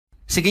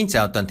Xin kính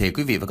chào toàn thể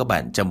quý vị và các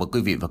bạn. Chào mừng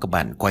quý vị và các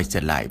bạn quay trở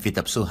lại với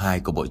tập số 2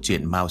 của bộ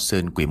truyện Mao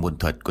Sơn Quỷ Môn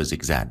Thuật của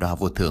dịch giả Đóa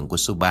Vô Thường của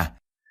số 3.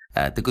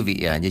 Thưa quý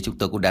vị, như chúng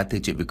tôi cũng đã thư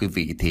chuyện với quý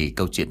vị thì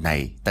câu chuyện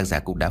này tác giả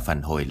cũng đã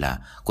phản hồi là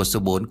cuốn số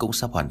 4 cũng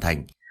sắp hoàn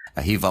thành.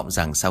 Hy vọng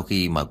rằng sau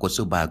khi mà cuốn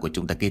số 3 của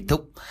chúng ta kết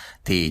thúc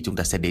thì chúng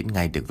ta sẽ đến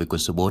ngay được với cuốn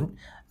số 4.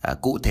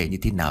 Cụ thể như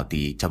thế nào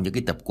thì trong những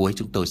cái tập cuối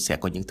chúng tôi sẽ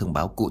có những thông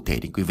báo cụ thể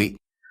đến quý vị.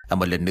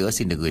 Một lần nữa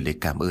xin được gửi lời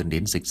cảm ơn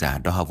đến dịch giả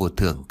Đóa Vô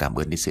Thường, cảm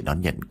ơn đến sự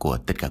đón nhận của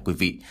tất cả quý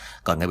vị.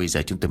 Còn ngay bây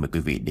giờ chúng tôi mời quý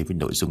vị đến với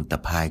nội dung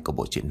tập 2 của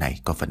bộ truyện này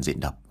có phần diễn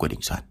đọc của Đình,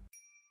 Soạn.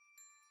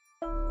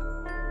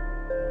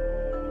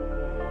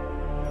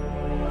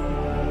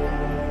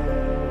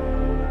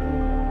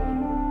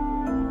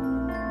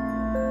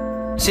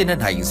 Xin hân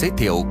hạnh giới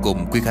thiệu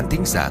cùng quý khán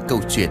thính giả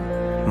câu chuyện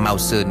Mao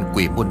Sơn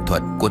Quỷ Môn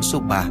Thuật cuốn số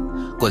 3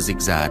 của dịch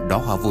giả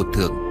Đóa Vô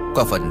Thường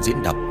qua phần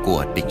diễn đọc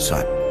của Đình,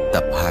 Soạn,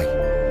 tập 2.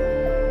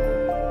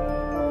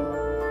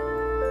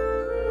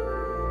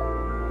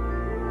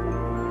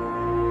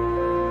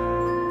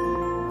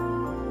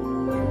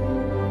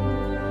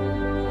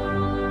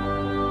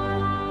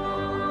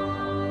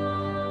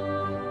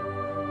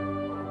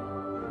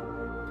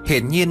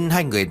 Hiển nhiên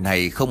hai người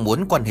này không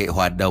muốn quan hệ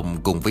hòa đồng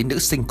cùng với nữ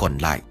sinh còn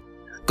lại.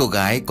 Cô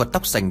gái có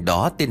tóc xanh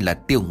đó tên là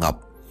Tiêu Ngọc.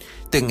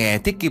 Tôi nghe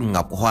thấy Kim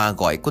Ngọc Hoa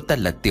gọi cô ta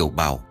là Tiểu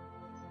Bảo.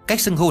 Cách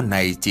xưng hô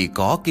này chỉ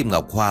có Kim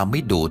Ngọc Hoa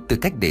mới đủ tư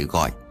cách để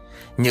gọi.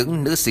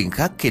 Những nữ sinh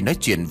khác khi nói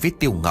chuyện với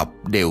Tiêu Ngọc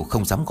đều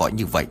không dám gọi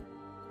như vậy.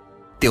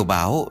 Tiểu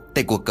Bảo,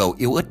 tay của cậu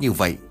yếu ớt như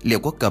vậy, liệu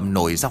có cầm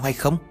nổi dao hay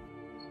không?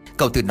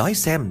 Cậu thử nói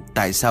xem,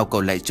 tại sao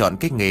cậu lại chọn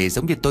cái nghề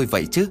giống như tôi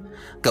vậy chứ?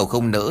 Cậu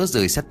không nỡ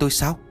rời sát tôi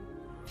sao?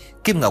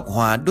 Kim Ngọc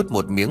Hoa đút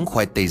một miếng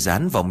khoai tây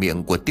rán vào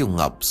miệng của Tiêu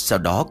Ngọc. Sau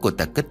đó cô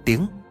ta cất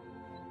tiếng.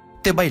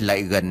 Tôi bay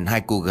lại gần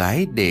hai cô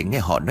gái để nghe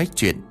họ nói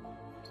chuyện.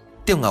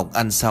 Tiêu Ngọc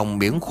ăn xong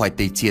miếng khoai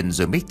tây chiên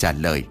rồi mới trả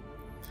lời.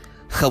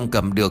 Không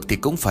cầm được thì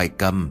cũng phải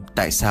cầm.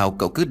 Tại sao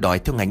cậu cứ đòi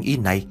theo ngành y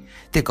này?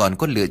 Thế còn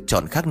có lựa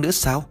chọn khác nữa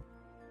sao?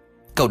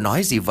 Cậu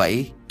nói gì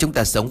vậy? Chúng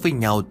ta sống với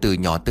nhau từ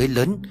nhỏ tới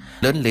lớn.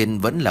 Lớn lên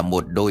vẫn là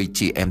một đôi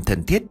chị em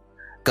thân thiết.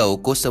 Cậu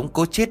cố sống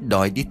cố chết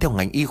đòi đi theo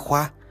ngành y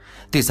khoa.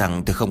 Tuy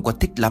rằng tôi không có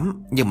thích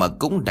lắm, nhưng mà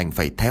cũng đành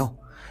phải theo.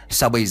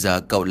 Sao bây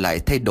giờ cậu lại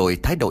thay đổi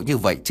thái độ như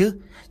vậy chứ?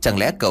 Chẳng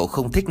lẽ cậu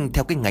không thích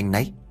theo cái ngành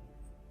này?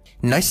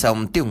 Nói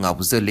xong Tiêu Ngọc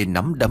giơ lên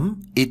nắm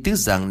đấm, ý tứ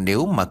rằng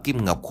nếu mà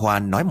Kim Ngọc Hoa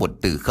nói một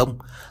từ không,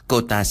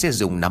 cô ta sẽ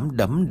dùng nắm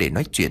đấm để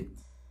nói chuyện.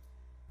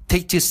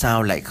 Thích chứ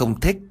sao lại không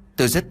thích?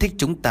 Tôi rất thích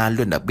chúng ta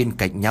luôn ở bên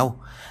cạnh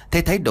nhau.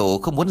 Thấy thái độ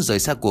không muốn rời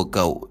xa của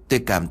cậu, tôi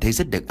cảm thấy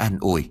rất được an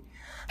ủi.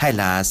 Hay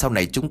là sau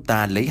này chúng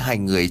ta lấy hai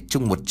người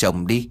chung một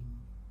chồng đi?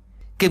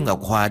 Kim Ngọc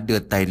Hoa đưa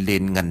tay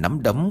lên ngăn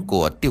nắm đấm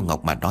của Tiêu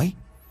Ngọc mà nói.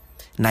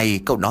 Này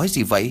cậu nói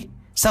gì vậy?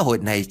 Xã hội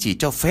này chỉ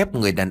cho phép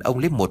người đàn ông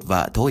lấy một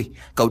vợ thôi.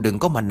 Cậu đừng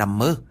có mà nằm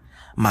mơ.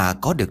 Mà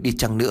có được đi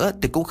chăng nữa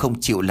tôi cũng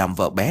không chịu làm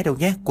vợ bé đâu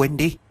nhé, quên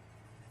đi.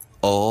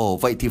 Ồ,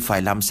 vậy thì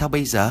phải làm sao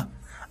bây giờ?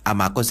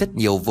 Mà có rất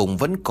nhiều vùng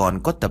vẫn còn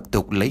có tập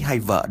tục lấy hai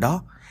vợ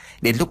đó.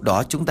 Đến lúc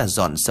đó chúng ta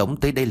dọn sống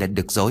tới đây là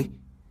được rồi.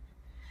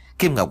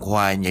 Kim Ngọc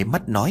Hoa nháy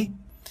mắt nói.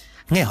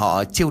 Nghe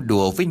họ trêu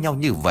đùa với nhau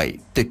như vậy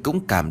tôi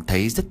cũng cảm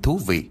thấy rất thú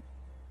vị.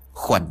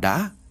 Khoan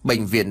đã,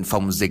 bệnh viện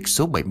phòng dịch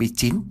số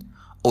 79.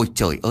 Ôi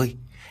trời ơi,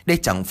 đây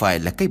chẳng phải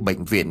là cái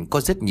bệnh viện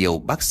có rất nhiều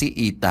bác sĩ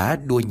y tá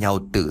đua nhau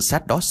tự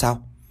sát đó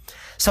sao?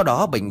 Sau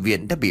đó bệnh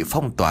viện đã bị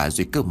phong tỏa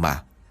rồi cơ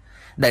mà.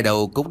 Đại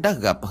đầu cũng đã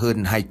gặp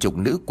hơn 20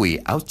 nữ quỷ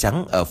áo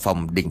trắng ở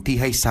phòng đình thi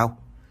hay sao?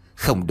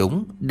 Không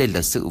đúng, đây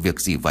là sự việc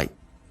gì vậy?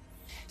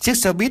 Chiếc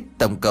xe buýt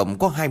tổng cộng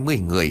có 20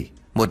 người,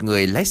 một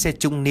người lái xe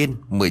trung niên,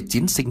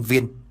 19 sinh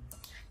viên.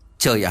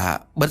 Trời ạ,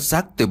 bất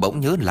giác tôi bỗng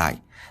nhớ lại.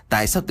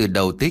 Tại sao từ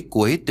đầu tới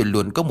cuối tôi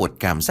luôn có một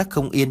cảm giác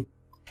không yên?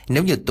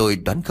 Nếu như tôi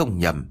đoán không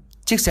nhầm,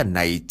 chiếc xe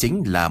này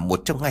chính là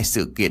một trong hai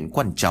sự kiện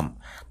quan trọng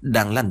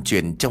đang lan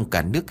truyền trong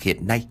cả nước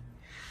hiện nay.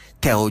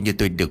 Theo như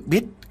tôi được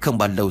biết, không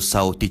bao lâu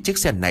sau thì chiếc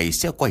xe này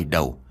sẽ quay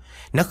đầu.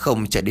 Nó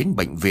không chạy đến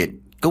bệnh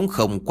viện, cũng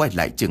không quay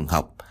lại trường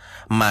học,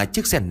 mà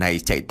chiếc xe này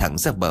chạy thẳng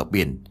ra bờ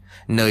biển,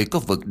 nơi có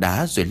vực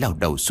đá rồi lao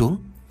đầu xuống.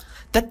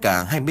 Tất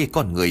cả 20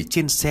 con người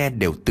trên xe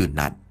đều tử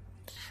nạn.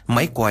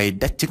 Máy quay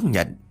đã chứng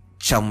nhận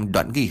trong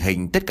đoạn ghi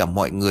hình tất cả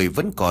mọi người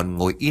vẫn còn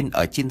ngồi yên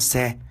ở trên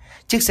xe.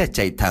 Chiếc xe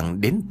chạy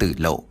thẳng đến tử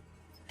lộ.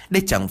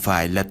 Đây chẳng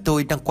phải là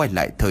tôi đang quay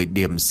lại thời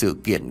điểm sự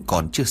kiện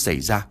còn chưa xảy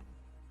ra.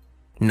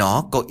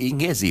 Nó có ý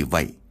nghĩa gì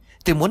vậy?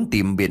 Tôi muốn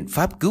tìm biện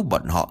pháp cứu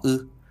bọn họ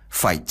ư?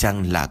 Phải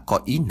chăng là có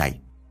ý này?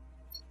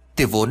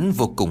 Tôi vốn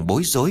vô cùng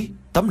bối rối.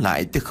 Tóm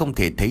lại tôi không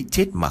thể thấy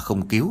chết mà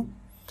không cứu.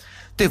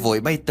 Tôi vội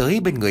bay tới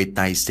bên người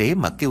tài xế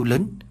mà kêu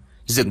lớn.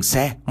 Dừng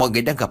xe, mọi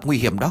người đang gặp nguy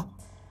hiểm đó.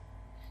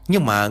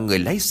 Nhưng mà người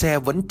lái xe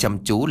vẫn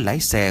chăm chú lái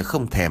xe,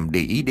 không thèm để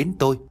ý đến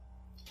tôi.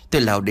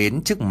 Tôi lao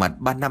đến trước mặt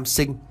ba nam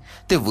sinh.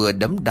 Tôi vừa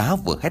đấm đá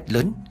vừa hét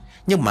lớn,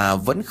 nhưng mà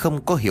vẫn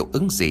không có hiệu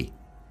ứng gì.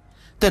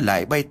 Tôi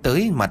lại bay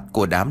tới mặt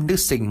của đám nữ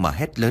sinh mà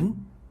hét lớn.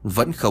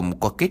 Vẫn không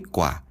có kết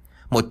quả.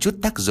 Một chút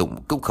tác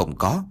dụng cũng không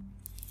có.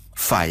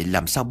 Phải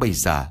làm sao bây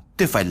giờ?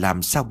 Tôi phải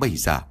làm sao bây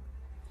giờ?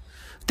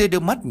 Tôi đưa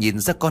mắt nhìn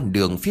ra con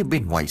đường phía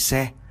bên ngoài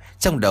xe,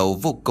 trong đầu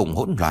vô cùng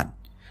hỗn loạn.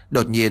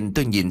 Đột nhiên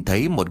tôi nhìn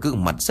thấy một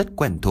gương mặt rất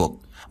quen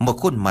thuộc, một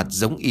khuôn mặt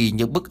giống y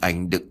như bức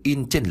ảnh được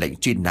in trên lệnh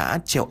truy nã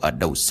treo ở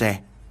đầu xe.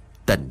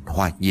 Tần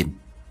Hoa Nhiên.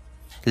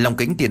 Lòng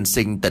kính tiên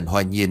sinh Tần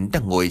Hoa Nhiên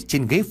đang ngồi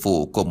trên ghế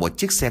phụ của một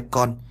chiếc xe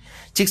con.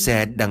 Chiếc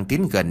xe đang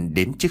tiến gần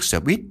đến chiếc xe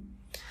buýt.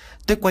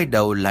 Tôi quay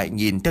đầu lại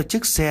nhìn theo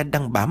chiếc xe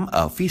đang bám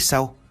ở phía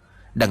sau.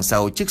 Đằng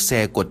sau chiếc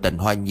xe của Tần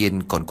Hoa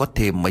Nhiên còn có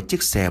thêm mấy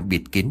chiếc xe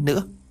bịt kín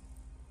nữa.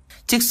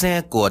 Chiếc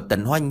xe của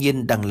Tần Hoa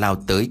Nhiên đang lao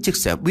tới chiếc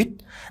xe buýt.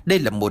 Đây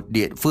là một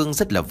địa phương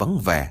rất là vắng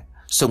vẻ,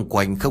 xung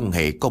quanh không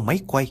hề có máy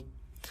quay.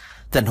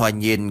 Tần Hoa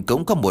Nhiên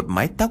cũng có một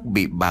mái tóc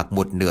bị bạc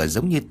một nửa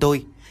giống như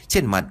tôi.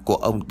 Trên mặt của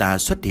ông ta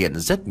xuất hiện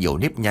rất nhiều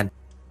nếp nhăn.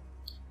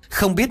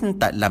 Không biết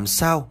tại làm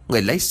sao,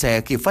 người lái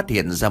xe khi phát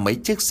hiện ra mấy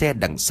chiếc xe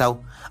đằng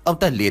sau, ông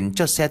ta liền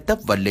cho xe tấp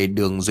vào lề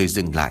đường rồi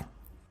dừng lại.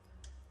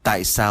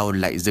 Tại sao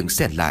lại dừng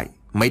xe lại?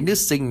 Mấy nữ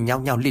sinh nhao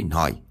nhao lên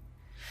hỏi.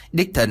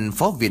 Đích thân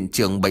phó viện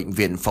trưởng bệnh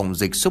viện phòng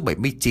dịch số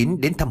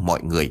 79 đến thăm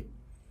mọi người.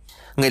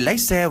 Người lái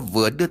xe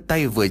vừa đưa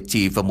tay vừa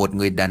chỉ vào một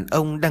người đàn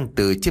ông đang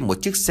từ trên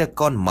một chiếc xe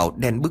con màu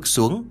đen bước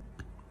xuống.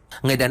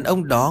 Người đàn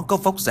ông đó có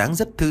vóc dáng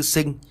rất thư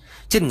sinh.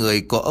 Trên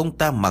người của ông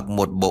ta mặc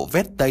một bộ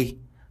vest tây,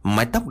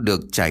 mái tóc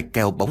được trải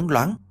keo bóng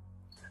loáng.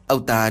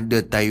 Ông ta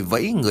đưa tay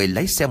vẫy người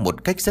lái xe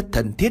một cách rất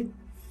thân thiết.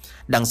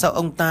 Đằng sau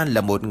ông ta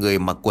là một người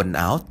mặc quần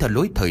áo theo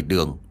lối thời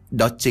đường.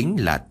 Đó chính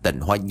là Tần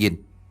Hoa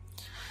Nhiên.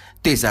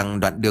 Tuy rằng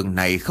đoạn đường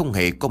này không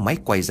hề có máy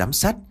quay giám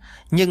sát,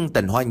 nhưng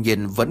Tần Hoa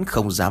Nhiên vẫn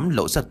không dám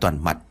lộ ra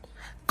toàn mặt.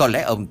 Có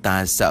lẽ ông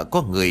ta sợ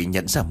có người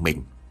nhận ra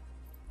mình.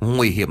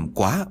 Nguy hiểm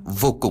quá,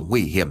 vô cùng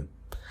nguy hiểm.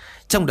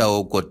 Trong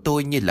đầu của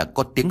tôi như là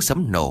có tiếng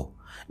sấm nổ.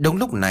 Đúng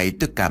lúc này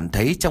tôi cảm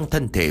thấy trong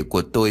thân thể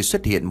của tôi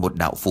xuất hiện một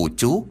đạo phù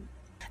chú.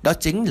 Đó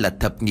chính là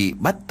thập nhị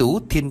bát tú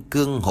thiên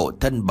cương hộ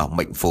thân bảo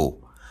mệnh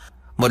phù.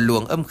 Một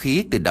luồng âm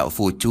khí từ đạo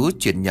phù chú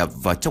truyền nhập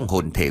vào trong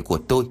hồn thể của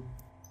tôi.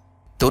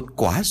 Tốt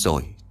quá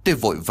rồi. Tôi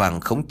vội vàng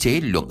khống chế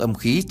luồng âm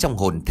khí trong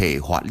hồn thể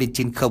họa lên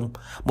trên không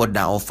một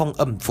đạo phong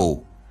âm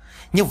phù.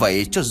 Như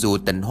vậy cho dù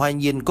Tần Hoa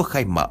Nhiên có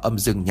khai mở âm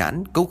dương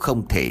nhãn cũng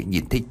không thể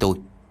nhìn thấy tôi.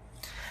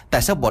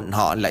 Tại sao bọn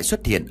họ lại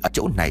xuất hiện ở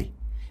chỗ này?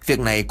 Việc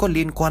này có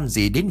liên quan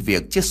gì đến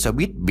việc chiếc xe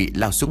buýt bị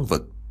lao xuống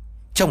vực?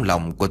 Trong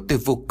lòng của tôi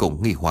vô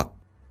cùng nghi hoặc.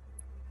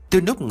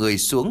 Tôi núp người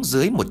xuống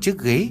dưới một chiếc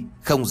ghế,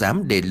 không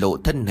dám để lộ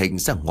thân hình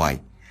ra ngoài.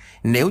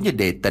 Nếu như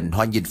để Tần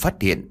Hoa Nhiên phát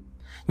hiện,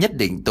 nhất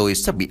định tôi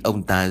sẽ bị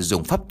ông ta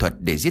dùng pháp thuật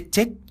để giết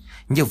chết.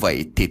 Như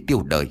vậy thì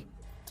tiêu đời.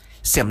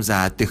 Xem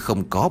ra tôi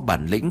không có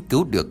bản lĩnh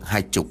cứu được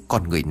 20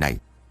 con người này.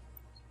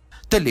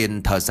 Tôi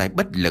liền thở dài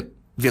bất lực.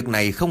 Việc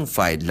này không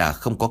phải là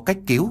không có cách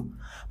cứu,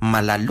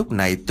 mà là lúc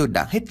này tôi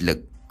đã hết lực,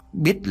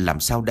 biết làm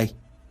sao đây.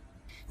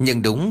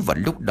 Nhưng đúng vào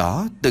lúc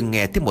đó tôi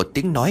nghe thấy một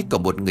tiếng nói của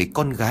một người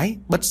con gái.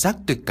 Bất giác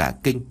tôi cả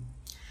kinh.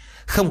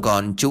 Không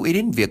còn chú ý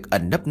đến việc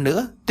ẩn nấp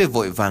nữa, tôi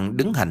vội vàng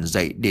đứng hẳn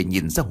dậy để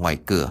nhìn ra ngoài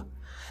cửa.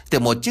 Từ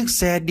một chiếc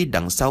xe đi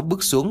đằng sau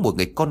bước xuống một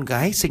người con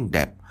gái xinh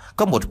đẹp,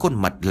 có một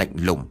khuôn mặt lạnh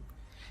lùng.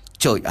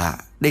 Trời ạ,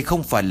 đây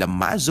không phải là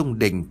Mã Dung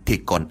Đình thì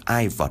còn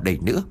ai vào đây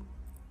nữa?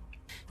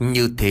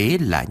 Như thế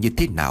là như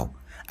thế nào?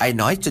 Ai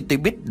nói cho tôi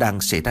biết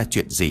đang xảy ra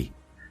chuyện gì?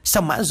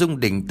 Sao Mã Dung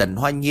Đình, Tần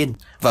Hoa Nhiên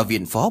và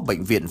viện phó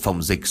bệnh viện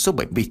phòng dịch số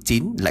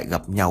 79 lại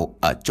gặp nhau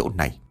ở chỗ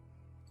này?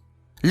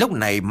 Lúc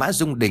này Mã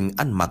Dung Đình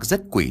ăn mặc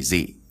rất quỷ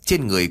dị.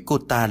 Trên người cô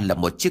ta là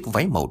một chiếc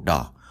váy màu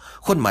đỏ.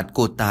 Khuôn mặt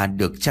cô ta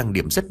được trang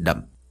điểm rất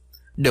đậm.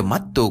 Đôi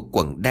mắt tô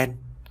quầng đen.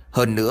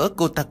 Hơn nữa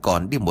cô ta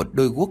còn đi một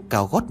đôi guốc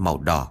cao gót màu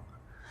đỏ.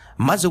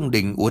 Mã Dung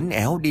Đình uốn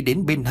éo đi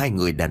đến bên hai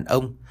người đàn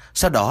ông.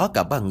 Sau đó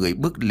cả ba người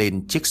bước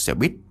lên chiếc xe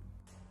buýt.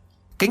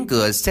 Cánh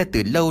cửa xe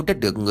từ lâu đã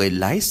được người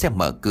lái xe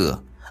mở cửa.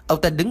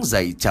 Ông ta đứng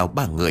dậy chào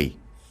ba người.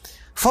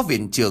 Phó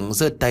viện trưởng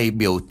giơ tay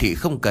biểu thị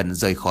không cần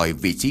rời khỏi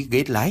vị trí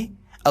ghế lái.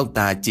 Ông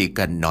ta chỉ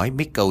cần nói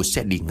mấy câu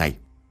sẽ đi ngay.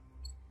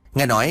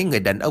 Nghe nói người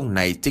đàn ông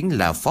này chính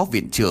là phó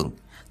viện trưởng.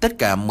 Tất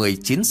cả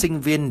 19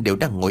 sinh viên đều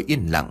đang ngồi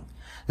yên lặng.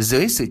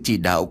 Dưới sự chỉ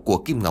đạo của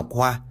Kim Ngọc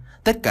Hoa,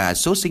 tất cả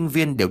số sinh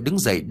viên đều đứng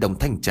dậy đồng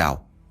thanh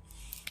chào.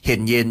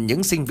 Hiển nhiên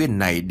những sinh viên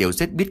này đều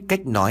rất biết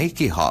cách nói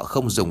khi họ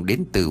không dùng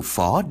đến từ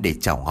phó để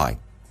chào hỏi.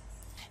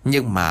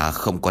 Nhưng mà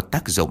không có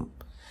tác dụng.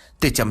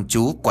 Tôi chăm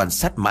chú quan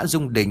sát Mã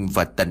Dung Đình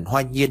và Tần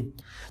Hoa Nhiên.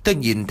 Tôi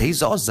nhìn thấy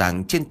rõ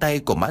ràng trên tay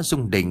của Mã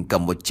Dung Đình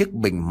cầm một chiếc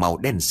bình màu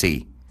đen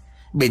xỉ.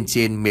 Bên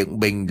trên miệng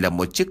bình là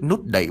một chiếc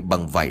nút đậy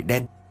bằng vải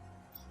đen.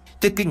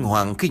 Tôi kinh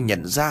hoàng khi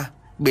nhận ra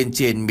bên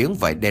trên miếng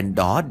vải đen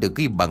đó được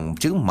ghi bằng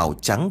chữ màu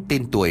trắng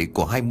tên tuổi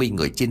của 20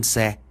 người trên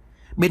xe.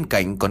 Bên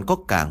cạnh còn có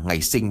cả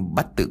ngày sinh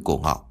bát tự của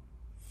họ.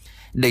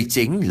 Đây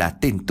chính là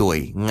tên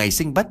tuổi, ngày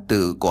sinh bát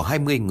tự của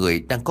 20 người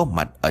đang có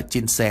mặt ở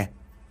trên xe.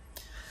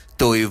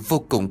 Tôi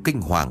vô cùng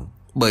kinh hoàng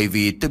bởi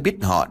vì tôi biết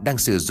họ đang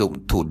sử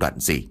dụng thủ đoạn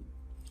gì.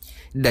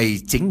 Đây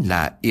chính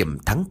là yểm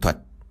thắng thuật.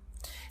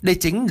 Đây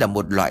chính là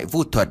một loại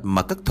vu thuật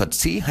mà các thuật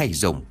sĩ hay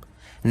dùng.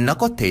 Nó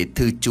có thể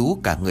thư trú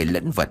cả người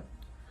lẫn vật.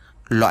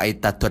 Loại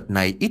tà thuật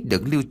này ít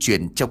được lưu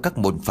truyền trong các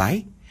môn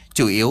phái,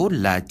 chủ yếu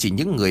là chỉ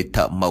những người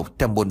thợ mộc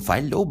theo môn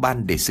phái Lỗ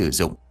Ban để sử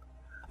dụng.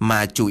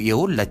 Mà chủ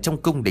yếu là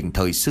trong cung đình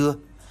thời xưa,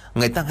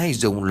 người ta hay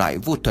dùng loại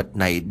vu thuật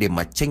này để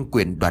mà tranh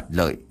quyền đoạt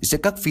lợi giữa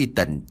các phi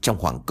tần trong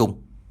hoàng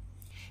cung.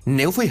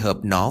 Nếu phối hợp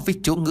nó với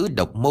chú ngữ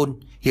độc môn,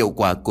 hiệu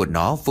quả của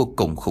nó vô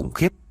cùng khủng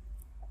khiếp.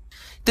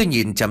 Tôi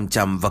nhìn chằm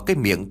chằm vào cái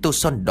miệng tô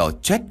son đỏ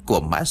chót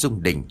của Mã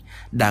Dung Đình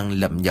đang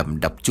lẩm nhẩm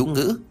đọc chú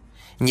ngữ.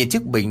 Nhìn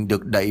chiếc bình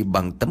được đậy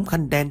bằng tấm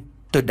khăn đen,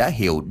 tôi đã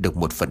hiểu được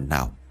một phần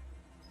nào.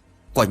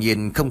 Quả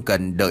nhiên không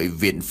cần đợi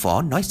viện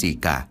phó nói gì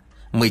cả,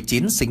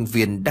 19 sinh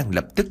viên đang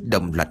lập tức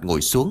đồng loạt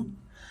ngồi xuống.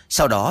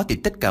 Sau đó thì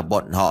tất cả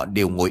bọn họ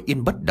đều ngồi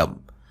yên bất động,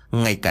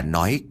 ngay cả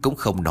nói cũng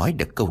không nói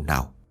được câu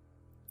nào.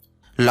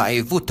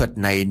 Loại vu thuật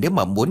này nếu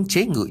mà muốn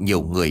chế ngự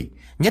nhiều người,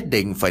 nhất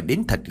định phải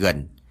đến thật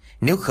gần.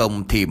 Nếu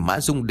không thì Mã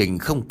Dung Đình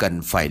không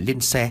cần phải lên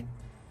xe.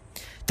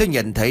 Tôi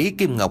nhận thấy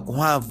Kim Ngọc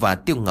Hoa và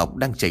Tiêu Ngọc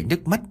đang chảy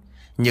nước mắt,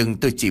 nhưng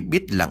tôi chỉ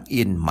biết lặng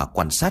yên mà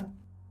quan sát.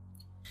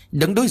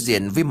 Đứng đối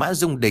diện với Mã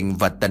Dung Đình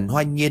và Tần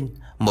Hoa Nhiên,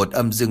 một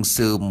âm dương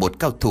sư, một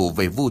cao thủ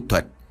về vu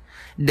thuật.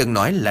 Đừng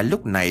nói là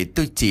lúc này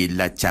tôi chỉ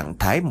là trạng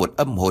thái một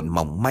âm hồn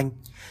mỏng manh.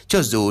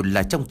 Cho dù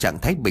là trong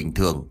trạng thái bình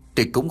thường,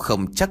 tôi cũng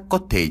không chắc có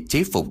thể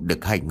chế phục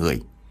được hai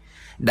người.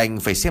 Đành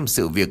phải xem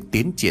sự việc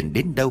tiến triển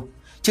đến đâu,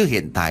 chứ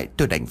hiện tại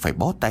tôi đành phải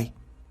bó tay.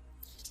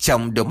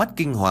 Trong đôi mắt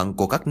kinh hoàng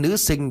của các nữ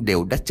sinh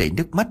đều đã chảy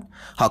nước mắt.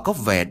 Họ có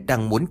vẻ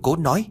đang muốn cố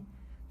nói: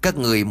 các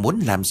người muốn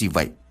làm gì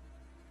vậy?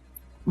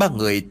 Ba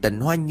người Tần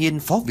Hoa Nhiên,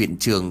 phó viện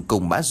trưởng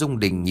cùng Mã Dung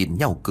Đình nhìn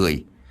nhau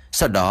cười.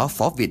 Sau đó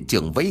phó viện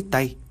trưởng vẫy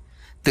tay.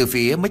 Từ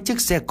phía mấy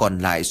chiếc xe còn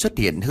lại xuất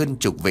hiện hơn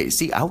chục vệ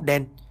sĩ áo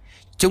đen.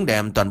 Chúng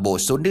đem toàn bộ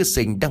số nữ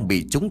sinh đang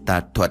bị chúng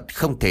tà thuật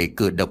không thể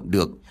cử động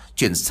được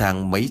chuyển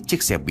sang mấy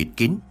chiếc xe bịt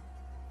kín.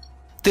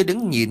 Tôi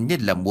đứng nhìn như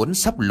là muốn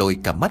sắp lồi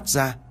cả mắt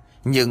ra,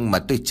 nhưng mà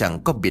tôi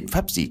chẳng có biện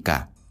pháp gì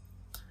cả.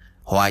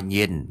 Hoa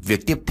Nhiên,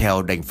 việc tiếp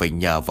theo đành phải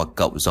nhờ vào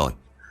cậu rồi.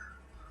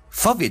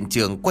 Phó viện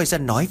trưởng quay ra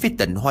nói với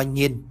Tần Hoa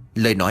Nhiên.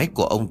 Lời nói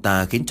của ông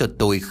ta khiến cho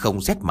tôi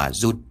không rét mà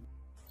run.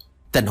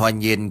 Tần Hoa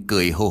Nhiên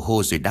cười hô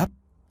hô rồi đáp: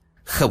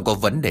 không có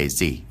vấn đề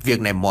gì,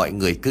 việc này mọi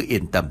người cứ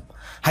yên tâm.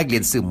 Hách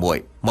Liên sư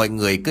muội, mọi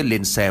người cứ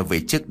lên xe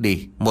về trước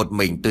đi, một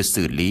mình tôi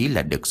xử lý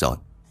là được rồi.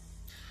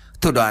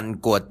 Thủ đoạn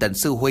của Tần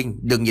sư huynh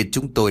đương nhiên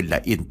chúng tôi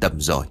là yên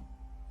tâm rồi.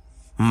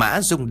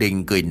 Mã Dung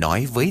Đình cười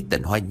nói với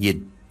Tần Hoa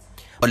Nhiên: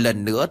 một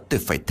lần nữa tôi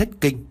phải thất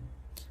kinh.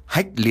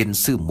 Hách Liên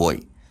sư muội,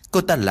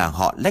 cô ta là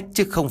họ Lách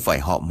chứ không phải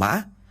họ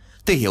Mã.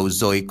 Tôi hiểu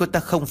rồi, cô ta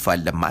không phải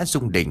là Mã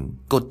Dung Đình,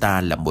 cô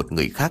ta là một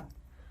người khác.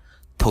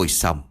 Thôi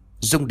xong,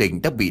 Dung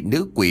Đình đã bị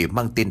nữ quỷ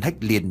mang tên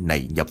Hách Liên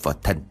này nhập vào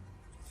thân.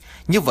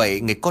 Như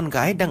vậy người con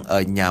gái đang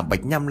ở nhà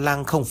Bạch Nham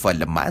Lang không phải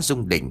là Mã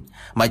Dung Đình,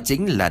 mà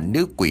chính là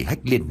nữ quỷ Hách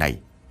Liên này.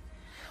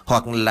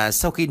 Hoặc là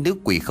sau khi nữ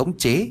quỷ khống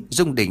chế,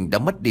 Dung Đình đã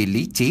mất đi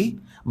lý trí,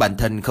 bản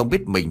thân không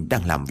biết mình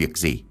đang làm việc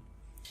gì.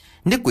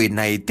 Nữ quỷ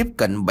này tiếp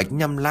cận Bạch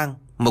Nham Lang,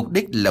 mục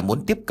đích là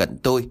muốn tiếp cận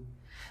tôi.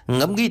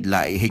 Ngẫm nghĩ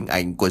lại hình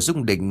ảnh của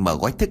Dung Đình mở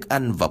gói thức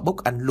ăn và bốc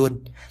ăn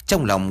luôn,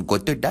 trong lòng của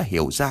tôi đã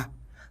hiểu ra,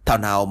 thảo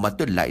nào mà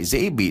tôi lại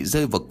dễ bị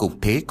rơi vào cục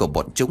thế của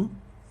bọn chúng.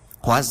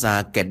 Hóa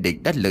ra kẻ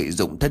địch đã lợi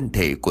dụng thân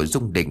thể của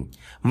Dung Đình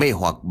mê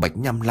hoặc Bạch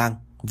Nham Lang,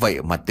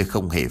 vậy mà tôi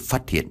không hề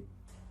phát hiện.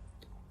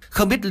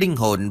 Không biết linh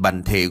hồn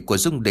bản thể của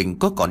Dung Đình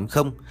có còn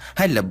không,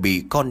 hay là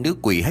bị con nữ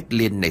quỷ Hách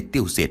Liên này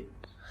tiêu diệt.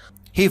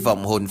 Hy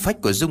vọng hồn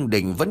phách của Dung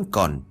Đình vẫn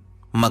còn.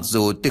 Mặc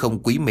dù tôi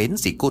không quý mến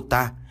gì cô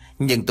ta,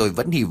 nhưng tôi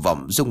vẫn hy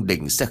vọng Dung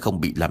Đình sẽ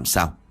không bị làm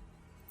sao.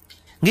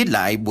 Nghĩ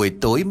lại buổi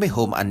tối mấy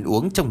hôm ăn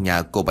uống trong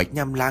nhà của Bạch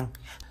Nham Lang,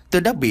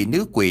 tôi đã bị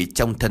nữ quỷ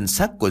trong thân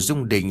xác của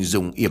Dung Đình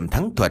dùng yểm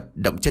thắng thuật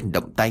động chân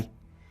động tay.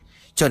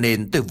 Cho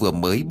nên tôi vừa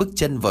mới bước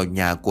chân vào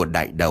nhà của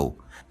đại đầu,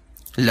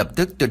 lập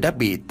tức tôi đã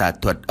bị tà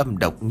thuật âm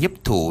độc nhiếp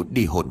thủ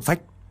đi hồn phách.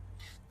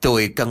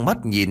 Tôi căng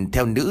mắt nhìn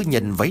theo nữ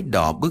nhân váy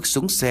đỏ bước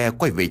xuống xe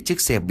quay về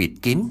chiếc xe bịt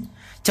kín.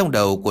 Trong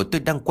đầu của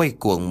tôi đang quay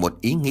cuồng một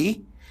ý nghĩ: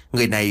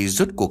 người này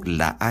rốt cuộc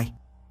là ai?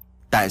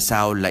 Tại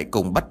sao lại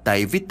cùng bắt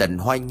tay với Tần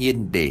Hoa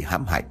Nhiên để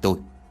hãm hại tôi?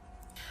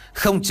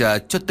 Không chờ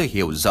cho tôi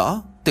hiểu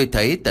rõ, tôi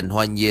thấy Tần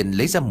Hoa Nhiên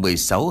lấy ra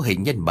 16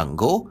 hình nhân bằng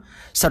gỗ.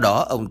 Sau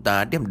đó ông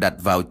ta đem đặt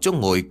vào chỗ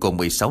ngồi của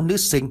 16 nữ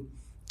sinh.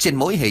 Trên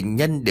mỗi hình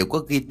nhân đều có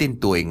ghi tên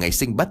tuổi, ngày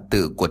sinh bát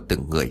tự của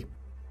từng người.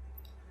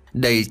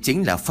 Đây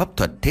chính là pháp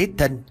thuật thế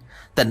thân.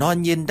 Tần Hoa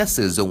Nhiên đã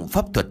sử dụng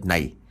pháp thuật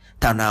này.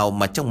 Thảo nào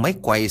mà trong máy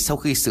quay sau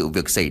khi sự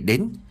việc xảy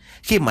đến,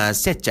 khi mà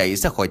xe chạy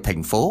ra khỏi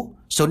thành phố,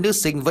 số nữ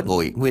sinh vẫn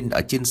ngồi nguyên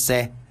ở trên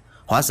xe.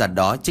 Hóa ra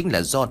đó chính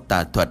là do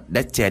tà thuật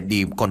đã che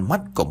đi con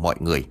mắt của mọi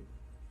người.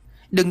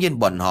 Đương nhiên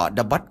bọn họ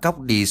đã bắt cóc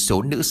đi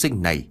số nữ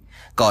sinh này,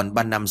 còn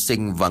ba nam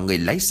sinh và người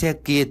lái xe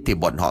kia thì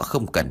bọn họ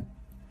không cần.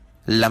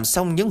 Làm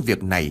xong những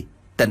việc này,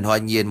 Tần Hoa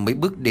Nhiên mới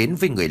bước đến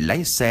với người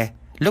lái xe,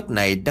 lúc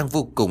này đang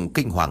vô cùng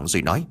kinh hoàng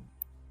rồi nói: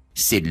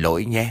 xin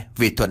lỗi nhé,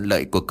 vì thuận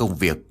lợi của công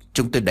việc,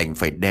 chúng tôi đành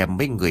phải đem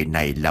mấy người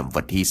này làm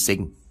vật hy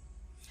sinh.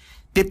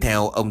 Tiếp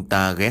theo ông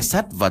ta ghé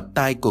sát vào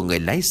tai của người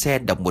lái xe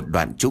đọc một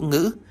đoạn chú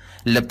ngữ.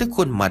 Lập tức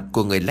khuôn mặt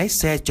của người lái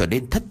xe trở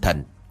nên thất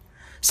thần.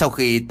 Sau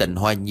khi Tần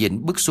Hoa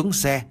Nhiên bước xuống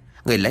xe,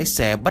 người lái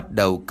xe bắt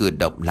đầu cử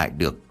động lại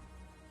được.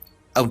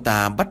 Ông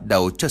ta bắt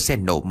đầu cho xe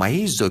nổ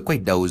máy rồi quay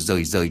đầu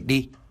rời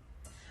đi.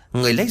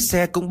 Người lái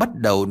xe cũng bắt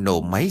đầu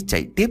nổ máy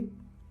chạy tiếp.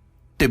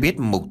 Tôi biết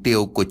mục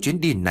tiêu của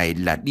chuyến đi này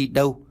là đi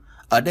đâu.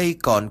 Ở đây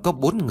còn có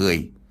 4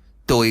 người.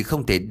 Tôi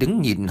không thể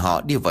đứng nhìn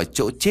họ đi vào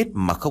chỗ chết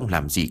mà không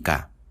làm gì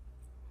cả.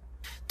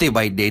 Tôi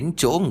bay đến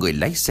chỗ người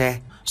lái xe,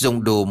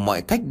 dùng đủ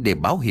mọi cách để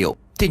báo hiệu,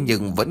 thế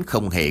nhưng vẫn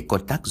không hề có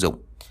tác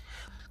dụng.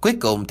 Cuối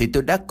cùng thì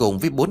tôi đã cùng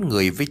với 4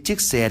 người với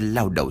chiếc xe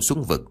lao đầu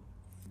xuống vực.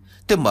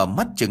 Tôi mở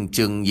mắt trừng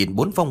trừng nhìn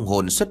 4 vong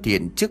hồn xuất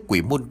hiện trước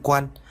quỷ môn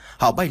quan.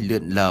 Họ bay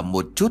lượn lờ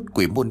một chút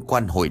quỷ môn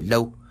quan hồi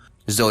lâu,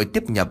 rồi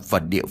tiếp nhập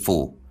vào địa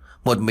phủ.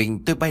 Một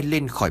mình tôi bay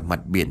lên khỏi mặt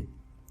biển.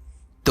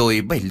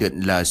 Tôi bay lượn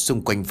lờ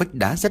xung quanh vách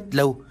đá rất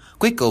lâu.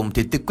 Cuối cùng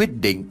thì tôi quyết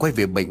định quay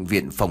về bệnh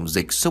viện phòng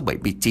dịch số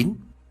 79.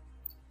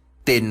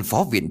 Tên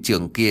phó viện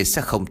trưởng kia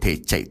sẽ không thể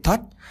chạy thoát,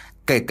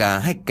 kể cả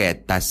hai kẻ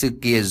tà sư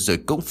kia rồi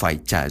cũng phải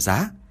trả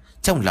giá.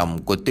 Trong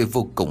lòng của tôi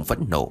vô cùng phẫn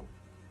nộ.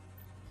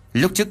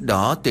 Lúc trước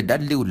đó tôi đã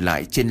lưu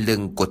lại trên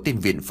lưng của tên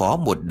viện phó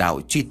một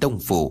đạo truy tông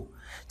phù.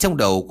 Trong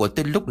đầu của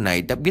tôi lúc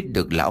này đã biết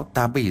được lão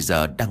ta bây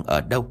giờ đang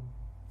ở đâu.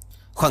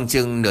 Khoảng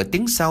chừng nửa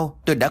tiếng sau,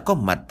 tôi đã có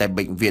mặt tại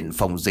bệnh viện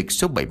phòng dịch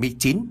số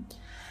 79.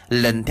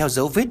 Lần theo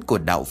dấu vết của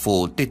đạo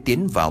phù, tôi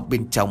tiến vào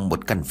bên trong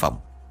một căn phòng.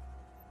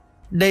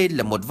 Đây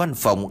là một văn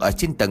phòng ở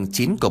trên tầng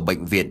 9 của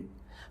bệnh viện.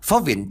 Phó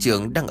viện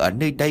trưởng đang ở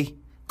nơi đây,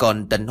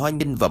 còn Tần Hoa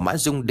Nhân và Mã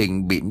Dung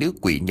Đình bị nữ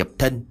quỷ nhập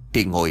thân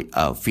thì ngồi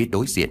ở phía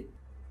đối diện.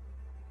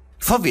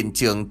 Phó viện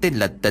trưởng tên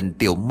là Tần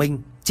Tiểu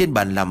Minh. Trên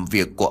bàn làm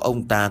việc của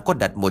ông ta có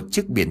đặt một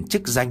chiếc biển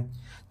chức danh.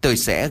 Tôi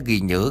sẽ ghi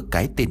nhớ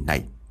cái tên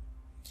này.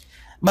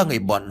 Ba người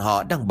bọn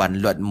họ đang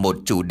bàn luận một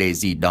chủ đề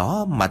gì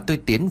đó mà tôi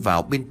tiến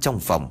vào bên trong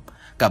phòng.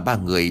 Cả ba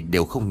người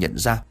đều không nhận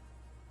ra.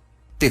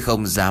 Tôi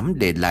không dám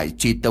để lại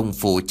truy tông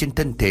phù trên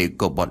thân thể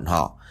của bọn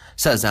họ,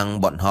 sợ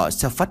rằng bọn họ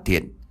sẽ phát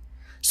hiện.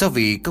 Do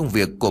vì công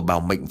việc của bảo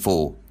mệnh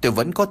phù, tôi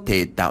vẫn có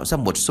thể tạo ra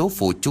một số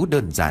phù chú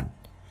đơn giản.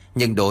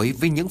 Nhưng đối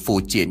với những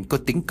phù triện có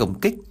tính công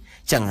kích,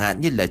 chẳng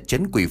hạn như là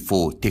trấn quỷ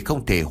phù, thì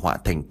không thể họa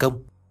thành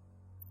công.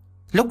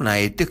 Lúc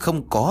này tôi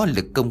không có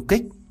lực công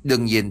kích,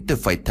 đương nhiên tôi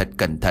phải thật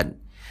cẩn thận.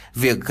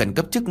 Việc khẩn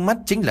cấp trước mắt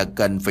chính là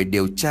cần phải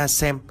điều tra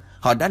xem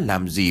họ đã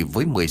làm gì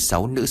với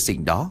 16 nữ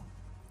sinh đó.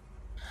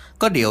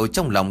 Có điều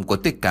trong lòng của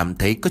tôi cảm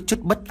thấy có chút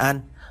bất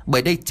an,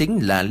 bởi đây chính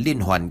là liên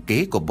hoàn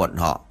kế của bọn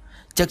họ.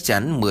 Chắc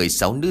chắn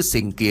 16 nữ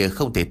sinh kia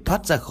không thể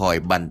thoát ra khỏi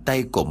bàn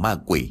tay của ma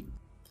quỷ.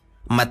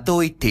 Mà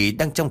tôi thì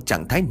đang trong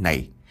trạng thái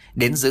này,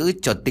 đến giữ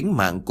cho tính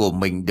mạng của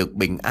mình được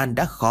bình an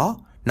đã khó,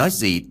 nói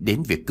gì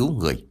đến việc cứu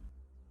người.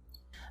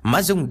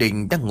 Mã Dung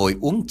Đình đang ngồi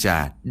uống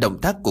trà,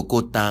 động tác của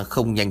cô ta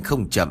không nhanh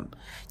không chậm,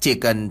 chỉ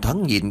cần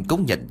thoáng nhìn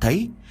cũng nhận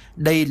thấy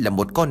đây là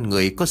một con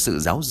người có sự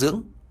giáo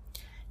dưỡng.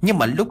 Nhưng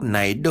mà lúc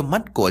này đôi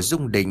mắt của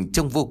Dung Đình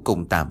trông vô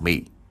cùng tà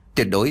mị,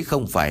 tuyệt đối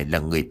không phải là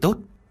người tốt.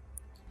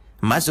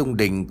 Mã Dung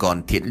Đình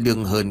còn thiện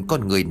lương hơn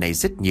con người này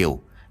rất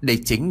nhiều,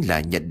 đây chính là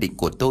nhận định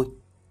của tôi.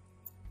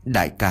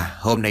 Đại ca,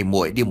 hôm nay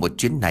muội đi một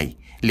chuyến này,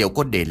 liệu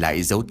có để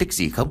lại dấu tích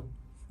gì không?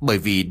 Bởi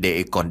vì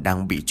đệ còn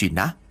đang bị truy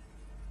nã.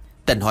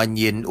 Tần Hoa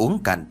Nhiên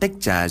uống cạn tách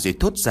trà rồi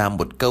thốt ra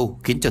một câu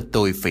khiến cho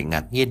tôi phải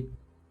ngạc nhiên.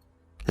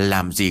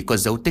 Làm gì có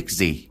dấu tích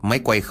gì, máy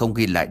quay không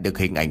ghi lại được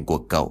hình ảnh của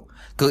cậu.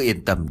 Cứ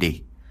yên tâm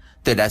đi,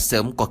 tôi đã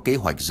sớm có kế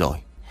hoạch rồi.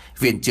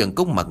 Viện trưởng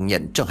cũng mặc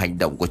nhận cho hành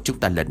động của chúng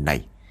ta lần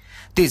này.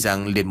 Tuy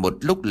rằng liền một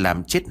lúc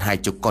làm chết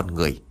 20 con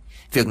người,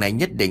 việc này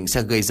nhất định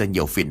sẽ gây ra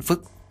nhiều phiền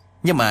phức.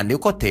 Nhưng mà nếu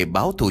có thể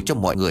báo thù cho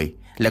mọi người,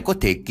 lại có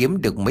thể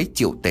kiếm được mấy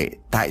triệu tệ,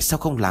 tại sao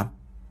không làm?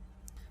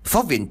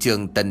 Phó viện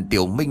trưởng Tần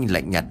Tiểu Minh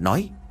lạnh nhạt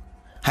nói.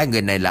 Hai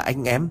người này là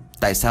anh em,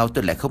 tại sao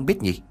tôi lại không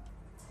biết nhỉ?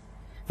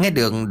 Nghe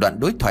được đoạn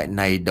đối thoại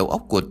này, đầu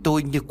óc của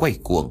tôi như quay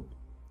cuồng.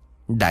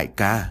 Đại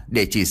ca,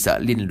 để chỉ sợ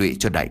liên lụy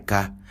cho đại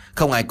ca.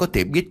 Không ai có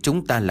thể biết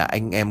chúng ta là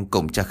anh em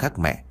cùng cha khác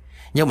mẹ.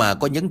 Nhưng mà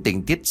có những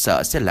tình tiết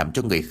sợ sẽ làm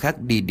cho người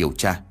khác đi điều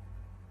tra.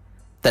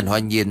 Tần Hoa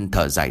Nhiên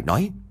thở dài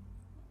nói.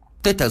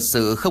 Tôi thật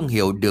sự không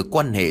hiểu được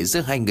quan hệ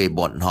giữa hai người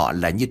bọn họ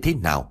là như thế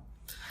nào.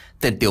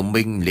 Tần Tiểu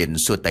Minh liền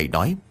xua tay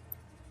nói.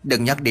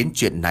 Đừng nhắc đến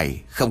chuyện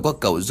này, không có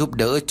cậu giúp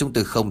đỡ chúng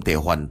tôi không thể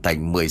hoàn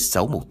thành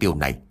 16 mục tiêu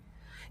này.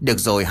 Được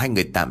rồi, hai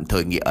người tạm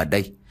thời nghỉ ở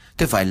đây,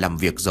 tôi phải làm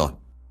việc rồi.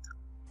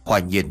 Hoa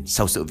Nhiên,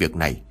 sau sự việc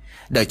này,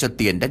 đợi cho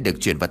tiền đã được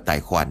chuyển vào tài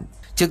khoản,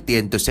 trước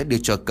tiên tôi sẽ đưa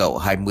cho cậu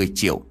 20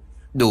 triệu,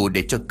 đủ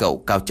để cho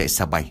cậu cao chạy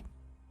xa bay.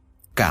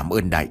 Cảm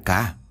ơn đại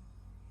ca.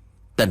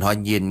 Tần Hoa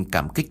Nhiên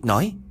cảm kích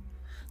nói.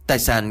 Tài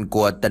sản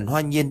của Tần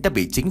Hoa Nhiên đã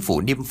bị chính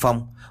phủ niêm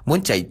phong,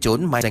 muốn chạy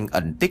trốn mai danh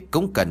ẩn tích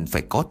cũng cần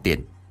phải có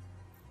tiền.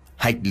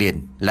 Hạch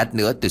liền, lát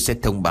nữa tôi sẽ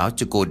thông báo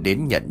cho cô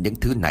đến nhận những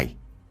thứ này.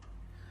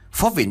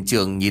 Phó viện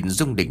trưởng nhìn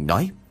Dung Đình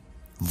nói.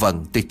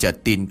 Vâng, tôi chờ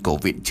tin của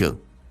viện trưởng.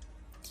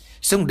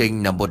 Dung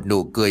Đình là một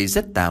nụ cười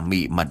rất tà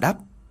mị mà đáp.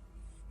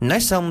 Nói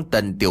xong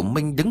Tần Tiểu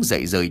Minh đứng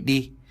dậy rời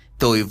đi.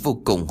 Tôi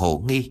vô cùng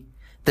hồ nghi,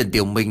 Tần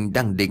Tiểu Minh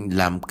đang định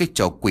làm cái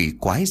trò quỷ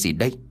quái gì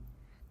đây?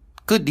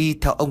 Cứ đi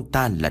theo ông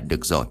ta là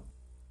được rồi.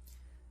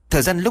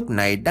 Thời gian lúc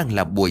này đang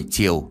là buổi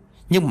chiều,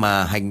 nhưng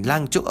mà hành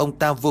lang chỗ ông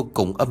ta vô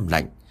cùng âm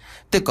lạnh.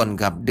 Tôi còn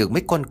gặp được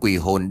mấy con quỷ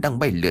hồn đang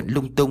bay lượn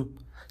lung tung,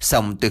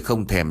 xong tôi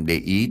không thèm để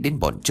ý đến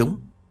bọn chúng.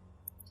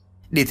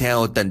 Đi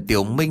theo Tần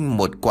Tiểu Minh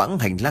một quãng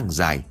hành lang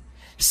dài,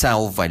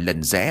 sau vài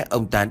lần rẽ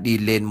ông ta đi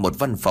lên một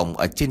văn phòng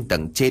ở trên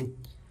tầng trên.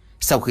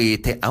 Sau khi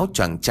thấy áo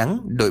choàng trắng,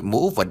 đội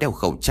mũ và đeo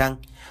khẩu trang,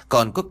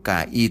 còn có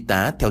cả y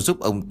tá theo giúp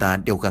ông ta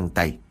đeo găng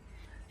tay.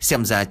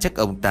 Xem ra chắc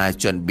ông ta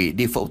chuẩn bị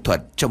đi phẫu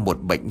thuật cho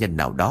một bệnh nhân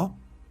nào đó.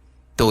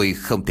 Tôi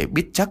không thể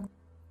biết chắc.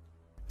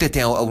 Tiếp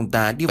theo ông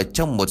ta đi vào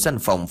trong một gian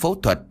phòng phẫu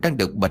thuật đang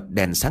được bật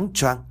đèn sáng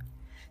choang.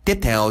 Tiếp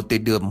theo tôi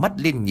đưa mắt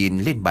lên nhìn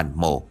lên bàn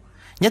mổ.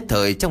 Nhất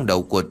thời trong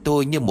đầu của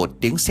tôi như một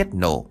tiếng sét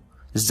nổ,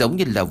 giống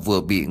như là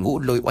vừa bị ngũ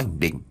lôi oanh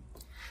đỉnh.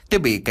 Tôi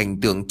bị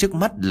cảnh tượng trước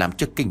mắt làm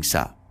cho kinh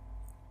sợ.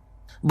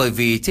 Bởi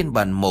vì trên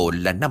bàn mổ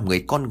là 5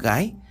 người con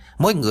gái,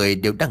 mỗi người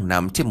đều đang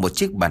nằm trên một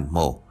chiếc bàn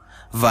mổ.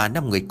 Và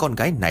 5 người con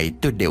gái này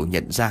tôi đều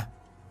nhận ra.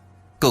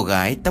 Cô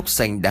gái tóc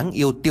xanh đáng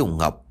yêu Tiêu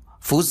Ngọc,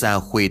 phú gia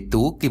Khuê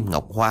Tú Kim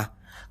Ngọc Hoa,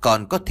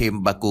 còn có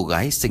thêm 3 cô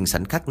gái xinh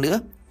xắn khác nữa.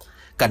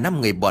 Cả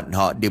 5 người bọn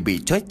họ đều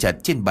bị trói chặt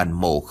trên bàn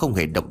mổ không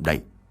hề động đậy.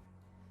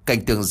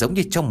 Cảnh tượng giống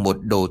như trong một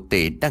đồ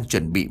tể đang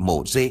chuẩn bị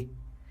mổ dê.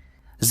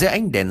 Dưới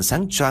ánh đèn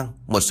sáng choang,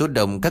 một số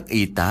đông các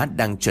y tá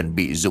đang chuẩn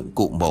bị dụng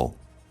cụ mổ.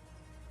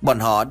 Bọn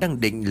họ đang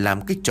định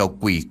làm cái trò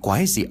quỷ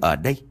quái gì ở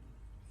đây.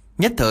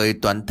 Nhất thời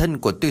toàn thân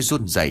của tôi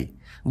run rẩy,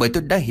 bởi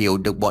tôi đã hiểu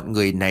được bọn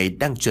người này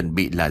đang chuẩn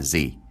bị là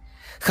gì.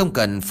 Không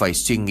cần phải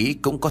suy nghĩ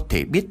cũng có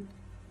thể biết.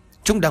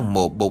 Chúng đang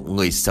mổ bụng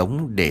người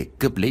sống để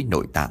cướp lấy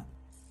nội tạng.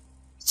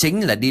 Chính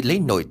là đi lấy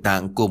nội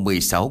tạng của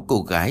 16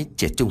 cô gái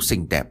trẻ trung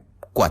xinh đẹp.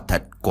 Quả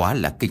thật quá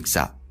là kinh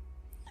sợ.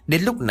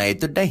 Đến lúc này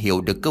tôi đã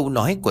hiểu được câu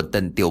nói của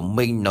Tần Tiểu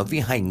Minh nói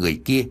với 2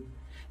 người kia.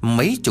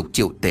 Mấy chục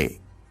triệu tệ.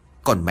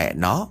 Còn mẹ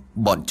nó,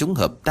 bọn chúng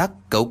hợp tác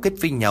cấu kết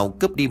với nhau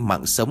cướp đi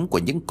mạng sống của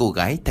những cô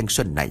gái thanh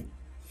xuân này.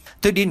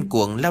 Tôi điên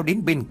cuồng lao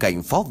đến bên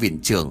cạnh phó viện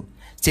trưởng,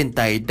 trên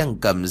tay đang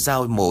cầm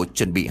dao mổ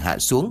chuẩn bị hạ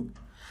xuống.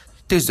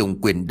 Tôi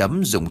dùng quyền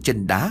đấm, dùng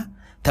chân đá,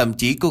 thậm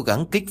chí cố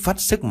gắng kích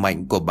phát sức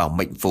mạnh của bảo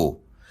mệnh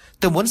phù.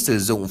 Tôi muốn sử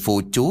dụng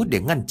phù chú để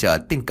ngăn trở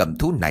tên cầm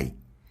thú này,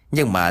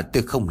 nhưng mà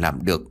tôi không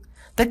làm được.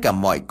 Tất cả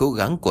mọi cố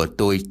gắng của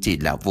tôi chỉ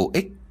là vô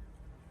ích.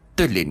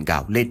 Tôi liền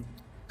gào lên: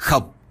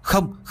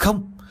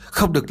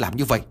 Không được làm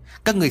như vậy.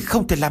 Các người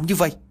không thể làm như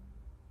vậy.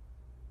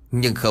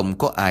 Nhưng không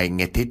có ai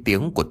nghe thấy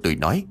tiếng của tôi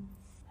nói.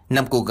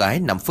 5 cô gái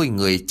nằm phơi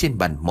người trên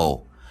bàn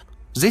mổ,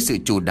 dưới sự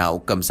chủ đạo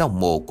cầm dao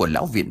mổ của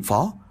lão viện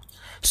phó.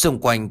 Xung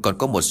quanh còn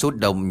có một số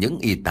đông những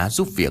y tá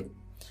giúp việc.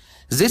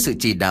 Dưới sự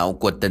chỉ đạo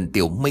của Tần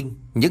Tiểu Minh,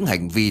 những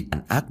hành vi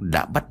tàn ác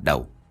đã bắt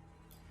đầu.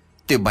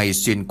 Tôi bay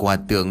xuyên qua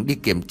tường đi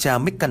kiểm tra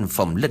mấy căn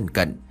phòng lân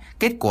cận.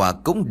 Kết quả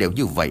cũng đều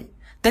như vậy.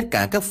 Tất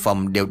cả các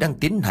phòng đều đang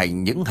tiến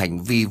hành những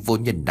hành vi vô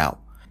nhân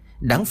đạo,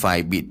 đáng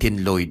phải bị thiên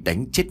lôi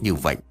đánh chết như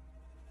vậy.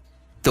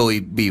 Tôi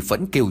bị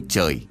phẫn kêu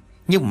trời,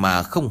 nhưng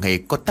mà không hề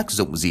có tác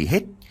dụng gì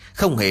hết.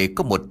 Không hề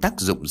có một tác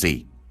dụng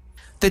gì.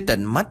 Tôi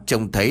tận mắt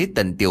trông thấy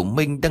Tần Tiểu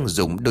Minh đang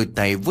dùng đôi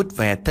tay vuốt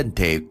ve thân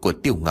thể của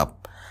Tiêu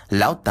Ngọc.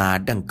 Lão ta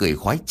đang cười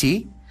khoái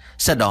chí,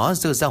 sau đó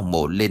giơ dao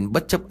mổ lên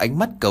bất chấp ánh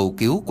mắt cầu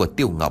cứu của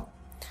Tiêu Ngọc.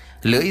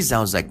 Lưỡi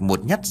dao rạch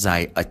một nhát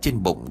dài ở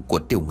trên bụng của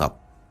Tiêu Ngọc.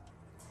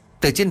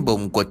 Từ trên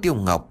bụng của Tiêu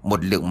Ngọc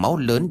một lượng máu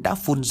lớn đã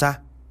phun ra.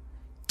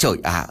 Trời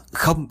ạ,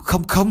 không.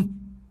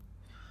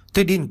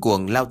 Tôi điên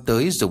cuồng lao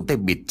tới dùng tay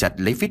bịt chặt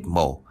lấy vết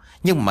mổ,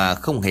 nhưng mà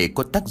không hề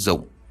có tác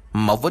dụng.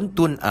 Máu vẫn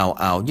tuôn ào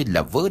ào như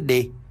là vỡ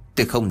đê.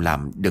 Tôi không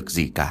làm được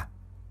gì cả.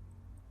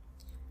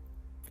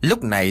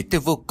 Lúc này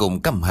tôi vô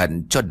cùng căm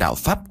hận cho đạo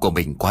pháp của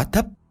mình quá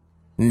thấp.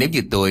 Nếu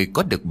như tôi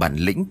có được bản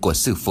lĩnh của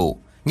sư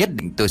phụ, nhất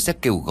định tôi sẽ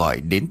kêu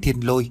gọi đến thiên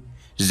lôi,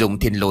 dùng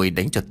thiên lôi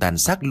đánh cho tàn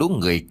xác lũ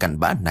người cặn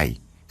bã này,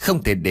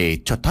 không thể để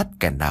cho thoát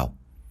kẻ nào.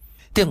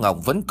 Tiêu Ngọc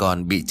vẫn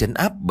còn bị trấn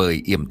áp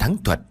bởi yểm thắng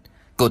thuật.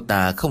 Cô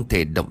ta không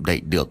thể động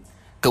đậy được,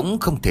 cũng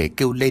không thể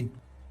kêu lên.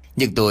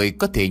 Nhưng tôi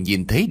có thể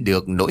nhìn thấy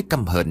được nỗi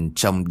căm hận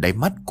trong đáy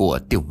mắt của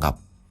Tiêu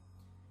Ngọc.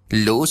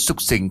 Lũ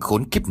súc sinh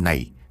khốn kiếp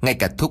này, ngay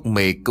cả thuốc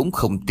mê cũng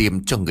không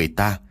tiêm cho người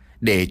ta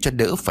để cho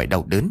đỡ phải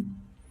đau đớn.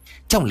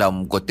 Trong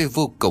lòng của tôi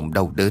vô cùng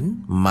đau đớn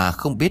mà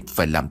không biết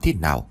phải làm thế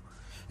nào.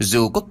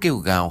 Dù có kêu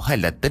gào hay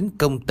là tấn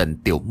công Tần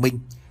Tiểu Minh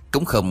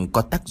cũng không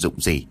có tác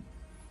dụng gì.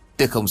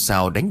 Tôi không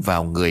sao đánh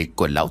vào người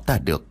của lão ta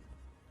được.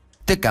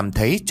 Tôi cảm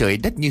thấy trời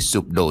đất như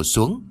sụp đổ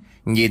xuống,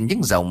 nhìn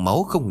những dòng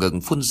máu không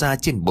ngừng phun ra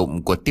trên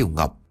bụng của Tiêu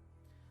Ngọc.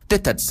 Tôi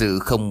thật sự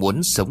không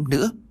muốn sống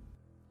nữa.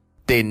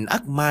 Tên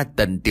ác ma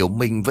Tần Tiểu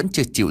Minh vẫn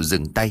chưa chịu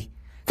dừng tay.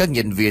 Các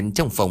nhân viên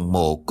trong phòng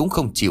mổ cũng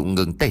không chịu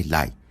ngừng tay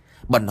lại.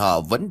 Bọn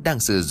họ vẫn đang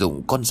sử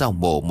dụng con dao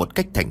mổ một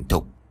cách thành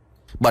thục.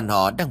 Bọn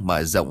họ đang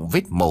mở rộng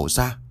vết mổ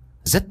ra,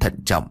 rất thận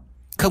trọng,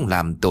 không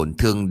làm tổn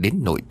thương đến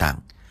nội tạng.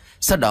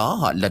 Sau đó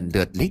họ lần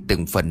lượt lấy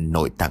từng phần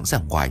nội tạng ra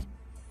ngoài.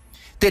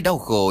 Tôi đau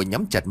khổ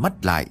nhắm chặt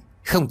mắt lại,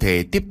 không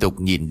thể tiếp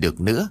tục nhìn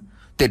được nữa.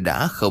 Tôi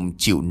đã không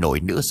chịu nổi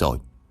nữa rồi.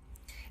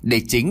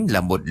 Đây chính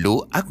là một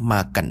lũ ác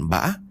ma cặn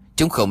bã.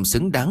 Chúng không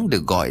xứng đáng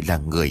được gọi là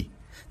người.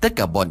 Tất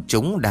cả bọn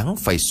chúng đáng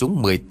phải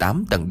xuống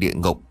 18 tầng địa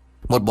ngục.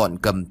 Một bọn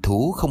cầm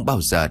thú không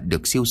bao giờ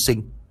được siêu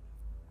sinh.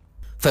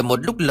 Phải một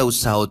lúc lâu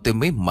sau tôi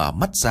mới mở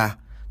mắt ra.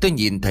 Tôi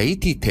nhìn thấy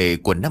thi thể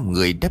của 5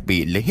 người đã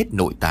bị lấy hết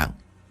nội tạng.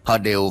 Họ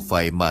đều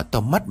phải mở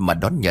to mắt mà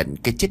đón nhận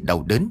cái chết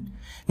đau đớn.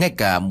 Ngay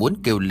cả muốn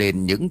kêu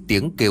lên những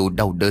tiếng kêu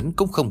đau đớn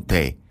cũng không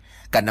thể.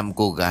 Cả 5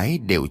 cô gái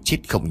đều chết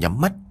không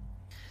nhắm mắt.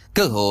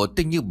 Cơ hồ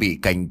tôi như bị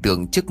cảnh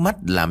tượng trước mắt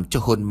làm cho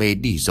hôn mê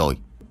đi rồi.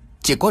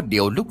 Chỉ có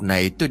điều lúc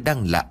này tôi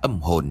đang là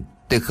âm hồn.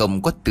 Tôi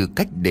không có tư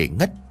cách để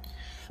ngất.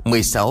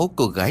 16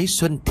 cô gái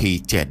xuân thì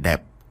trẻ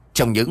đẹp.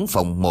 Trong những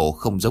phòng mổ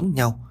không giống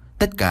nhau,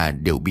 tất cả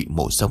đều bị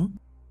mổ sống.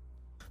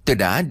 Tôi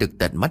đã được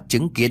tận mắt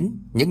chứng kiến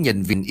những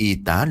nhân viên y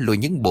tá lôi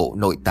những bộ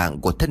nội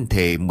tạng của thân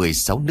thể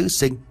 16 nữ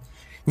sinh.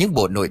 Những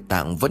bộ nội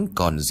tạng vẫn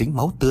còn dính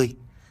máu tươi.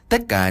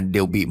 Tất cả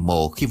đều bị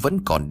mổ khi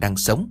vẫn còn đang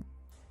sống.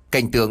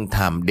 Cảnh tượng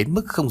thảm đến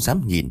mức không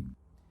dám nhìn.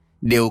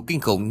 Điều kinh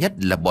khủng nhất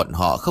là bọn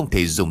họ không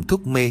thể dùng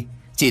thuốc mê,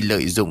 chỉ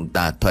lợi dụng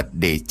tà thuật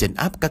để trấn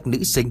áp các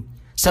nữ sinh.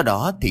 Sau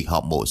đó thì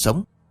họ mổ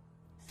sống.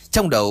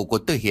 Trong đầu của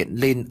tôi hiện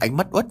lên ánh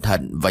mắt uất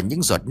hận và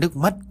những giọt nước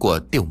mắt của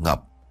Tiêu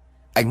Ngọc.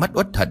 Ánh mắt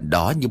uất hận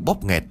đó như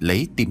bóp nghẹt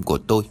lấy tim của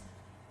tôi.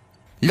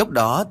 Lúc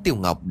đó Tiêu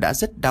Ngọc đã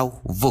rất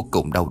đau, vô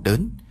cùng đau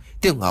đớn.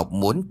 Tiêu Ngọc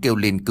muốn kêu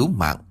lên cứu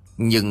mạng,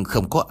 nhưng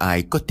không có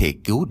ai có thể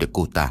cứu được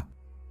cô ta.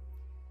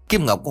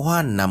 Kim Ngọc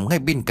Hoa nằm ngay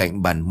bên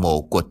cạnh bàn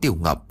mổ của Tiêu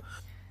Ngọc.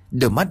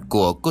 Đôi mắt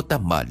của cô ta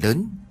mở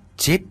lớn,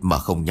 chết mà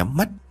không nhắm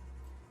mắt.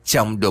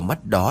 Trong đôi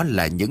mắt đó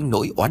là những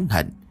nỗi oán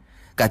hận.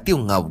 Cả Tiêu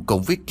Ngọc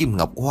cùng với Kim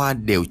Ngọc Hoa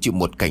đều chịu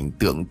một cảnh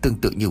tượng tương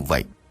tự như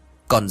vậy.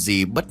 Còn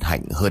gì bất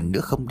hạnh hơn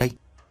nữa không đây?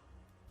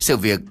 Sự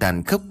việc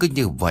tàn khốc cứ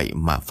như vậy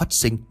mà phát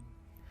sinh.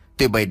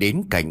 Tôi bay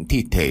đến cạnh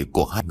thi thể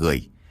của hai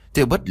người.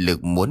 Tôi bất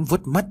lực muốn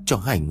vuốt mắt cho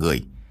hai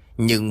người,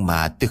 nhưng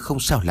mà tôi không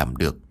sao làm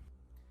được.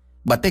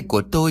 Bàn tay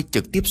của tôi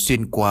trực tiếp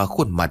xuyên qua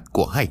khuôn mặt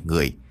của hai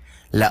người.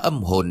 Là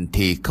âm hồn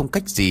thì không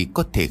cách gì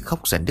có thể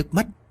khóc ra nước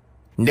mắt.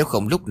 Nếu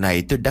không lúc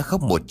này tôi đã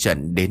khóc một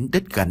trận đến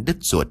đứt gan đứt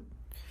ruột.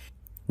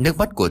 Nước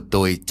mắt của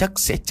tôi chắc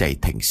sẽ chảy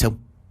thành sông.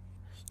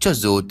 Cho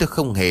dù tôi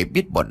không hề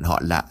biết bọn họ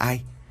là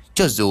ai,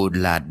 cho dù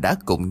là đã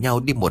cùng nhau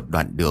đi một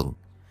đoạn đường,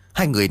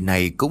 hai người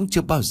này cũng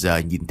chưa bao giờ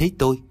nhìn thấy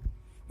tôi.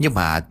 Nhưng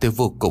mà tôi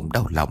vô cùng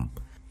đau lòng,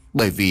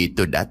 bởi vì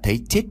tôi đã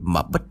thấy chết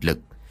mà bất lực,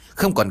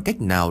 không còn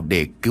cách nào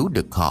để cứu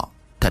được họ.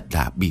 Thật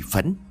là bi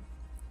phẫn.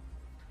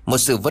 Một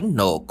sự phẫn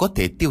nộ có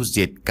thể tiêu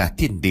diệt cả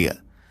thiên địa.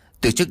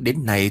 Từ trước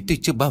đến nay tôi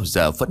chưa bao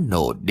giờ phẫn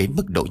nộ đến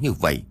mức độ như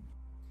vậy.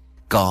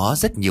 Có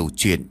rất nhiều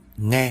chuyện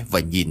nghe và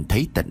nhìn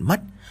thấy tận mắt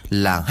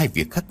là hai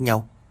việc khác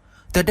nhau.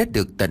 Tôi đã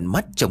được tận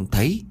mắt trông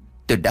thấy,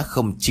 tôi đã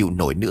không chịu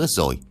nổi nữa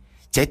rồi.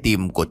 Trái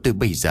tim của tôi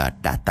bây giờ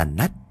đã tan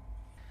nát.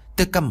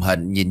 Tôi căm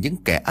hận nhìn những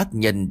kẻ ác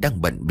nhân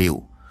đang bận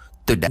bịu.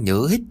 Tôi đã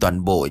nhớ hết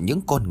toàn bộ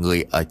những con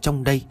người ở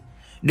trong đây.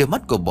 Đôi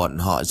mắt của bọn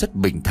họ rất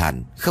bình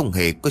thản, không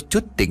hề có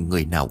chút tình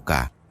người nào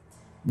cả.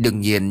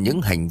 Đương nhiên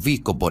những hành vi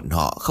của bọn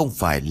họ không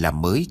phải là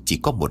mới chỉ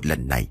có một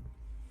lần này.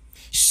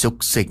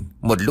 Súc sinh,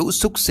 một lũ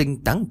súc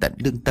sinh táng tận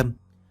lương tâm.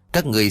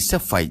 Các người sẽ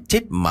phải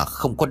chết mà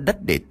không có đất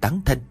để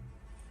táng thân.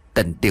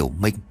 Tần Tiểu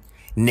Minh,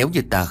 nếu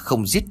như ta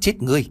không giết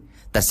chết ngươi,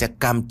 ta sẽ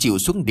cam chịu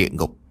xuống địa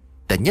ngục.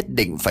 Ta nhất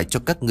định phải cho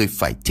các ngươi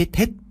phải chết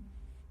hết.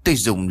 Tôi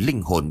dùng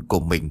linh hồn của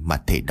mình mà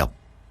thể độc.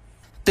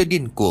 Tôi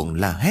điên cuồng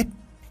la hét.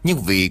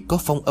 Nhưng vì có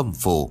phong âm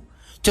phù,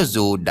 cho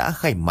dù đã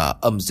khai mở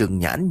âm dương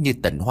nhãn như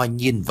Tần Hoa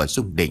Nhiên và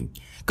Dung Đình,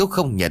 cũng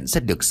không nhận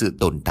ra được sự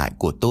tồn tại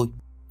của tôi.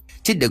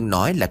 Chứ đừng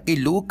nói là cái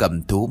lũ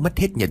cầm thú mất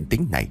hết nhân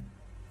tính này.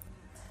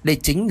 Đây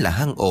chính là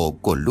hang ổ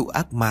của lũ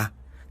ác ma.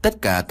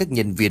 Tất cả các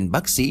nhân viên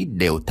bác sĩ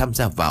đều tham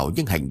gia vào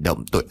những hành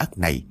động tội ác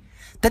này.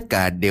 Tất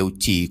cả đều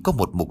chỉ có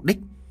một mục đích,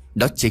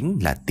 đó chính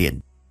là tiền.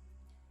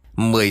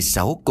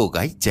 16 cô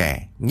gái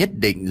trẻ, nhất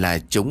định là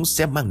chúng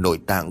sẽ mang nội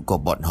tạng của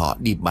bọn họ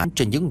đi bán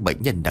cho những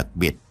bệnh nhân đặc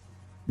biệt.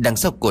 Đằng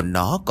sau của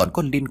nó còn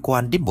có liên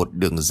quan đến một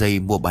đường dây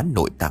mua bán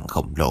nội tạng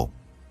khổng lồ.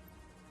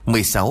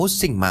 16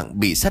 sinh mạng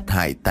bị sát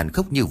hại tàn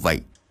khốc như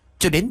vậy.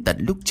 Cho đến tận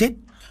lúc chết,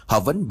 họ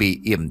vẫn bị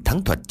yểm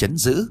thắng thuật trấn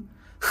giữ.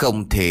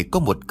 Không thể có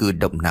một cử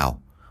động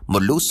nào. Một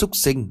lũ súc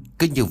sinh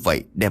cứ như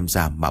vậy đem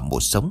ra mà mổ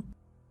sống.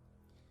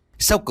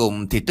 Sau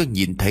cùng thì tôi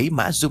nhìn thấy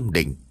Mã Dung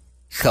Đình.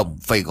 Không,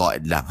 phải gọi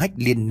là Hách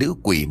Liên nữ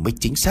quỷ mới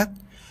chính xác.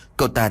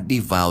 Cô ta đi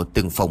vào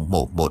từng phòng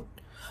mổ một.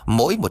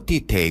 Mỗi một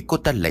thi thể cô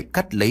ta lại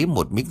cắt lấy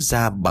một miếng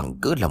da bằng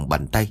cỡ lòng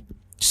bàn tay,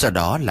 sau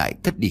đó lại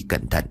cất đi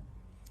cẩn thận.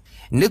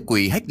 Nữ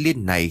quỷ Hách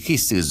Liên này khi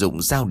sử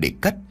dụng dao để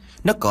cắt,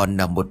 nó còn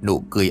là một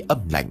nụ cười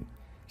âm lạnh,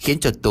 khiến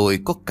cho tôi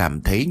có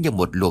cảm thấy như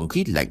một luồng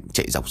khí lạnh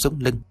chạy dọc sống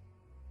lưng.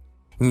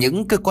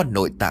 Những cơ quan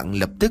nội tạng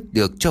lập tức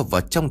được cho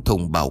vào trong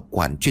thùng bảo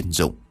quản chuyên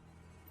dụng.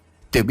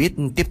 Tôi biết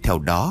tiếp theo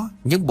đó,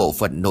 những bộ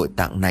phận nội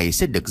tạng này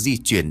sẽ được di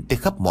chuyển tới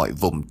khắp mọi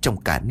vùng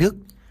trong cả nước.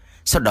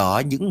 Sau đó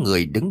những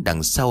người đứng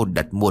đằng sau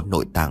đặt mua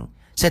nội tạng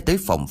sẽ tới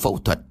phòng phẫu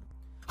thuật.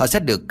 Họ sẽ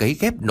được cấy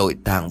ghép nội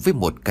tạng với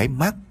một cái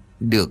mác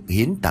được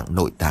hiến tặng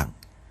nội tạng.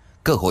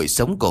 Cơ hội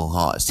sống của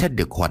họ sẽ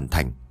được hoàn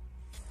thành.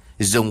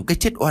 Dùng cái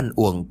chết oan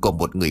uổng của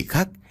một người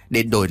khác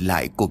để đổi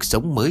lại cuộc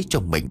sống mới cho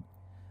mình.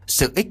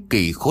 Sự ích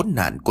kỷ khốn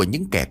nạn của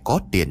những kẻ có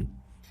tiền,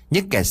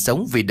 những kẻ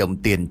sống vì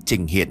đồng tiền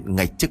trình hiện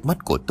ngay trước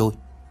mắt của tôi.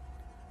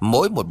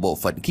 Mỗi một bộ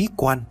phận khí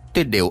quan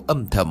tôi đều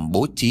âm thầm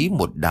bố trí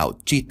một đạo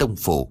truy tông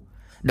phủ,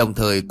 đồng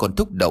thời còn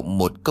thúc động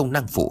một công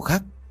năng phụ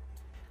khác.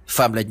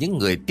 Phạm là những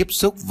người tiếp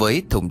xúc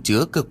với thùng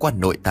chứa cơ quan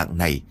nội tạng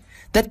này,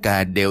 tất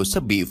cả đều sẽ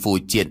bị phù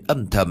triện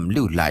âm thầm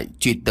lưu lại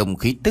truy tông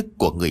khí tức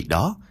của người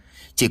đó.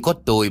 Chỉ có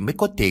tôi mới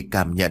có thể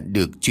cảm nhận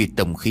được truy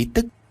tông khí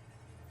tức.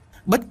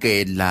 Bất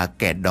kể là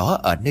kẻ đó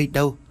ở nơi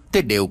đâu,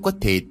 tôi đều có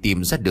thể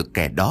tìm ra được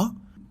kẻ đó.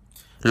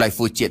 Loại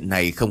phù triện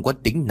này không có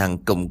tính năng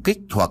công kích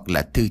hoặc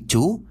là thư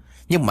chú,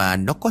 nhưng mà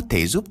nó có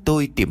thể giúp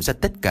tôi tìm ra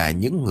tất cả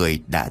những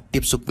người đã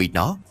tiếp xúc với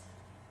nó.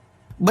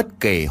 Bất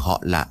kể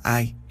họ là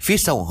ai, phía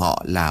sau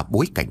họ là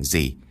bối cảnh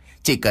gì,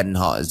 chỉ cần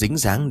họ dính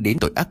dáng đến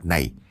tội ác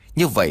này,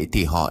 như vậy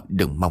thì họ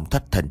đừng mong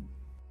thoát thân.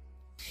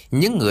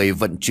 Những người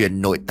vận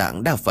chuyển nội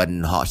tạng đa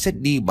phần họ sẽ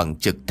đi bằng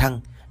trực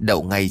thăng,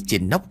 đậu ngay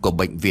trên nóc của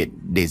bệnh viện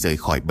để rời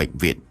khỏi bệnh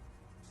viện.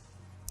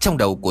 Trong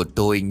đầu của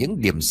tôi,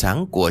 những điểm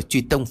sáng của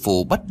truy tông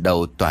phù bắt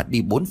đầu tỏa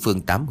đi bốn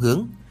phương tám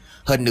hướng.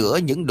 Hơn nữa,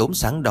 những đốm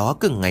sáng đó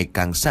cứ ngày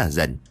càng xa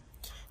dần.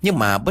 Nhưng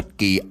mà bất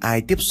kỳ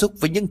ai tiếp xúc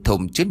với những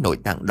thùng chứa nội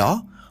tạng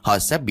đó, họ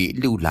sẽ bị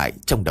lưu lại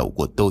trong đầu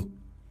của tôi.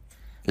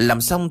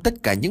 Làm xong tất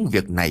cả những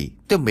việc này,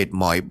 tôi mệt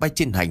mỏi bay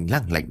trên hành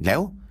lang lạnh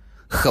lẽo.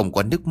 Không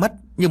có nước mắt,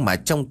 nhưng mà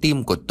trong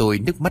tim của tôi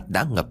nước mắt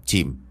đã ngập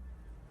chìm.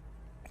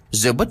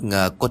 Rồi bất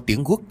ngờ có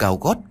tiếng guốc cao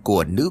gót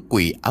của nữ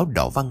quỷ áo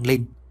đỏ vang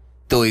lên.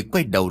 Tôi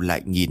quay đầu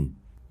lại nhìn.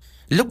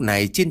 Lúc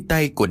này trên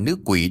tay của nữ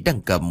quỷ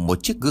đang cầm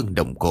một chiếc gương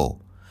đồng cổ.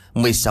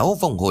 16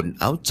 vong hồn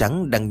áo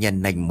trắng đang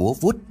nhăn nanh múa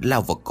vuốt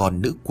lao vào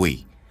con nữ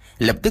quỷ.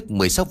 Lập tức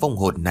 16 vong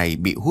hồn này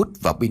bị hút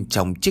vào bên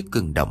trong chiếc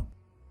gương đồng.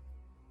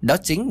 Đó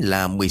chính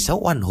là 16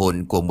 oan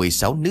hồn của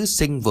 16 nữ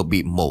sinh vừa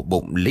bị mổ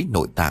bụng lấy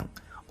nội tạng,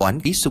 oán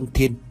khí xung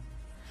thiên.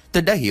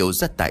 Tôi đã hiểu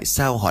ra tại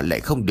sao họ lại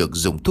không được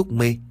dùng thuốc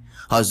mê.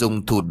 Họ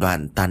dùng thủ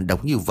đoạn tàn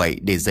độc như vậy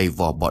để dày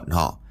vò bọn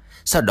họ,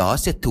 sau đó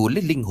sẽ thu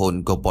lấy linh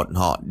hồn của bọn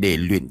họ để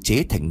luyện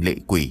chế thành lệ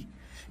quỷ.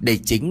 Đây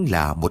chính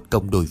là một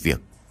công đôi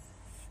việc.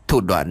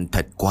 Thủ đoạn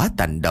thật quá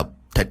tàn độc,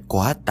 thật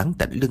quá táng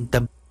tận lương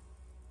tâm.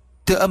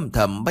 Tôi âm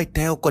thầm bay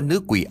theo con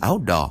nữ quỷ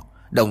áo đỏ,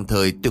 đồng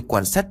thời tôi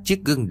quan sát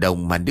chiếc gương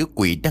đồng mà nữ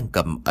quỷ đang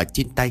cầm ở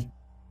trên tay.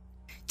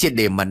 Chỉ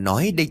để mà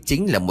nói, đây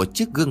chính là một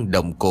chiếc gương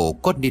đồng cổ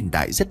có niên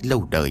đại rất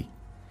lâu đời.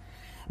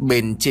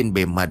 Bên trên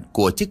bề mặt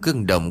của chiếc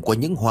gương đồng có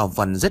những hoa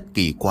văn rất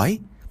kỳ quái.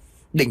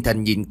 Định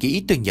thần nhìn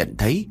kỹ, tôi nhận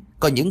thấy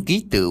có những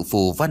ký tự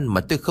phù văn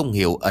mà tôi không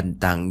hiểu ẩn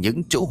tàng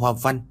những chỗ hoa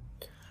văn.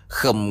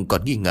 Không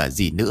còn nghi ngờ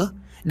gì nữa,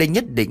 đây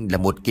nhất định là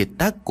một kiệt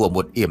tác của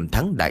một yểm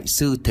thắng đại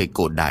sư thời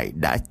cổ đại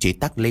đã chế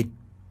tác lên.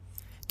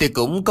 Tôi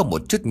cũng có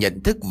một chút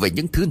nhận thức về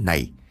những thứ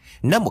này.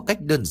 Nói một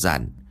cách đơn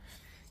giản,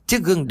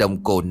 chiếc gương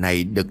đồng cổ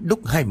này được đúc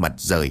hai mặt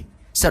rời,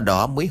 sau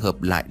đó mới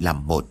hợp lại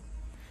làm một,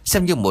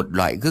 xem như một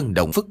loại gương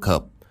đồng phức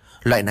hợp.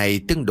 Loại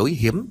này tương đối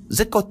hiếm,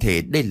 rất có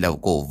thể đây là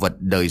cổ vật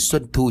đời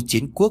Xuân Thu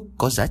chiến quốc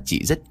có giá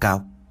trị rất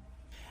cao.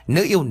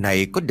 Nữ yêu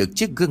này có được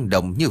chiếc gương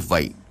đồng như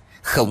vậy,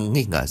 không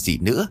nghi ngờ gì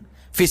nữa,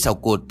 phía sau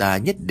cô ta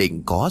nhất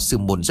định có sư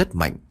môn rất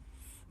mạnh.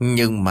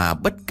 Nhưng mà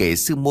bất kể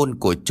sư môn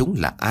của chúng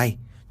là ai,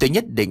 tôi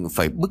nhất định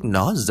phải bức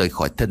nó rời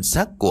khỏi thân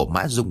xác của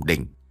Mã Dung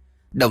Đình.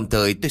 Đồng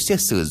thời tôi sẽ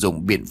sử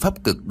dụng biện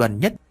pháp cực đoan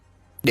nhất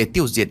để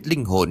tiêu diệt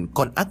linh hồn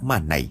con ác ma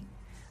này.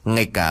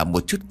 Ngay cả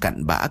một chút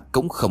cặn bã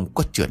cũng không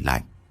có trở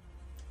lại.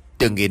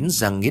 Tôi nghiến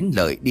răng nghiến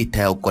lợi đi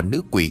theo con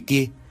nữ quỷ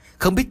kia,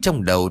 không biết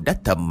trong đầu đã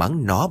thầm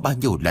mắng nó bao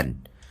nhiêu lần.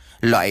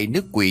 Loại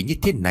nữ quỷ như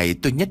thế này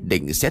tôi nhất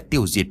định sẽ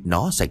tiêu diệt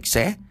nó sạch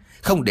sẽ,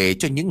 không để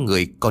cho những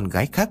người con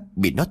gái khác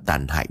bị nó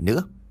tàn hại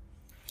nữa.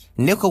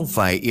 Nếu không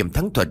phải yểm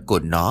thắng thuật của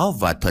nó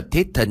và thuật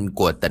thế thân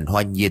của Tần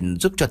Hoa Nhiên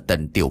giúp cho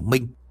Tần Tiểu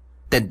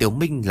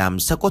Minh làm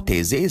sao có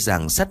thể dễ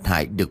dàng sát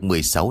hại được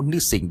 16 nữ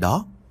sinh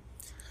đó.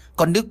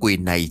 Con nữ quỷ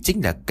này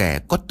chính là kẻ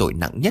có tội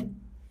nặng nhất.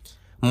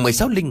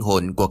 16 linh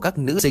hồn của các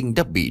nữ sinh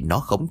đã bị nó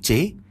khống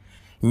chế.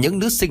 Những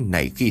nữ sinh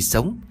này khi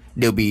sống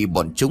đều bị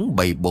bọn chúng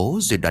bày bố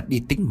rồi đoạt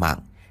đi tính mạng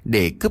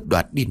để cướp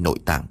đoạt đi nội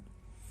tạng.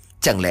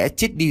 Chẳng lẽ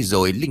chết đi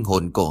rồi linh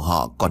hồn của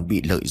họ còn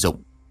bị lợi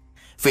dụng?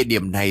 Về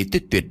điểm này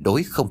tôi tuyệt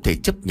đối không thể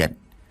chấp nhận.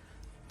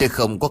 Tôi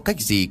không có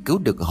cách gì cứu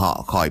được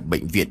họ khỏi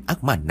bệnh viện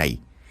ác ma này.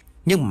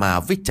 Nhưng mà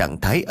với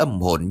trạng thái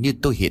âm hồn như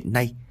tôi hiện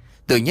nay,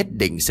 tôi nhất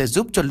định sẽ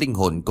giúp cho linh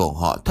hồn của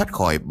họ thoát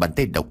khỏi bàn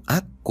tay độc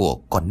ác của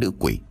con nữ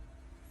quỷ.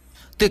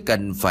 Tôi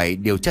cần phải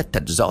điều tra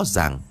thật rõ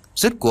ràng,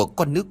 rốt cuộc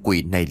con nữ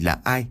quỷ này là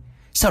ai?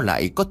 Sao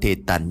lại có thể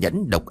tàn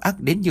nhẫn độc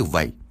ác đến như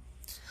vậy?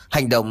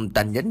 Hành động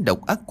tàn nhẫn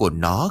độc ác của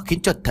nó khiến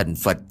cho thần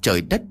Phật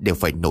trời đất đều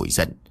phải nổi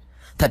giận.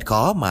 Thật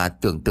khó mà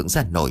tưởng tượng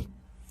ra nổi.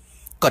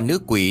 Còn nữ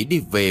quỷ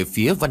đi về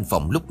phía văn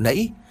phòng lúc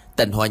nãy,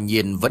 Tần Hoa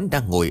Nhiên vẫn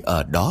đang ngồi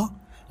ở đó.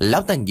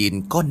 Lão ta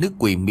nhìn con nữ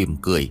quỷ mỉm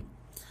cười.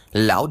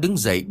 Lão đứng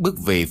dậy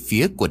bước về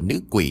phía của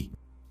nữ quỷ.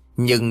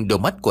 Nhưng đôi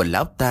mắt của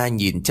lão ta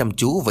nhìn chăm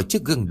chú vào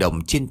chiếc gương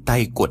đồng trên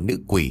tay của nữ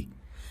quỷ.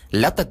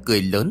 Lão ta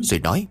cười lớn rồi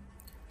nói: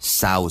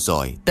 "Sao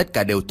rồi, tất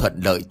cả đều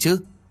thuận lợi chứ?"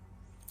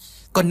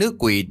 Con nữ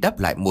quỷ đáp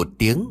lại một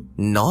tiếng.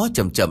 Nó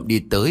chậm chậm đi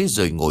tới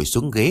rồi ngồi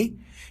xuống ghế.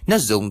 Nó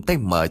dùng tay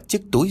mở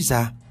chiếc túi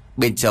ra.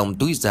 Bên trong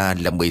túi da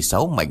là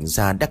 16 mảnh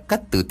da đã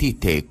cắt từ thi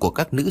thể của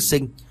các nữ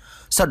sinh.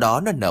 Sau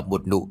đó nó nở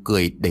một nụ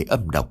cười đầy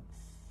âm độc.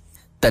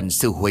 "Tần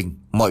sư huynh,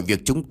 mọi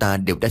việc chúng ta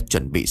đều đã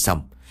chuẩn bị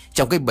xong.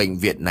 Trong cái bệnh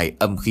viện này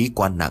âm khí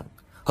quá nặng,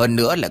 hơn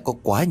nữa lại có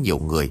quá nhiều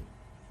người.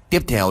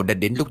 Tiếp theo đã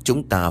đến lúc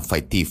chúng ta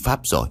phải thi pháp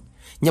rồi,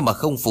 nhưng mà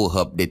không phù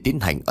hợp để tiến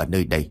hành ở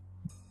nơi đây.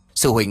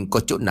 Sư huynh có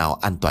chỗ nào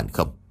an toàn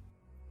không?"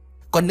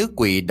 Con nữ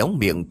quỷ đóng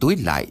miệng túi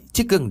lại.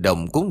 Chiếc gương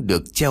đồng cũng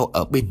được treo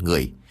ở bên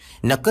người.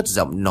 Nó cất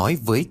giọng nói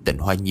với Tần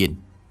Hoa Nhiên: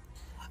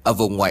 "Ở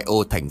vùng ngoại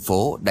ô thành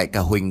phố, đại ca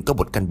huynh có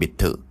một căn biệt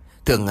thự,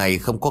 thường ngày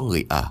không có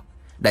người ở.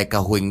 Đại ca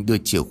huynh đưa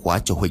chìa khóa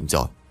cho huynh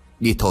rồi.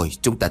 Đi thôi,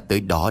 chúng ta tới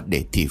đó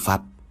để thi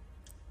pháp.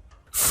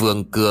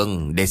 Phương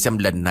Cương, để xem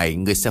lần này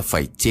ngươi sẽ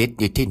phải chết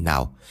như thế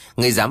nào.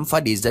 Ngươi dám phá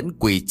đi dẫn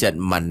quỷ trận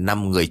mà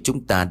 5 người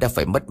chúng ta đã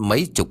phải mất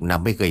mấy chục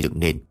năm mới gây dựng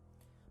nên.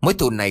 Mối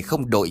thù này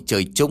không đội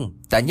trời chung,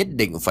 ta nhất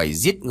định phải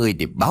giết ngươi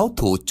để báo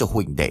thù cho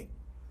huynh đệ.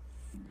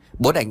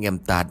 4 anh em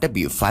ta đã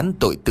bị phán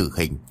tội tử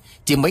hình,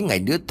 chỉ mấy ngày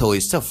nữa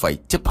thôi sẽ phải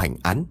chấp hành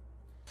án.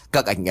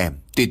 Các anh em,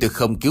 tuy tôi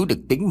không cứu được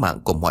tính mạng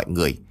của mọi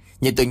người,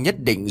 nhưng tôi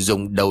nhất định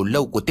dùng đầu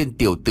lâu của tên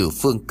tiểu tử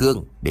Phương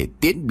Cương để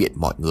tiễn biệt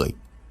mọi người.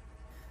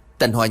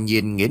 Tần Hoa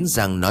Nhiên nghiến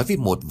răng nói với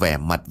một vẻ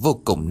mặt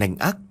vô cùng nanh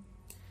ác.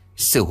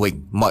 Sư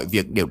huynh, mọi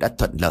việc đều đã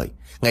thuận lợi.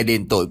 Ngày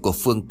đền tội của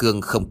Phương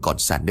Cương không còn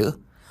xa nữa.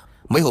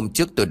 Mấy hôm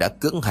trước tôi đã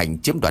cưỡng hành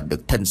chiếm đoạt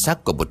được thân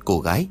xác của một cô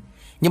gái.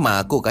 Nhưng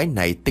mà cô gái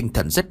này tinh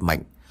thần rất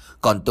mạnh,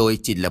 còn tôi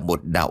chỉ là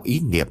một đạo ý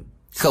niệm,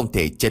 không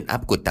thể trấn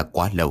áp cô ta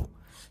quá lâu.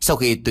 Sau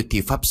khi tôi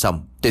thi pháp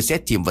xong, tôi sẽ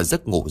chìm vào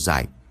giấc ngủ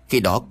dài. Khi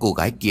đó cô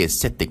gái kia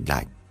sẽ tỉnh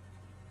lại.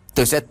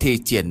 Tôi sẽ thi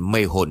triển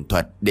mê hồn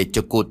thuật để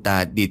cho cô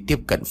ta đi tiếp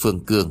cận Phương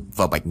Cương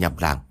và Bạch Nham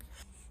Lang,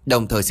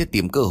 đồng thời sẽ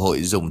tìm cơ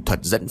hội dùng thuật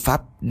dẫn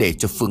pháp để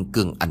cho Phương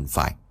Cương ăn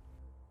phải.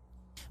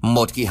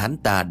 Một khi hắn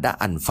ta đã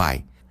ăn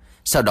phải,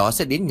 sau đó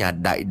sẽ đến nhà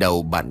đại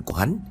đầu bạn của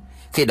hắn.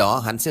 Khi đó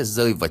hắn sẽ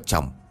rơi vào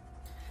chồng.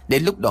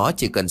 Đến lúc đó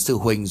chỉ cần sư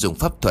huynh dùng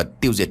pháp thuật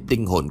tiêu diệt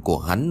linh hồn của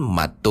hắn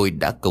mà tôi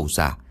đã cầu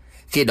ra,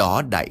 khi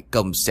đó đại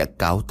công sẽ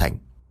cáo thành.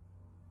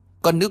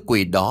 Con nữ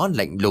quỷ đó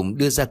lạnh lùng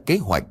đưa ra kế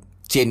hoạch.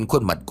 Trên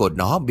khuôn mặt của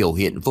nó biểu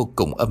hiện vô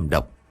cùng âm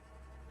độc.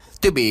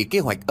 Tôi bị kế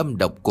hoạch âm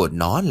độc của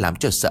nó làm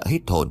cho sợ hết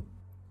hồn.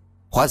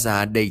 Hóa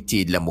ra đây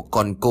chỉ là một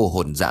con cô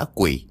hồn dã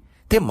quỷ,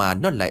 thế mà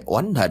nó lại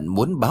oán hận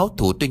muốn báo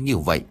thù tôi như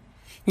vậy.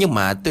 Nhưng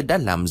mà tôi đã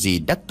làm gì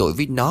đắc tội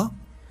với nó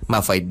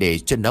mà phải để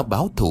cho nó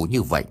báo thù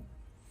như vậy?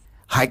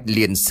 Hách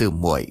Liên sư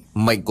muội,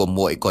 mệnh của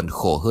muội còn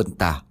khổ hơn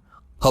ta.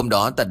 Hôm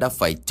đó ta đã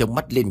phải trông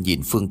mắt lên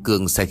nhìn Phương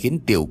Cương sai khiến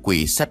tiểu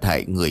quỷ sát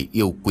hại người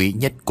yêu quý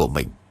nhất của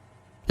mình.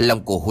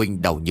 Lòng của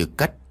huynh đau như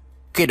cắt.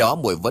 Khi đó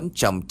muội vẫn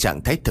trong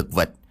trạng thái thực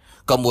vật,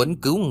 có muốn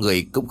cứu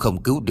người cũng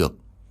không cứu được.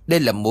 Đây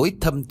là mối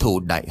thâm thù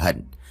đại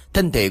hận.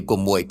 Thân thể của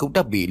muội cũng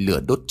đã bị lửa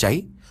đốt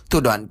cháy. Thủ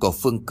đoạn của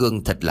Phương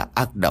Cương thật là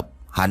ác độc,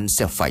 hắn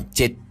sẽ phải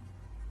chết.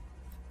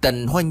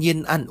 Tần Hoa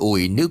Nhiên an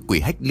ủi nữ quỷ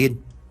Hách Liên.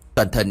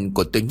 Toàn thân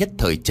của tôi nhất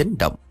thời chấn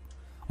động.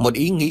 Một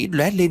ý nghĩ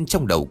lóe lên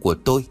trong đầu của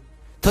tôi.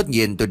 Thốt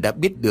nhiên tôi đã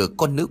biết được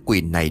con nữ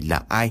quỷ này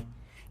là ai.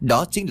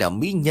 Đó chính là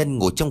mỹ nhân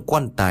ngủ trong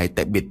quan tài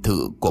tại biệt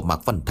thự của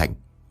Mạc Văn Thành.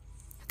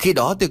 Khi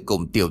đó tôi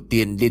cùng Tiểu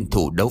Tiên liên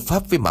thủ đấu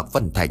pháp với Mạc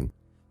Văn Thành.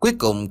 Cuối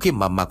cùng khi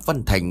mà Mạc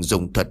Văn Thành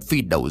dùng thuật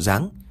phi đậu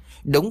dáng,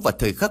 đúng vào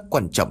thời khắc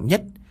quan trọng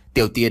nhất,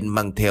 Tiểu Tiên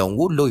mang theo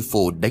ngũ lôi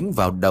phù đánh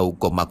vào đầu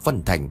của Mạc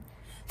Văn Thành.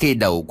 Khi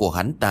đầu của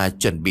hắn ta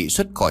chuẩn bị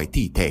xuất khỏi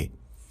thi thể,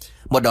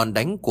 một đòn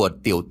đánh của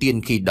Tiểu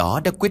Tiên khi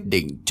đó đã quyết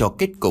định cho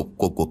kết cục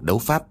của cuộc đấu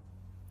pháp.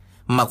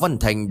 Mạc Văn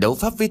Thành đấu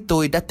pháp với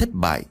tôi đã thất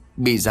bại,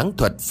 bị giáng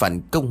thuật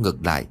phản công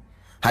ngược lại.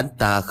 Hắn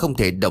ta không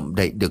thể động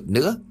đậy được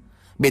nữa.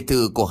 Biệt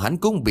thự của hắn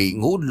cũng bị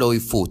ngũ lôi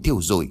phù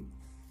thiêu rụi.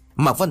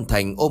 Mạc Văn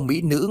Thành ôm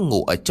mỹ nữ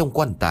ngủ ở trong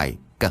quan tài,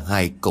 cả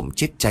hai cùng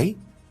chết cháy.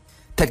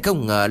 Thật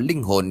không ngờ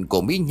linh hồn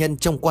của mỹ nhân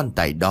trong quan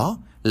tài đó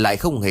lại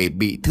không hề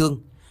bị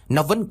thương.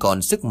 Nó vẫn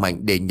còn sức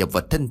mạnh để nhập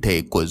vào thân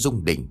thể của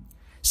Dung Đình.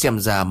 Xem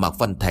ra Mạc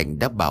Văn Thành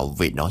đã bảo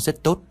vệ nó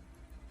rất tốt.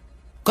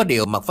 Có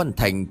điều Mạc Văn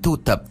Thành thu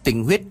thập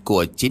tinh huyết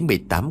của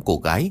 98 cô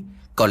gái,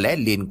 có lẽ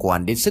liên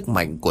quan đến sức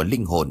mạnh của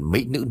linh hồn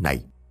mỹ nữ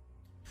này.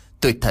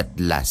 Tôi thật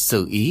là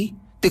sơ ý.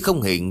 Tôi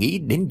không hề nghĩ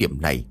đến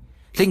điểm này.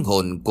 Linh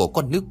hồn của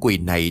con nữ quỷ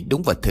này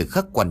đúng vào thời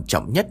khắc quan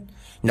trọng nhất,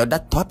 nó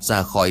đã thoát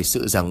ra khỏi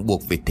sự ràng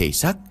buộc về thể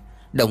xác,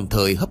 đồng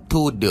thời hấp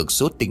thu được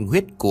số tinh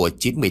huyết của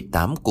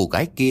 98 cô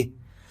gái kia.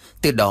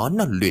 Từ đó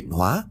nó luyện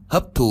hóa,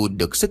 hấp thu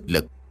được sức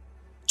lực.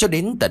 Cho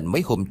đến tận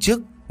mấy hôm trước,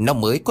 nó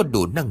mới có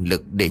đủ năng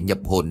lực để nhập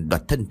hồn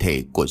đoạt thân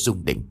thể của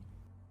Dung Đình.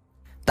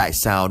 Tại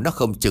sao nó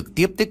không trực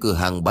tiếp tới cửa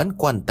hàng bán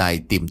quan tài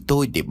tìm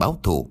tôi để báo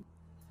thù?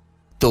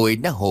 Tôi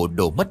đã hồ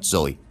đồ mất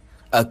rồi.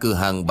 Ở cửa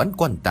hàng bán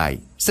quan tài,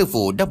 sư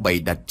phụ đã bày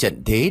đặt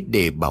trận thế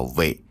để bảo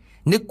vệ,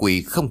 nữ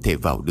quỷ không thể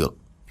vào được.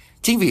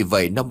 Chính vì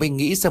vậy nó mới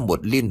nghĩ ra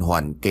một liên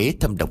hoàn kế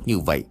thâm độc như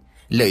vậy,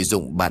 lợi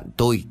dụng bạn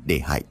tôi để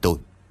hại tôi.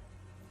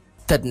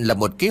 Thật là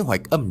một kế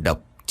hoạch âm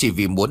độc, chỉ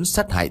vì muốn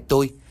sát hại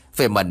tôi.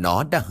 Vậy mà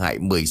nó đã hại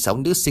 16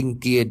 nữ sinh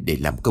kia để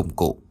làm công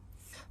cụ.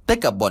 Tất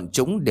cả bọn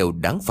chúng đều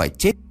đáng phải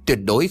chết, tuyệt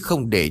đối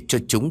không để cho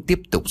chúng tiếp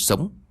tục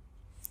sống.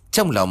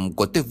 Trong lòng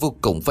của tôi vô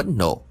cùng phẫn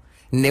nộ.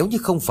 Nếu như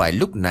không phải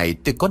lúc này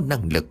tôi có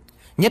năng lực,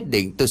 nhất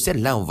định tôi sẽ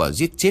lao vào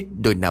giết chết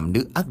đôi nam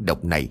nữ ác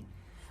độc này.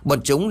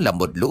 Bọn chúng là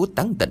một lũ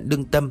táng tận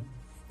lương tâm,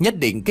 nhất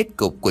định kết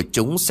cục của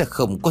chúng sẽ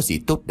không có gì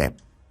tốt đẹp.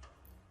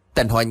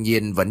 Tần Hoa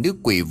Nhiên và nữ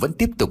quỷ vẫn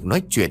tiếp tục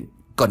nói chuyện.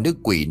 Còn nữ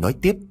quỷ nói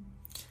tiếp: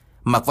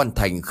 Mạc Văn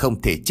Thành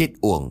không thể chết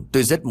uổng,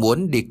 tôi rất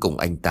muốn đi cùng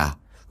anh ta.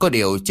 Có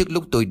điều trước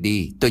lúc tôi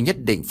đi, tôi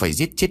nhất định phải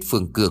giết chết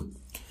Phương Cương.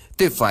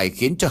 Tôi phải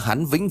khiến cho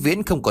hắn vĩnh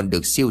viễn không còn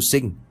được siêu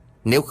sinh,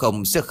 nếu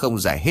không sẽ không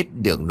giải hết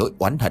được nỗi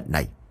oán hận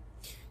này.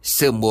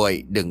 Sư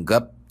muội đừng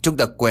gấp, chúng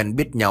ta quen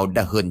biết nhau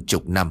đã hơn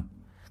chục năm.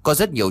 Có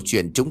rất nhiều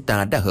chuyện chúng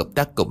ta đã hợp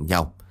tác cùng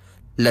nhau.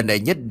 Lần này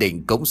nhất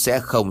định cũng sẽ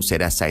không xảy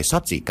ra sai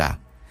sót gì cả.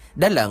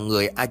 Đã là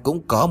người ai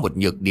cũng có một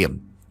nhược điểm.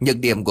 Nhược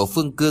điểm của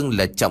Phương Cương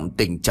là trọng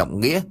tình trọng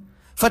nghĩa.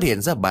 Phát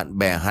hiện ra bạn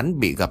bè hắn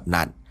bị gặp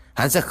nạn,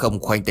 hắn sẽ không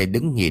khoanh tay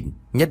đứng nhìn,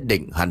 nhất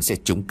định hắn sẽ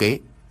trúng kế.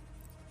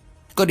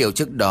 Có điều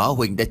trước đó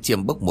Huỳnh đã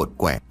chiêm bốc một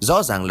quẻ.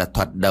 Rõ ràng là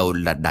thoạt đầu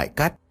là đại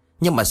cát,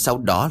 nhưng mà sau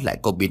đó lại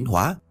có biến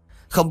hóa.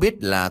 Không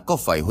biết là có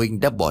phải Huỳnh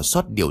đã bỏ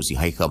sót điều gì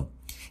hay không.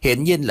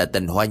 Hiển nhiên là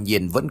Tần Hoa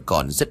Nhiên vẫn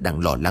còn rất đang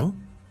lo lắng.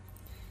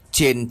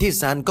 Trên thế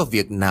gian có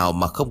việc nào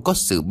mà không có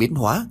sự biến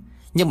hóa.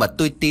 Nhưng mà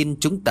tôi tin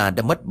chúng ta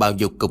đã mất bao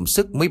nhiêu công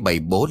sức mới bày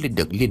bố lên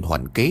được liên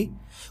hoàn kế.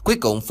 Cuối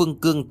cùng Phương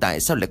Cương tại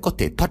sao lại có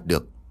thể thoát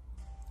được?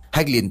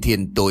 Hách Liên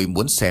Thiên tôi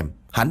muốn xem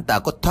hắn ta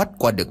có thoát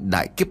qua được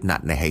đại kiếp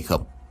nạn này hay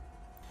không.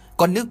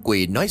 Con nữ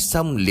quỷ nói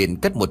xong liền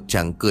cất một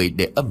tràng cười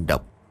để âm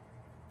độc.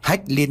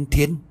 Hách Liên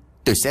Thiên,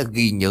 tôi sẽ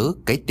ghi nhớ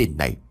cái tên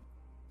này.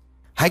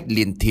 Hách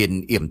Liên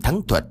Thiên yểm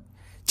thắng thuật.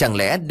 Chẳng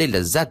lẽ đây là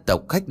gia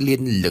tộc Hách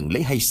Liên lừng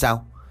lẫy hay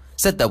sao?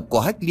 Gia tộc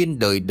của Hách Liên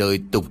đời đời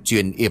tục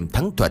truyền yểm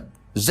thắng thuật.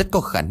 Rất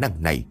có khả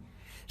năng này.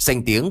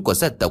 Danh tiếng của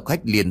gia tộc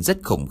Hách Liên rất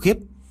khủng khiếp.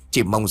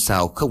 Chỉ mong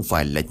sao không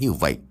phải là như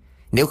vậy.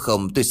 Nếu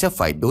không tôi sẽ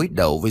phải đối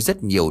đầu với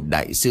rất nhiều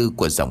đại sư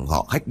của dòng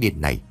họ Hách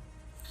Liên này.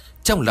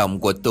 Trong lòng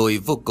của tôi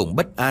vô cùng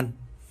bất an.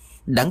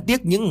 Đáng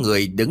tiếc những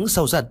người đứng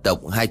sau gia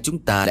tộc hai chúng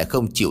ta lại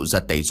không chịu ra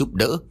tay giúp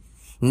đỡ.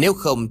 Nếu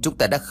không chúng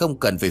ta đã không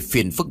cần phải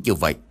phiền phức như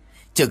vậy.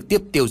 Trực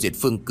tiếp tiêu diệt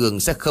Phương Cương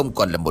sẽ không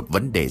còn là một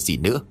vấn đề gì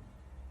nữa.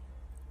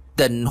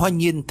 Tần Hoa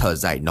Nhiên thở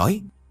dài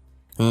nói.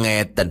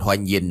 Nghe Tần Hoa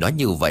Nhiên nói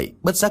như vậy,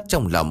 bất giác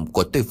trong lòng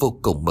của tôi vô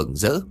cùng mừng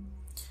rỡ.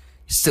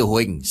 Sư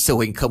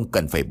huynh không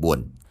cần phải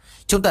buồn.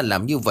 Chúng ta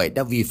làm như vậy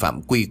đã vi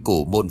phạm quy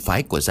củ môn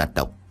phái của gia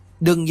tộc.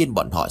 Đương nhiên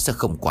bọn họ sẽ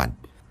không quản.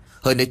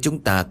 Hơn nữa chúng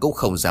ta cũng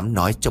không dám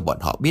nói cho bọn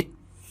họ biết.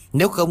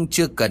 Nếu không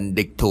chưa cần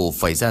địch thủ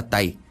phải ra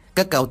tay.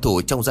 Các cao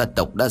thủ trong gia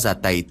tộc đã ra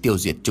tay tiêu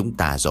diệt chúng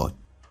ta rồi.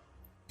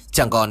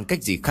 Chẳng còn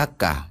cách gì khác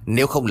cả.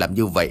 Nếu không làm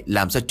như vậy,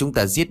 làm sao chúng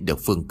ta giết được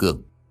Phương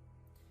Cương?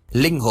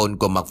 Linh hồn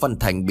của Mạc Văn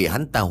Thành bị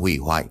hắn ta hủy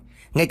hoại.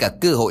 Ngay cả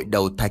cơ hội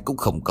đầu thai cũng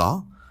không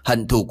có.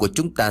 Hận thù của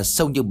chúng ta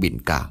sâu như biển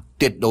cả.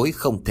 Tuyệt đối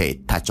không thể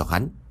tha cho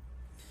hắn.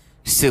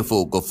 Sư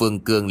phụ của Phương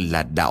Cương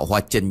là Đạo Hoa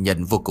chân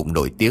nhân vô cùng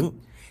nổi tiếng.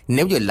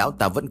 Nếu như lão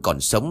ta vẫn còn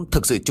sống,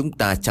 thực sự chúng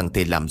ta chẳng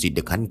thể làm gì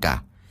được hắn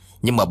cả.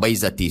 Nhưng mà bây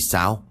giờ thì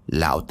sao?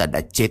 Lão ta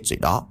đã chết rồi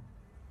đó.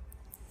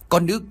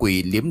 Con nữ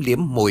quỷ liếm liếm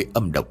môi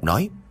âm độc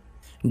nói.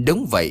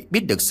 Đúng vậy,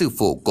 biết được sư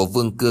phụ của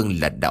Vương Cương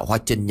là Đạo Hoa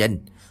chân nhân,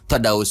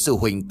 thoạt đầu sư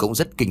huynh cũng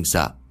rất kinh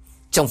sợ.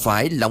 Trong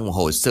phái Long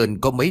Hồ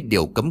Sơn có mấy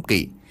điều cấm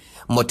kỵ.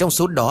 Một trong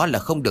số đó là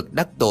không được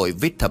đắc tội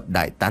với thập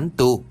đại tán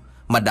tu,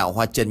 mà Đạo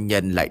Hoa chân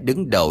nhân lại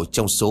đứng đầu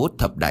trong số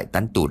thập đại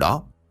tán tu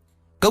đó.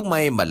 Cũng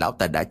may mà lão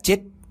ta đã chết.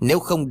 Nếu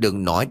không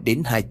đừng nói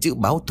đến hai chữ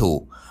báo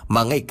thù,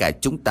 mà ngay cả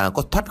chúng ta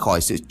có thoát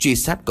khỏi sự truy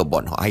sát của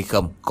bọn họ hay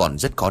không còn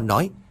rất khó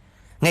nói.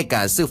 Ngay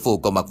cả sư phụ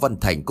của Mạc Văn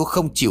Thành cũng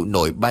không chịu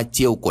nổi ba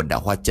chiêu của Đạo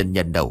Hoa chân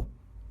nhân đâu.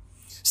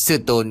 Sư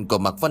tôn của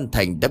Mạc Văn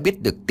Thành đã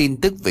biết được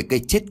tin tức về cái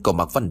chết của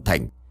Mạc Văn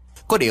Thành.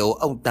 Có điều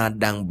ông ta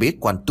đang bế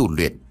quan tu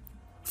luyện,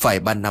 phải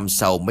 3 năm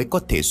sau mới có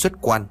thể xuất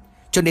quan,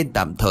 cho nên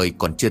tạm thời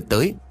còn chưa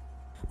tới.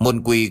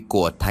 Môn quy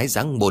của Thái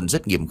Giáng môn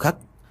rất nghiêm khắc.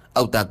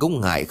 Ông ta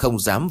cũng ngại không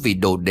dám vì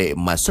đồ đệ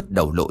mà xuất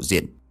đầu lộ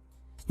diện.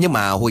 Nhưng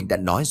mà Huỳnh đã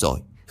nói rồi,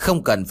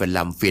 không cần phải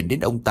làm phiền đến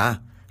ông ta.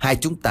 Hai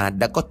chúng ta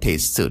đã có thể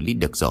xử lý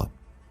được rồi.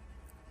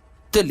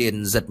 Tôi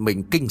liền giật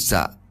mình kinh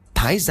sợ.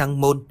 Thái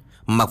Giang môn?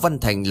 Mạc Văn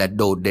Thành là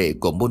đồ đệ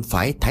của môn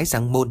phái Thái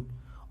Giang môn.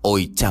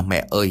 Ôi cha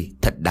mẹ ơi,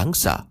 thật đáng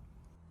sợ.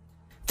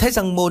 Thái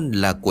Giang môn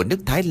là của nước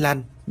Thái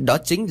Lan. Đó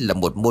chính là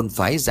một môn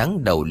phái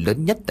giáng đầu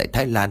lớn nhất tại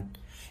Thái Lan.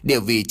 Địa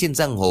vị trên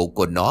giang hồ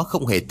của nó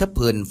không hề thấp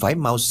hơn phái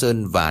Mao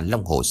Sơn và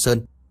Long Hồ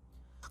Sơn.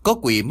 Có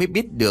quỷ mới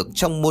biết được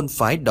trong môn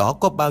phái đó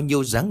có bao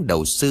nhiêu giáng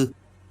đầu sư.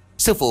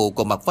 Sư phụ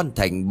của Mạc Văn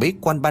Thành bế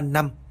quan 3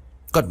 năm.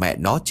 Con mẹ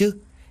nó chứ.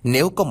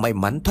 Nếu có may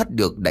mắn thoát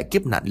được đại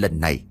kiếp nạn lần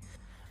này,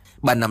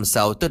 3 năm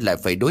sau tôi lại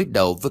phải đối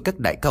đầu với các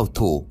đại cao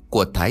thủ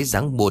của Thái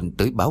Giáng môn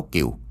tới báo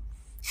cửu.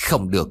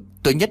 Không được,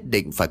 tôi nhất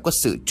định phải có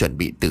sự chuẩn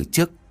bị từ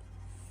trước.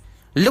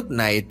 Lúc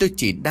này tôi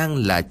chỉ đang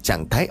là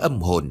trạng thái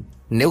âm hồn,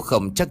 nếu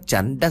không chắc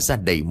chắn đã ra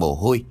đầy mồ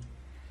hôi.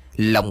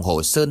 Long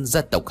Hồ Sơn,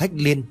 gia tộc Hách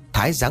Liên,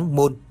 Thái Giáng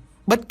môn,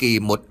 bất kỳ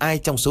một ai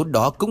trong số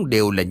đó cũng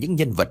đều là những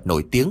nhân vật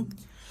nổi tiếng.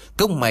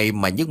 Cũng may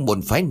mà những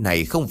môn phái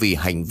này không vì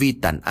hành vi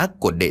tàn ác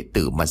của đệ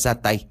tử mà ra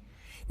tay.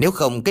 Nếu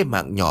không cái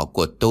mạng nhỏ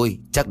của tôi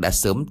chắc đã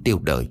sớm tiêu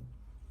đời.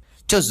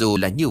 Cho dù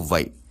là như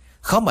vậy,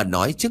 khó mà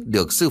nói trước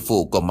được sư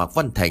phụ của Mạc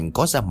Văn Thành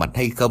có ra mặt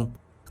hay không.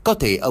 Có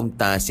thể ông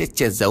ta sẽ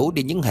che giấu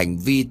đi những hành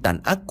vi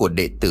tàn ác của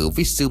đệ tử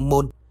với sư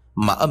môn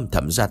mà âm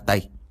thầm ra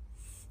tay.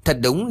 Thật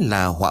đúng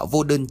là họa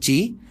vô đơn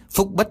chí,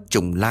 phúc bất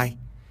trùng lai.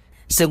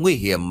 Sự nguy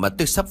hiểm mà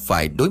tôi sắp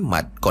phải đối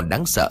mặt còn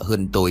đáng sợ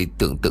hơn tôi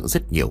tưởng tượng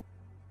rất nhiều.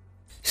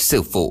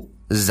 Sư phụ,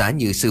 giá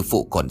như sư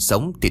phụ còn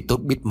sống thì tốt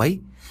biết mấy.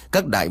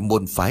 Các đại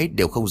môn phái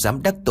đều không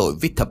dám đắc tội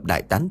với thập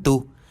đại tán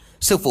tu.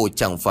 Sư phụ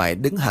chẳng phải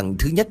đứng hàng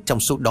thứ nhất trong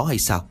số đó hay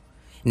sao?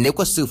 Nếu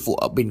có sư phụ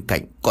ở bên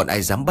cạnh, còn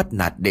ai dám bắt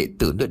nạt đệ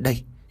tử nữa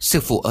đây? Sư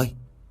phụ ơi!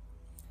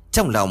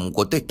 Trong lòng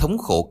của tôi thống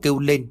khổ kêu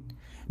lên.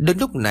 Đến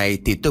lúc này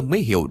thì tôi mới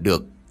hiểu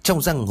được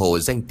trong giang hồ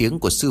danh tiếng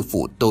của sư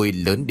phụ tôi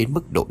lớn đến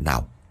mức độ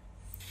nào.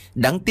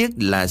 Đáng tiếc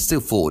là sư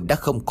phụ đã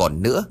không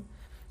còn nữa.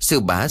 Sư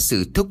bá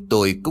sư thúc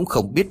tôi cũng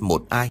không biết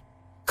một ai.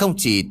 Không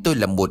chỉ tôi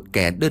là một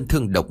kẻ đơn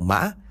thương độc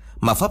mã,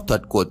 mà pháp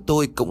thuật của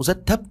tôi cũng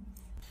rất thấp,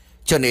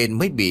 cho nên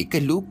mới bị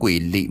cái lũ quỷ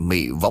lị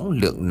mị võng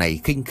lượng này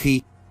khinh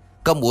khi.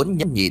 Có muốn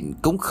nhẫn nhịn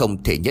cũng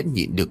không thể nhẫn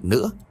nhịn được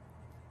nữa.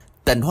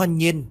 Tần Hoa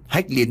Nhiên,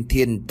 Hách Liên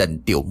Thiên,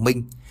 Tần Tiểu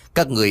Minh,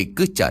 các người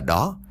cứ chờ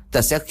đó.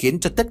 Ta sẽ khiến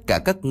cho tất cả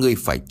các ngươi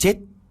phải chết,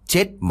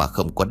 chết mà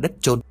không có đất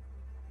chôn.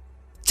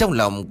 Trong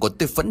lòng của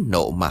tôi phẫn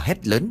nộ mà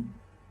hét lớn.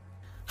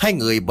 Hai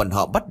người bọn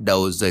họ bắt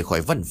đầu rời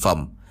khỏi văn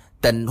phòng.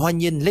 Tần Hoa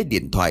Nhiên lấy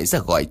điện thoại ra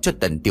gọi cho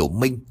Tần Tiểu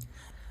Minh.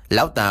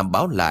 Lão ta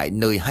báo lại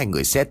nơi hai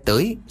người sẽ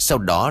tới, sau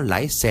đó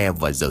lái xe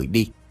và rời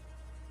đi.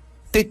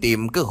 Tôi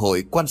tìm cơ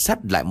hội quan sát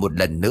lại một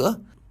lần nữa.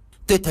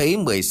 Tôi thấy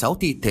 16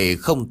 thi thể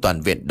không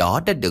toàn vẹn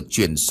đó đã được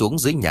chuyển xuống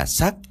dưới nhà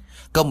xác.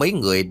 Có mấy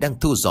người đang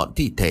thu dọn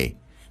thi thể,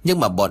 nhưng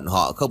mà bọn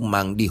họ không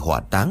mang đi hỏa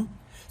táng.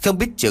 Không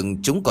biết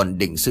chừng chúng còn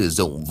định sử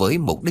dụng với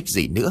mục đích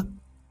gì nữa.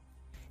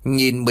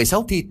 Nhìn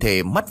 16 thi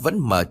thể, mắt vẫn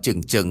mở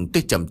trừng trừng,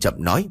 tôi chậm chậm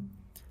nói.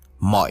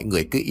 Mọi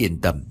người cứ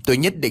yên tâm, tôi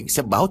nhất định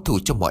sẽ báo thù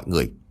cho mọi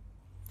người.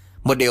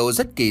 Một điều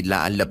rất kỳ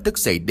lạ lập tức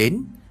xảy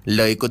đến.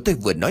 Lời của tôi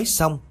vừa nói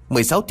xong,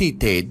 16 thi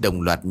thể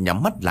đồng loạt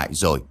nhắm mắt lại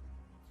rồi.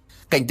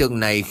 Cảnh tượng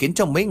này khiến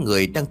cho mấy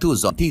người đang thu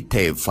dọn thi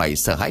thể phải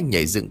sợ hãi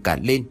nhảy dựng cả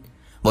lên.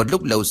 Một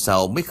lúc lâu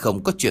sau mới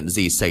không có chuyện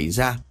gì xảy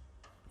ra.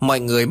 Mọi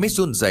người mới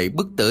run rẩy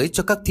bước tới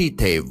cho các thi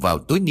thể vào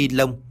túi ni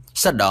lông.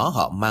 Sau đó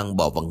họ mang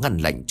bỏ vào ngăn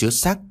lạnh chứa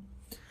xác.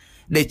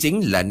 Đây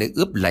chính là nơi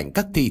ướp lạnh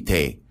các thi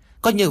thể.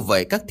 Có như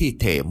vậy các thi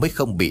thể mới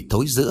không bị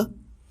thối rữa.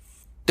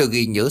 Tôi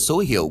ghi nhớ số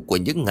hiệu của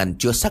những ngăn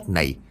chứa xác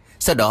này.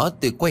 Sau đó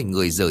tôi quay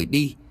người rời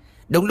đi.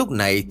 Đúng lúc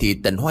này thì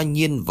Tần Hoa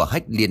Nhiên và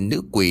Hách Liên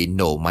nữ quỷ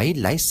nổ máy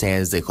lái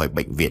xe rời khỏi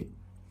bệnh viện.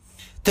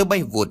 Tôi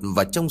bay vụt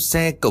vào trong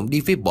xe cùng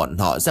đi với bọn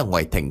họ ra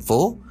ngoài thành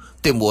phố.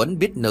 Tôi muốn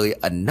biết nơi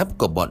ẩn nấp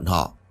của bọn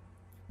họ.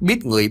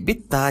 Biết người biết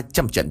ta,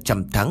 trăm trận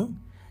trăm thắng.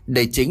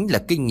 Đây chính là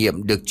kinh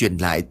nghiệm được truyền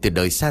lại từ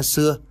đời xa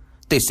xưa.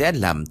 Tôi sẽ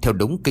làm theo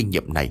đúng kinh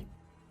nghiệm này.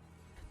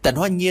 Tần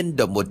Hoa Nhiên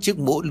đội một chiếc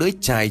mũ lưới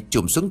chai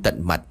trùm xuống tận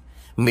mặt,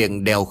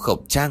 miệng đeo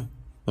khẩu trang.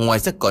 Ngoài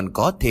ra còn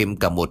có thêm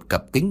cả một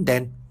cặp kính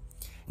đen.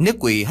 Nữ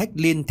quỷ Hách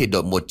Liên thì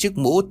đội một chiếc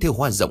mũ thêu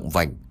hoa rộng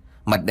vành,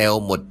 mặt đeo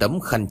một tấm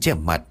khăn che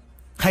mặt.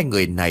 Hai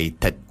người này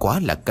thật quá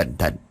là cẩn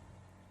thận.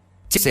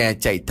 Chiếc xe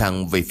chạy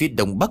thẳng về phía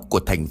đông bắc của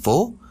thành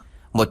phố.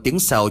 Một tiếng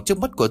sau, trước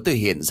mắt của tôi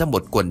hiện ra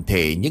một quần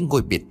thể những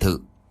ngôi biệt thự.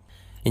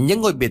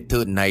 Những ngôi biệt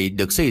thự này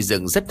được xây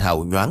dựng rất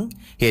hào nhoáng.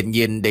 Hiển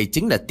nhiên đây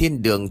chính là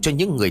thiên đường cho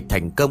những người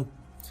thành công.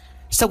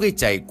 Sau khi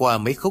chạy qua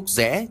mấy khúc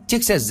rẽ,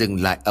 chiếc xe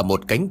dừng lại ở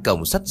một cánh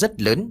cổng sắt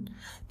rất lớn.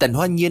 Tần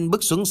Hoa Nhiên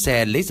bước xuống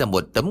xe lấy ra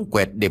một tấm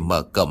quẹt để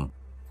mở cổng.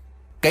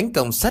 Cánh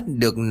cổng sắt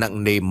được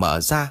nặng nề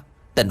mở ra.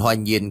 Tần Hoa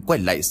Nhiên quay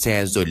lại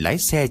xe rồi lái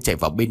xe chạy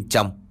vào bên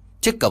trong.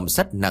 Chiếc cổng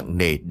sắt nặng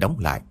nề đóng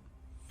lại.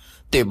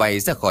 Tôi bay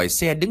ra khỏi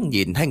xe đứng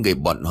nhìn hai người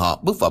bọn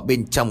họ bước vào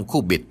bên trong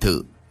khu biệt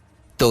thự.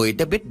 Tôi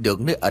đã biết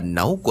được nơi ẩn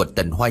náu của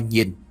Tần Hoa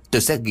Nhiên.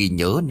 Tôi sẽ ghi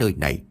nhớ nơi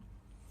này.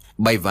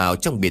 Bay vào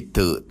trong biệt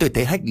thự, tôi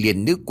thấy Hách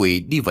Liên nữ quỷ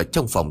đi vào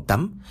trong phòng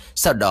tắm.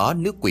 Sau đó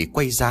nữ quỷ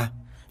quay ra.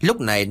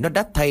 Lúc này nó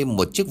đã thay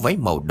một chiếc váy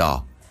màu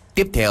đỏ.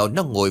 Tiếp theo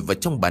nó ngồi vào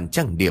trong bàn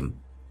trang điểm.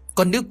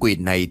 Con nữ quỷ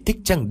này thích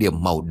trang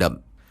điểm màu đậm.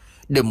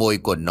 Đôi môi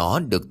của nó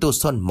được tô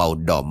son màu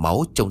đỏ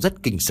máu trông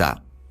rất kinh xạ.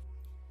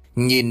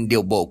 Nhìn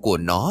điệu bộ của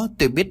nó,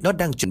 tôi biết nó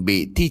đang chuẩn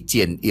bị thi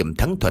triển yểm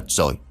thắng thuật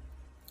rồi.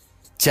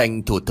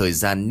 Tranh thủ thời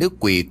gian nữ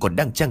quỷ còn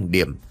đang trang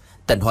điểm,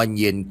 Tần Hoa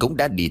Nhiên cũng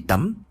đã đi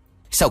tắm.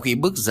 Sau khi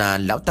bước ra,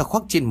 lão ta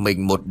khoác trên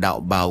mình một đạo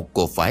bào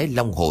của phái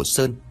Long Hồ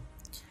Sơn.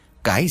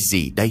 Cái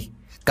gì đây?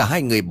 Cả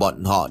hai người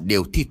bọn họ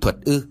đều thi thuật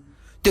ư?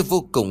 Tôi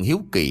vô cùng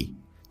hiếu kỳ.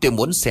 Tôi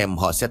muốn xem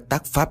họ sẽ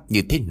tác pháp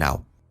như thế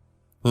nào.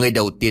 Người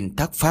đầu tiên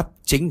tác pháp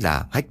chính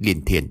là Hách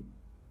Liên Thiên.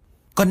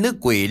 Con nữ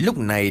quỷ lúc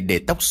này để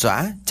tóc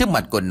xõa. Trước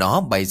mặt của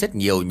nó bày rất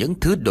nhiều những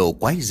thứ đồ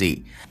quái dị.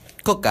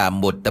 Có cả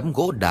một tấm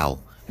gỗ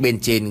đào, bên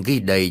trên ghi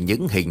đầy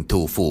những hình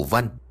thù phù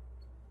văn.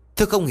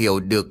 Tôi không hiểu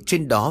được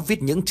trên đó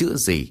viết những chữ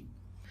gì.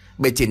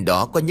 Bên trên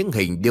đó có những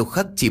hình điêu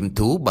khắc chim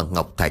thú bằng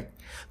ngọc thạch.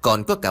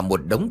 Còn có cả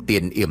một đống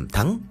tiền yểm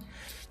thắng.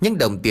 Những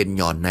đồng tiền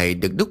nhỏ này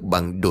được đúc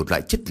bằng đủ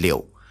loại chất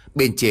liệu.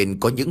 Bên trên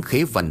có những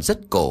khế văn rất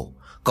cổ.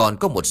 Còn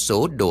có một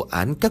số đồ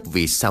án các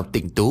vì sao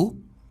tinh tú.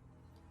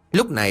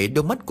 Lúc này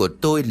đôi mắt của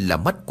tôi là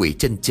mắt quỷ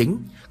chân chính.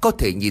 Có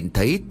thể nhìn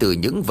thấy từ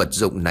những vật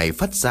dụng này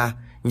phát ra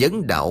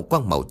những đạo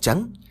quang màu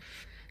trắng.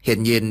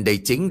 Hiển nhiên đây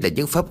chính là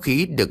những pháp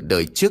khí được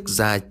đời trước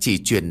ra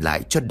chỉ truyền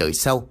lại cho đời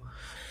sau.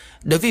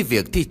 Đối với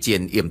việc thi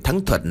triển yểm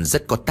thắng thuật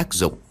rất có tác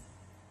dụng.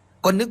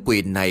 Con nữ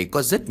quỷ này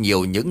có rất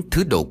nhiều những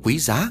thứ đồ quý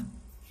giá.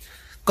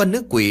 Con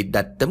nữ quỷ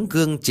đặt tấm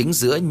gương chính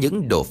giữa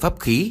những đồ pháp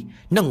khí.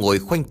 Nó ngồi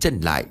khoanh chân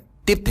lại.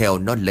 Tiếp theo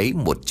nó lấy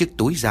một chiếc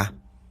túi ra.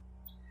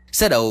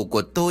 Da đầu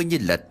của tôi như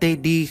là tê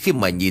đi khi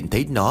mà nhìn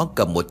thấy nó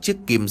cầm một chiếc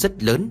kim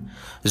rất lớn,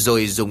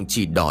 rồi dùng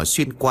chỉ đỏ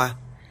xuyên qua.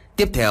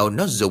 Tiếp theo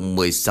nó dùng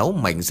 16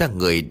 mảnh da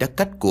người đã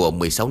cắt của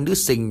 16 nữ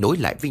sinh nối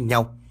lại với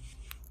nhau.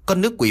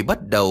 Con nữ quỷ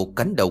bắt đầu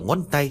cắn đầu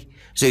ngón tay,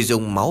 rồi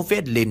dùng máu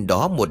vẽ lên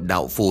đó một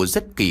đạo phù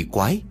rất kỳ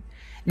quái.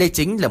 Đây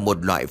chính là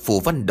một loại phù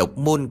văn độc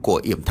môn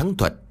của yểm thắng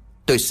thuật.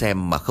 Tôi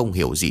xem mà không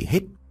hiểu gì hết.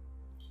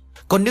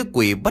 Con nữ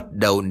quỷ bắt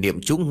đầu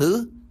niệm chú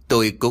ngữ.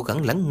 Tôi cố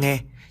gắng lắng nghe,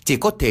 chỉ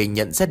có thể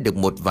nhận ra được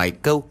một vài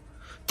câu.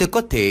 Tôi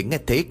có thể nghe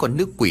thấy con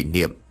nữ quỷ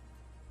niệm: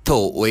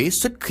 thổ uế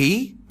xuất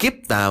khí, kiếp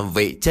tà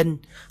vệ chân,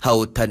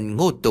 hầu thần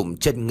ngô tụng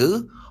chân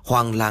ngữ,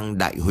 hoàng lang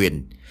đại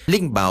huyền,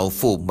 linh bảo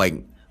phủ mệnh,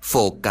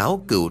 phổ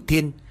cáo cửu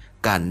thiên,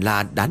 càn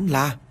la đán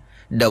la,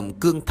 động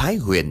cương thái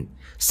huyền,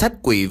 sát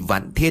quỷ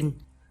vạn thiên,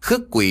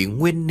 khước quỷ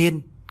nguyên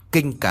niên,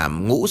 kinh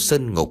cảm ngũ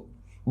sơn ngục,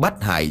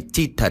 bát hải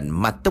chi thần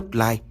ma tốc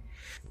lai,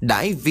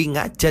 đãi vi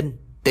ngã chân,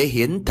 tế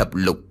hiến thập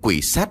lục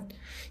quỷ sát,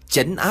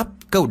 chấn áp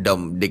câu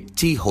động địch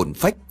chi hồn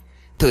phách,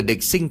 thử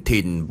địch sinh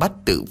thìn bát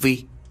tự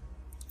vi.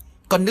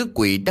 Con nữ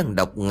quỷ đang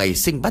đọc ngày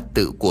sinh bát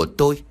tự của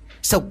tôi.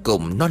 Sau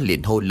cùng nó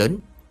liền hô lớn: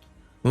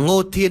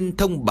 Ngô Thiên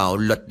thông bảo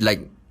luật lệnh,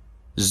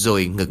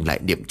 rồi ngừng lại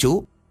niệm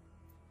chú.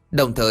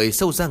 Đồng thời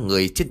sâu da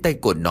người trên tay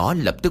của nó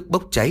lập tức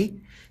bốc cháy.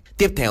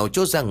 Tiếp theo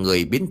chỗ da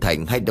người biến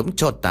thành hai đống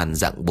tro tàn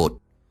dạng bột.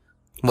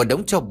 Một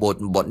đống tro bột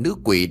bọn nữ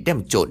quỷ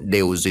đem trộn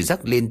đều rồi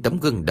rắc lên tấm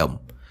gương đồng.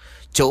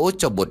 Chỗ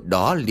tro bột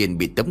đó liền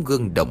bị tấm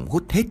gương đồng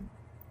hút hết.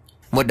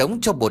 Một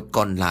đống tro bột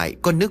còn lại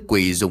con nữ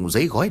quỷ dùng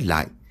giấy gói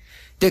lại.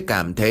 Tôi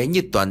cảm thấy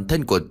như toàn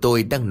thân của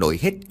tôi đang nổi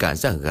hết cả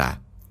da gà.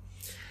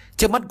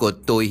 Trước mắt của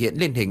tôi hiện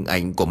lên hình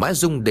ảnh của Mã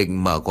Dung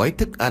Đình mở gói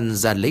thức ăn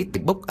ra lấy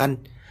từ bốc ăn.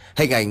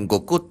 Hình ảnh của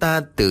cô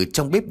ta từ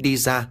trong bếp đi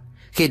ra.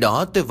 Khi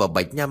đó tôi và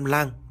Bạch Nham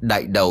Lang,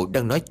 đại đầu,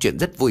 đang nói chuyện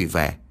rất vui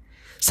vẻ.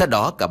 Sau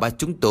đó cả ba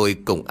chúng tôi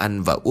cùng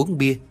ăn và uống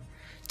bia.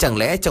 Chẳng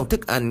lẽ trong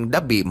thức ăn đã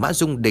bị Mã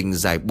Dung Đình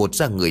giải bột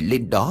ra người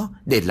lên đó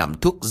để làm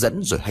thuốc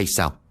dẫn rồi hay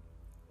sao?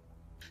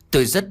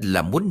 Tôi rất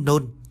là muốn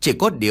nôn, chỉ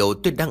có điều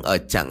tôi đang ở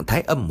trạng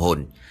thái âm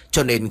hồn,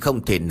 cho nên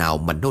không thể nào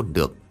mà nôn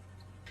được.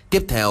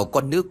 Tiếp theo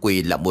con nữ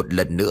quỷ lại một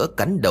lần nữa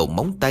cắn đầu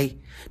móng tay.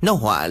 Nó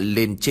họa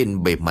lên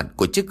trên bề mặt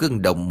của chiếc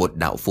gương đồng một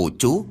đạo phù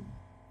chú.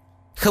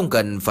 Không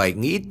cần phải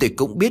nghĩ tôi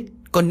cũng biết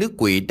con nữ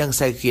quỷ đang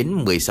sai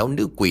khiến 16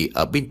 nữ quỷ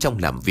ở bên trong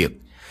làm việc.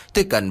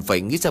 Tôi cần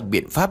phải nghĩ ra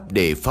biện pháp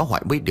để phá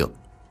hoại mới được.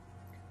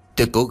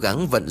 Tôi cố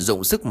gắng vận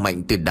dụng sức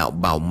mạnh từ đạo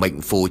bảo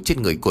mệnh phù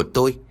trên người của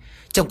tôi.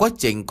 Trong quá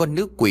trình con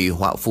nữ quỷ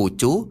họa phù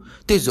chú,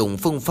 tôi dùng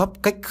phương pháp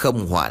cách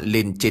không họa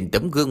lên trên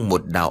tấm gương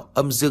một đạo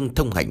âm dương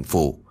thông hành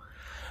phù.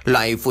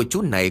 Loại phù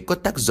chú này có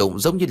tác dụng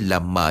giống như là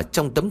mở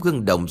trong tấm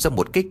gương đồng ra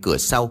một cái cửa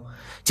sau.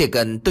 Chỉ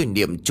cần tôi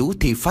niệm chú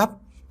thi pháp,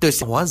 tôi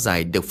sẽ hóa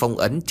giải được phong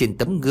ấn trên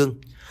tấm gương,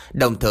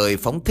 đồng thời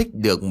phóng thích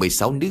được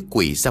 16 nữ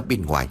quỷ ra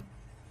bên ngoài.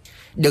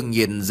 Đương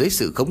nhiên dưới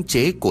sự khống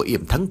chế của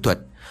yểm thắng thuật,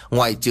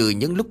 ngoại trừ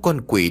những lúc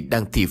con quỷ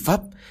đang thi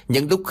pháp,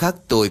 những lúc khác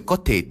tôi có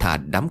thể thả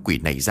đám quỷ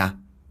này ra.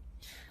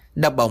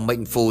 Đạo bảo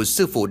mệnh phù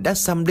sư phụ đã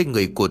xăm lên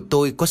người của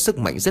tôi có sức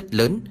mạnh rất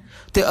lớn.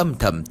 Tôi âm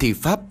thầm thi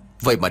pháp,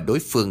 vậy mà đối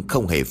phương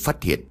không hề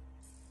phát hiện.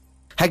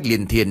 Hách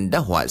Liên Thiên đã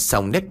họa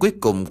xong nét cuối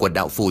cùng của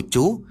đạo phù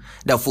chú.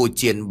 Đạo phù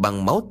triện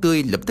bằng máu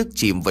tươi lập tức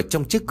chìm vào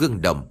trong chiếc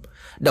gương đồng.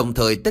 Đồng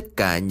thời tất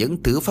cả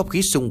những thứ pháp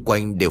khí xung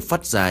quanh đều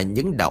phát ra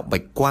những đạo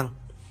bạch quang.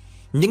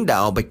 Những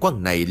đạo bạch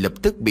quang này lập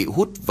tức bị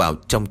hút vào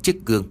trong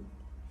chiếc gương.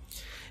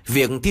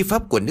 Việc thi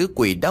pháp của nữ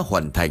quỷ đã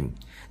hoàn thành.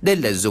 Đây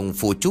là dùng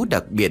phù chú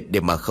đặc biệt để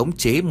mà khống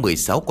chế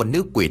 16 con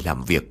nữ quỷ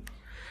làm việc.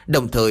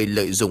 Đồng thời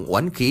lợi dụng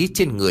oán khí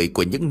trên người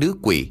của những nữ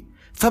quỷ,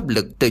 pháp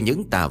lực từ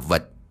những tà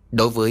vật.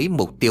 Đối với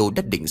mục tiêu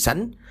đã định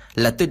sẵn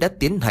là tôi đã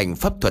tiến hành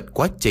pháp thuật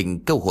quá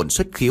trình câu hồn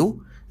xuất khiếu,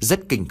 rất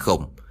kinh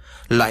khủng.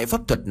 Loại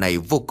pháp thuật này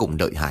vô cùng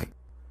lợi hại.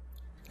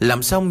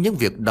 Làm xong những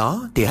việc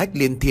đó thì Hách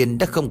Liên Thiên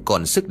đã không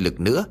còn sức lực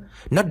nữa.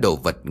 Nó đổ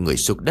vật người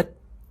xuống đất.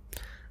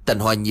 Tần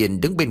Hoa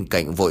Nhiên đứng bên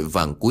cạnh vội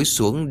vàng cúi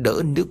xuống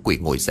đỡ nữ quỷ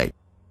ngồi dậy.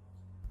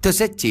 Tôi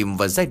sẽ chìm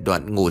vào giai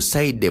đoạn ngủ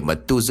say để mà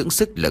tu dưỡng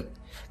sức lực,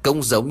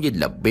 cũng giống như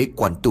là bế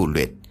quan tu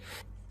luyện.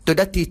 Tôi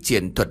đã thi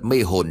triển thuật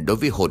mê hồn đối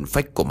với hồn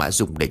phách của Mã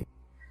Dung Đình.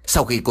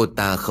 Sau khi cô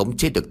ta khống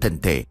chế được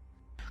thân thể,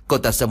 cô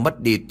ta sẽ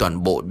mất đi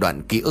toàn bộ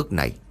đoạn ký ức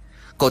này.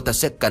 Cô ta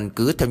sẽ căn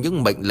cứ theo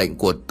những mệnh lệnh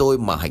của tôi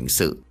mà hành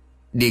sự,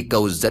 đi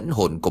câu dẫn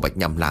hồn của Bạch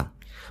Nham Lang.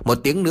 Một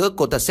tiếng nữa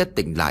cô ta sẽ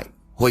tỉnh lại.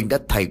 Huynh đã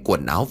thay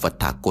quần áo và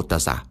thả cô ta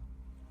ra.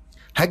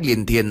 Hách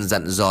Liên Thiên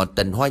dặn dò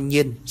Tần Hoa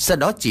Nhiên, sau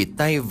đó chỉ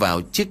tay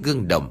vào chiếc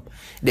gương đồng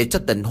để cho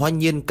Tần Hoa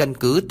Nhiên căn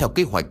cứ theo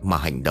kế hoạch mà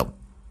hành động.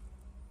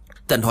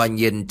 Tần Hoa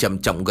Nhiên trầm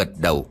trọng gật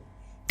đầu.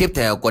 Tiếp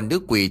theo con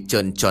nữ quỷ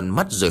trợn tròn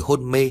mắt rồi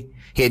hôn mê.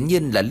 Hiển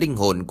nhiên là linh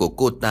hồn của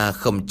cô ta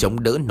không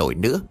chống đỡ nổi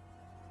nữa.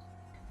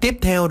 Tiếp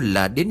theo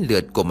là đến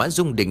lượt của Mã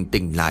Dung Đình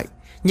tỉnh lại.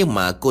 Nhưng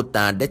mà cô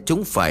ta đã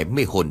trúng phải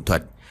mê hồn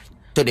thuật,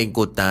 cho nên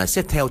cô ta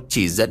sẽ theo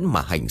chỉ dẫn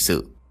mà hành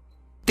sự.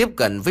 Tiếp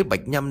cận với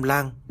Bạch Nham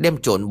Lang,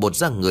 đem trộn bột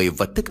ra người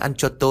và thức ăn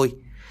cho tôi.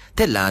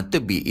 Thế là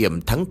tôi bị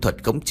yểm thắng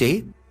thuật khống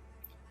chế.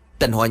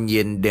 Tần Hoa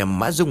Nhiên đem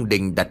Mã Dung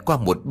Đình đặt qua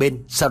một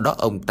bên. Sau đó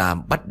ông ta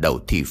bắt đầu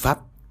thi pháp.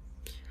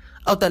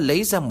 Ông ta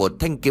lấy ra một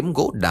thanh kiếm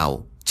gỗ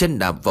đào, chân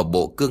đạp vào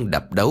bộ cương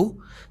đạp đấu.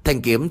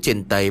 Thanh kiếm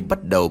trên tay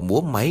bắt đầu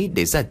múa máy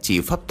để ra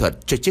chỉ pháp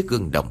thuật cho chiếc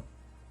gương đồng.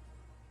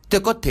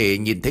 Tôi có thể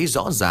nhìn thấy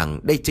rõ ràng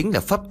đây chính là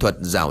pháp thuật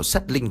rào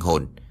sắt linh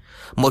hồn.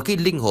 Một khi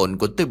linh hồn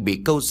của tôi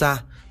bị câu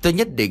ra, tôi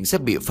nhất định sẽ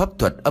bị pháp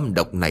thuật âm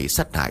độc này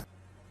sát hại.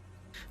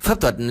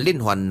 Pháp thuật liên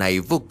hoàn này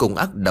vô cùng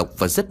ác độc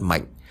và rất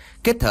mạnh.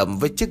 Kết hợp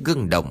với chiếc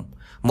gương đồng,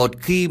 một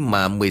khi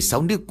mà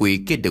 16 nữ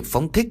quỷ kia được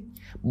phóng thích,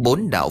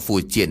 4 đạo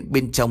phù triện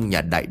bên trong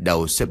nhà đại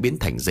đầu sẽ biến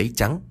thành giấy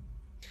trắng.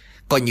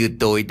 Coi như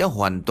tôi đã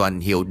hoàn toàn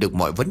hiểu được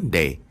mọi vấn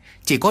đề.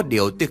 Chỉ có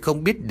điều tôi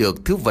không biết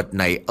được thứ vật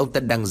này ông ta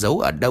đang giấu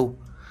ở đâu.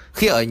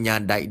 Khi ở nhà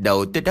đại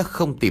đầu tôi đã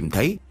không tìm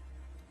thấy.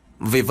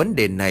 Về vấn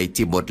đề này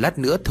chỉ một lát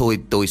nữa thôi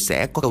tôi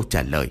sẽ có câu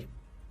trả lời.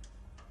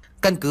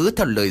 Căn cứ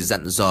theo lời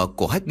dặn dò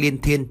của Hách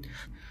Liên Thiên,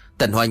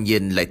 Tần Hoa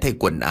Nhiên lại thay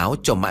quần áo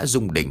cho Mã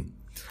Dung Đình.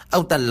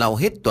 Ông ta lau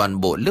hết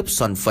toàn bộ lớp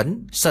son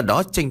phấn, sau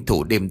đó tranh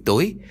thủ đêm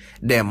tối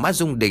để Mã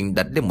Dung Đình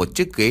đặt lên một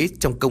chiếc ghế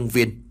trong công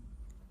viên.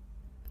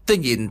 Tôi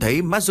nhìn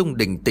thấy Mã Dung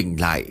Đình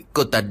tỉnh lại,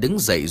 cô ta đứng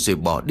dậy rồi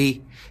bỏ đi.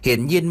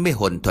 Hiển nhiên mê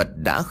hồn thuật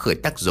đã khởi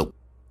tác dụng.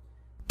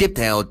 Tiếp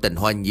theo Tần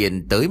Hoa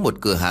Nhiên tới một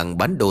cửa hàng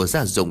bán đồ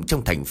gia dụng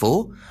trong thành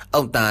phố.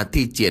 Ông ta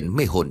thi triển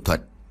mê hồn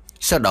thuật,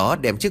 sau đó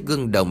đem chiếc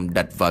gương đồng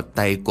đặt vào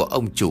tay của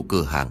ông chủ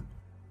cửa hàng.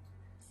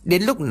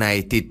 Đến lúc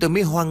này thì tôi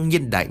mới hoang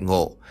nhiên đại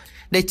ngộ.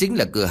 Đây chính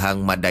là cửa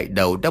hàng mà đại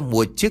đầu đã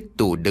mua chiếc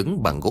tủ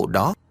đứng bằng gỗ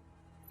đó.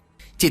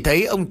 Chỉ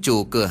thấy ông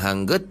chủ cửa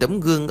hàng gỡ tấm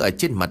gương ở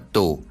trên mặt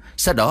tủ.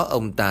 Sau đó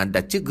ông ta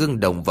đặt chiếc gương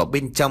đồng vào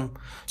bên trong,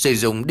 rồi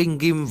dùng đinh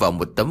ghim vào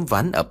một tấm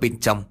ván ở bên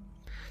trong.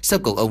 Sau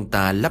cùng ông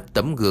ta lắp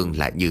tấm gương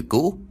lại như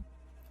cũ.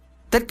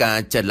 Tất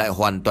cả trở lại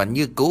hoàn toàn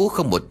như cũ,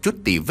 không một chút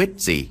tì vết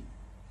gì.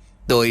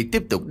 Tôi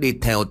tiếp tục đi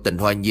theo Tần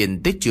Hoa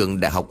Nhiên tới trường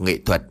Đại học Nghệ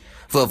thuật.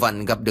 Vừa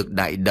vặn gặp được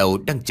đại đầu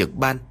đang trực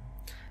ban.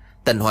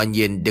 Tần Hoa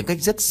Nhiên đứng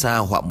cách rất xa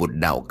họa một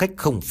đạo cách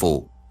không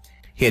phù.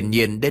 Hiển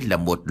nhiên đây là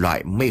một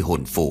loại mê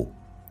hồn phù.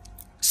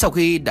 Sau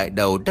khi đại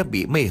đầu đã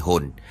bị mê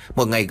hồn,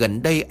 một ngày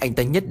gần đây anh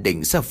ta nhất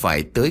định sẽ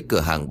phải tới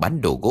cửa hàng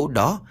bán đồ gỗ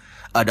đó.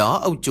 Ở đó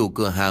ông chủ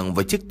cửa hàng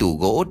và chiếc tủ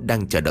gỗ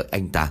đang chờ đợi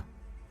anh ta.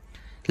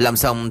 Làm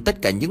xong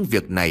tất cả những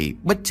việc này,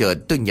 bất chợt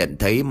tôi nhận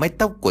thấy mái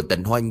tóc của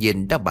Tần Hoa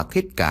Nhiên đã bạc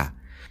hết cả.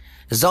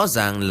 Rõ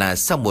ràng là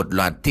sau một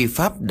loạt thi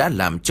pháp đã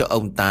làm cho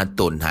ông ta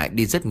tổn hại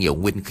đi rất nhiều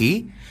nguyên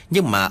khí,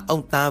 nhưng mà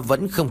ông ta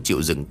vẫn không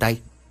chịu dừng tay.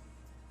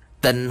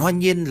 Tần Hoa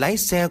Nhiên lái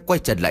xe quay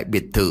trở lại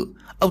biệt thự.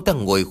 Ông ta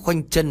ngồi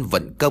khoanh chân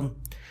vận công.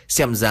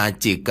 Xem ra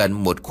chỉ cần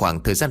một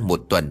khoảng thời gian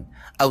 1 tuần,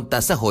 ông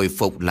ta sẽ hồi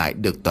phục lại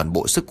được toàn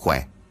bộ sức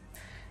khỏe.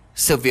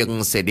 Sự việc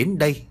sẽ đến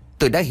đây,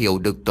 tôi đã hiểu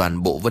được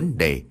toàn bộ vấn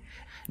đề.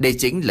 Đây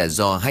chính là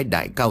do hai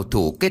đại cao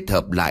thủ kết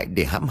hợp lại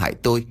để hãm hại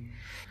tôi.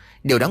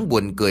 Điều đáng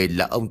buồn cười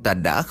là ông ta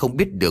đã không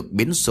biết được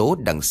biến số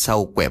đằng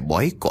sau quẻ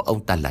bói của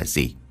ông ta là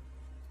gì.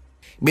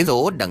 Biến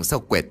số đằng sau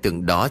quẻ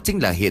tượng đó chính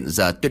là hiện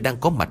giờ tôi đang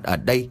có mặt ở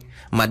đây,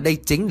 mà đây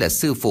chính là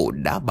sư phụ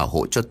đã bảo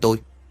hộ cho tôi.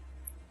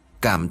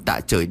 Cảm tạ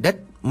trời đất,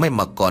 may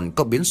mà còn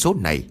có biến số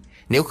này.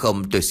 Nếu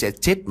không tôi sẽ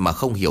chết mà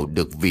không hiểu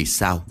được vì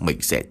sao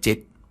mình sẽ chết.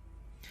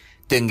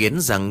 Tôi nghiến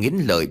răng nghiến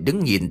lợi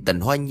đứng nhìn Tần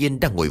Hoa Nhiên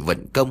đang ngồi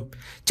vận công.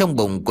 Trong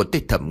bụng của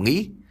tôi thầm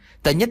nghĩ,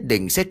 ta nhất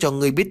định sẽ cho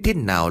ngươi biết thế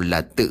nào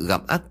là tự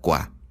gặm ác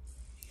quả.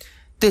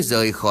 Tôi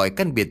rời khỏi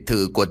căn biệt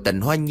thự của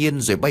Tần Hoa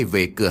Nhiên rồi bay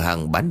về cửa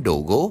hàng bán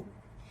đồ gỗ.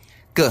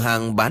 Cửa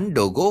hàng bán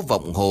đồ gỗ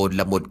Vọng Hồ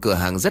là một cửa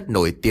hàng rất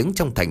nổi tiếng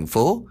trong thành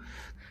phố.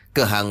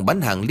 Cửa hàng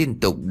bán hàng liên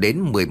tục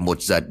đến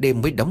 11 giờ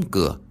đêm mới đóng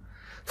cửa.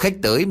 Khách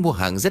tới mua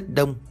hàng rất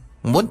đông.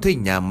 Muốn thuê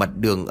nhà mặt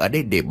đường ở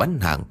đây để bán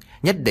hàng,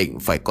 nhất định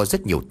phải có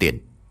rất nhiều tiền.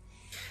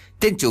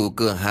 Tên chủ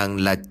cửa hàng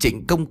là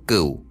Trịnh Công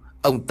Cửu.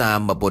 Ông ta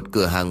mở một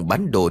cửa hàng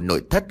bán đồ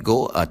nội thất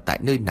gỗ ở tại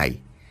nơi này.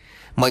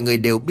 Mọi người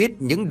đều biết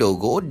những đồ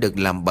gỗ được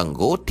làm bằng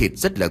gỗ thịt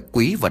rất là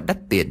quý và đắt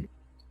tiền.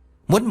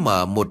 Muốn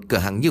mở một cửa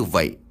hàng như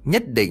vậy,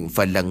 nhất định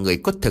phải là người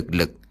có thực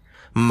lực.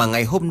 Mà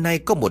ngày hôm nay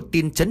có một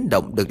tin chấn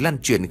động được lan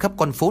truyền khắp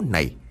con phố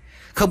này.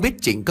 Không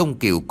biết Trịnh Công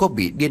Cửu có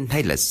bị điên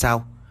hay là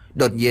sao,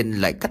 đột nhiên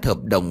lại cắt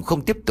hợp đồng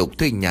không tiếp tục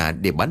thuê nhà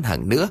để bán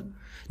hàng nữa.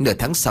 Nửa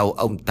tháng sau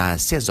ông ta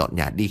sẽ dọn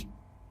nhà đi.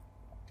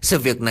 Sự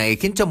việc này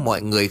khiến cho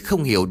mọi người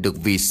không hiểu được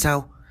vì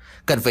sao.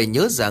 Cần phải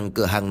nhớ rằng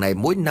cửa hàng này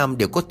mỗi năm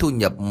đều có thu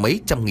nhập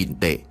mấy trăm nghìn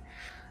tệ.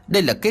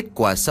 Đây là kết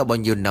quả sau bao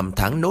nhiêu năm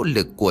tháng nỗ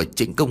lực của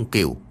Trịnh Công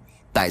Cửu.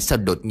 Tại sao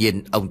đột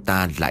nhiên ông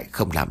ta lại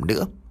không làm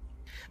nữa?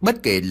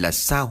 Bất kể là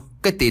sao,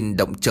 cái tin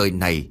động trời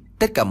này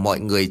tất cả mọi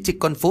người trên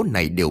con phố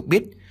này đều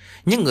biết.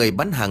 Những người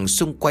bán hàng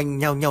xung quanh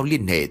nhau nhau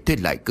liên hệ thuê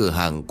lại cửa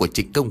hàng của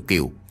Trịnh Công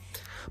Cửu.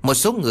 Một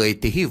số người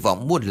thì hy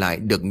vọng mua lại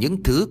được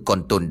những thứ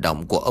còn tồn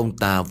đọng của ông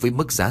ta với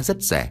mức giá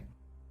rất rẻ.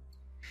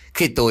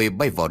 Khi tôi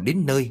bay vào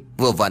đến nơi,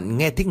 vừa vặn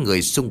nghe thấy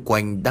người xung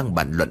quanh đang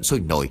bàn luận sôi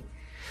nổi.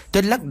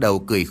 Tôi lắc đầu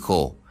cười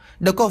khổ.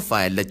 Đâu có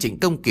phải là Trịnh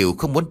Công Cửu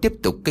không muốn tiếp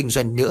tục kinh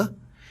doanh nữa.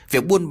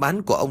 Việc buôn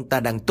bán của ông ta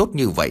đang tốt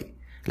như vậy,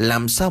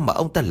 làm sao mà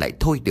ông ta lại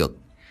thôi được?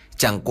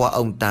 Chẳng qua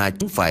ông ta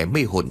cũng phải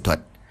mê hồn thuật.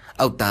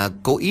 Ông ta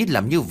cố ý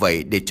làm như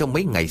vậy để cho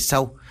mấy ngày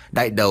sau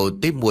đại đầu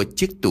tới mua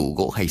chiếc tủ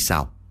gỗ hay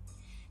sao?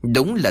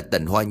 Đúng là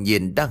Tần Hoa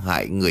Nhiên đã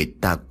hại người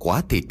ta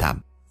quá thì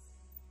thảm.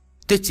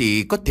 Tôi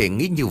chỉ có thể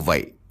nghĩ như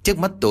vậy. Trước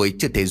mắt tôi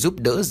chưa thể giúp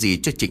đỡ gì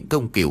cho Trịnh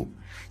Công Cửu.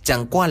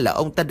 Chẳng qua là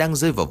ông ta đang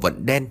rơi vào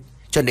vận đen,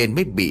 cho nên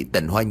mới bị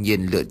Tần Hoa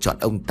Nhiên lựa chọn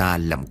ông ta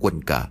làm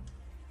quân cờ.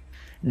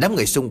 Đám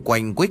người xung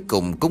quanh cuối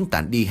cùng cũng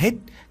tản đi hết.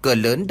 Cửa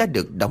lớn đã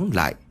được đóng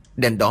lại.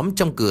 Đèn đóm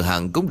trong cửa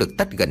hàng cũng được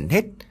tắt gần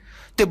hết.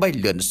 Tôi bay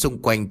lượn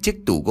xung quanh chiếc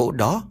tủ gỗ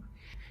đó.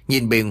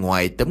 Nhìn bề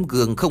ngoài tấm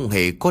gương không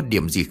hề có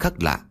điểm gì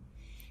khác lạ.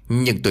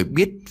 Nhưng tôi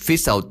biết phía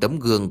sau tấm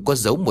gương có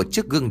giấu một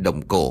chiếc gương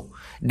đồng cổ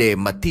để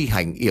mà thi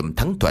hành yểm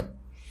thắng thuật.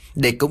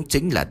 Đây cũng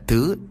chính là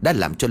thứ đã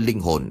làm cho linh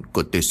hồn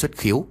của tôi xuất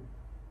khiếu.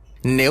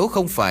 Nếu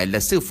không phải là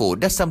sư phụ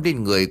đã xăm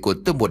lên người của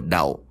tôi một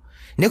đạo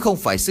Nếu không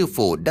phải sư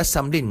phụ đã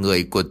xăm lên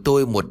người của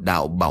tôi một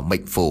đạo bảo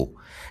mệnh phù,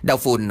 đạo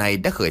phù này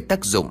đã khởi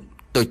tác dụng,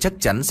 tôi chắc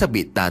chắn sẽ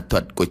bị tà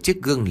thuật của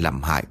chiếc gương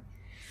làm hại.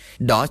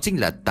 Đó chính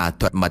là tà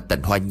thuật mà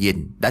Tần Hoa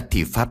Nhiên đã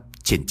thi pháp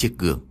trên chiếc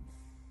gương.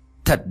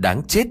 Thật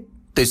đáng chết.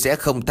 Tôi sẽ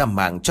không tha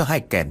mạng cho hai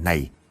kẻ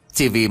này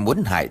chỉ vì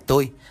muốn hại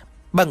tôi.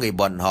 Ba người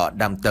bọn họ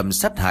đam tâm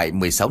sát hại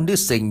 16 nữ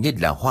sinh như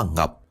là Hoa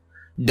Ngọc.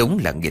 Đúng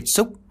là nghiệt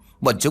xúc.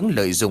 Bọn chúng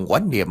lợi dụng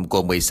oán niệm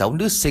của 16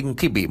 nữ sinh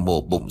khi bị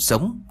mổ bụng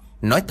sống.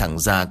 Nói thẳng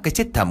ra cái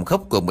chết thảm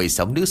khốc của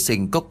 16 nữ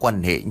sinh có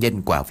quan hệ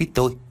nhân quả với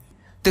tôi.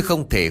 Tôi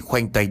không thể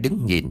khoanh tay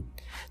đứng nhìn.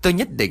 Tôi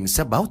nhất định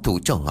sẽ báo thù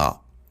cho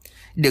họ.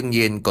 Đương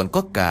nhiên còn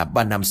có cả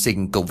 3 nam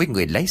sinh cùng với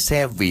người lái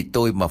xe vì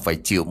tôi mà phải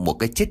chịu một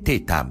cái chết thê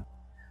thảm.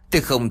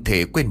 Tôi không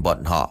thể quên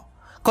bọn họ.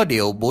 Có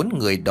điều 4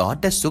 người đó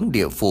đã xuống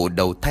địa phủ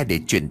đầu thai để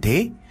chuyển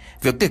thế.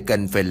 Việc tôi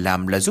cần phải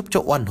làm là giúp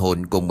cho oan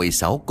hồn của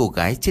 16 cô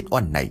gái chết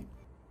oan này.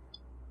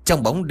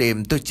 Trong bóng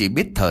đêm tôi chỉ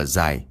biết thở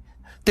dài.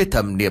 Tôi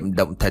thầm niệm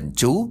động thần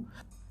chú,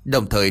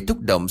 đồng thời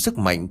thúc động sức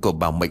mạnh của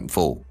bảo mệnh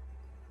phù.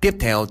 Tiếp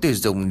theo tôi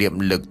dùng niệm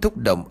lực thúc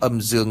động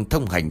âm dương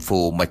thông hành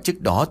phù mà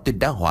trước đó tôi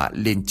đã họa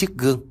lên chiếc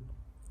gương.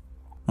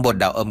 Một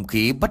đạo âm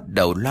khí bắt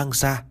đầu loang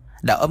ra.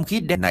 Đạo âm khí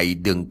đen này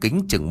đường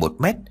kính chừng 1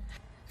 mét.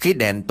 Khí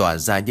đen tỏa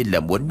ra như là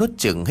muốn nuốt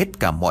chửng hết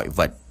cả mọi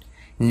vật.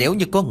 Nếu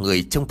như có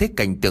người trông thấy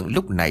cảnh tượng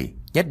lúc này,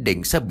 nhất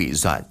định sẽ bị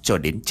dọa cho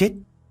đến chết.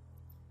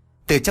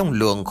 Từ trong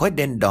luồng khói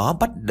đen đó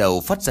bắt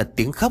đầu phát ra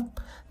tiếng khóc.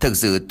 Thực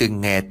sự tôi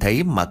nghe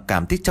thấy mà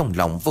cảm thấy trong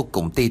lòng vô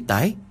cùng tê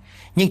tái.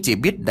 Nhưng chỉ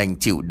biết đành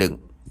chịu đựng.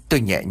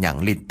 Tôi nhẹ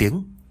nhàng lên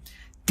tiếng.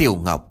 Tiểu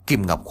Ngọc,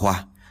 Kim Ngọc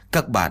Hoa,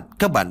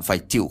 các bạn phải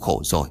chịu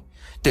khổ rồi.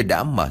 Tôi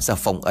đã mở ra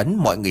phong ấn,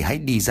 mọi người hãy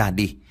đi ra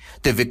đi.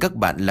 Tôi với các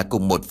bạn là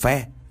cùng một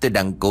phe. Tôi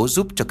đang cố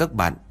giúp cho các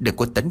bạn đừng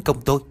có tấn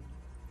công tôi.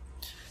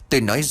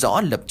 Tôi nói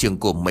rõ lập trường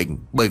của mình.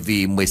 Bởi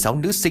vì 16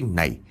 nữ sinh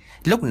này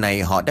lúc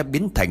này họ đã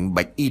biến thành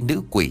bạch y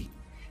nữ quỷ.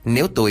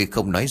 Nếu tôi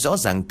không nói rõ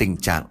ràng tình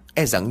trạng,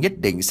 e rằng nhất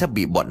định sẽ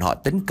bị bọn họ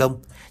tấn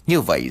công.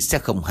 Như vậy sẽ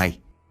không hay.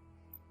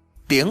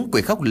 Tiếng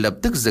quỷ khóc lập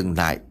tức dừng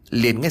lại.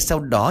 Liền ngay sau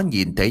đó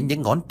nhìn thấy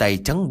những ngón tay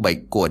trắng bệch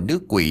của nữ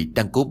quỷ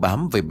đang cố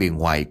bám về bề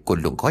ngoài của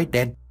luồng khói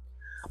đen.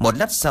 Một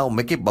lát sau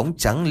mấy cái bóng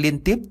trắng liên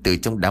tiếp từ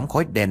trong đám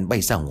khói đen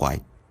bay ra ngoài.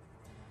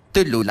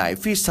 Tôi lùi lại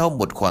phía sau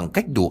một khoảng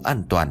cách đủ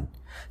an toàn.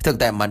 Thực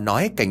tại mà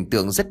nói cảnh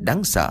tượng rất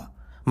đáng sợ.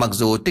 Mặc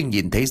dù tôi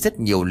nhìn thấy rất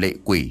nhiều lệ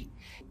quỷ,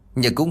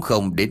 nhưng cũng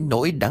không đến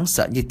nỗi đáng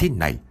sợ như thế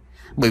này.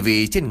 Bởi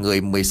vì trên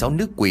người 16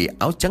 nữ quỷ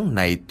áo trắng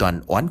này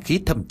toàn oán khí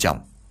thâm trọng.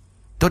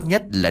 Tốt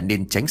nhất là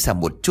nên tránh xa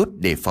một chút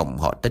để phòng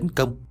họ tấn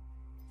công.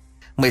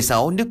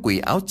 16 nữ quỷ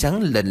áo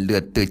trắng lần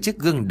lượt từ chiếc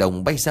gương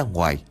đồng bay ra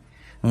ngoài.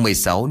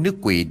 16 nữ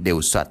quỷ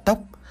đều xõa tóc.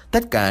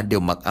 Tất cả đều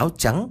mặc áo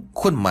trắng.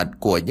 Khuôn mặt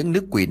của những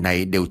nữ quỷ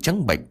này đều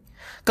trắng bệch.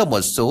 Có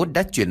một số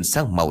đã chuyển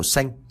sang màu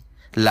xanh.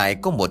 Lại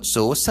có một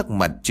số sắc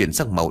mặt chuyển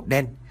sang màu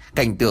đen.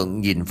 Cảnh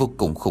tượng nhìn vô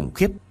cùng khủng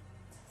khiếp.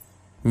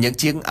 Những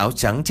chiếc áo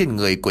trắng trên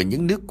người của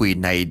những nữ quỷ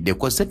này đều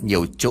có rất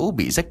nhiều chỗ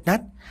bị rách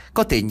nát.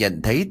 Có thể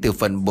nhận thấy từ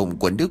phần bụng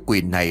của nữ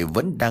quỷ này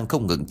vẫn đang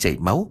không ngừng chảy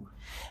máu.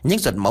 Những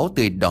giọt máu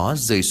tươi đó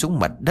rơi xuống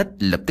mặt đất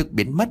lập tức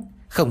biến mất,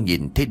 không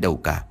nhìn thấy đâu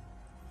cả.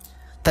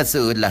 Thật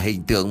sự là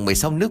hình tượng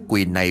 16 nữ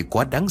quỷ này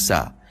quá đáng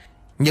sợ.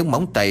 Những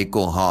móng tay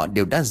của họ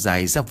đều đã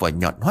dài ra và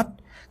nhọn hoắt.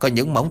 Có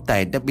những móng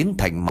tay đã biến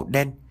thành màu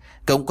đen,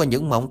 cũng có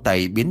những móng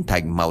tay biến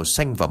thành màu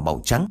xanh và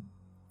màu trắng.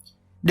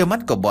 Đôi mắt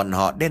của bọn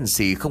họ đen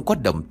xì không có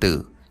đồng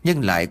tử,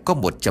 nhưng lại có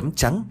một chấm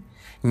trắng.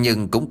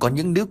 Nhưng cũng có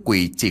những nữ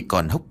quỷ chỉ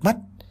còn hốc mắt.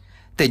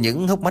 Từ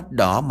những hốc mắt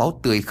đó máu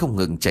tươi không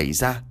ngừng chảy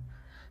ra.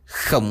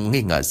 Không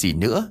nghi ngờ gì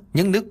nữa,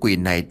 những nữ quỷ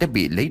này đã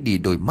bị lấy đi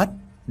đôi mắt.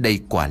 Đây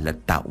quả là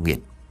tạo nghiệt.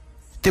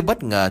 Tôi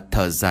bất ngờ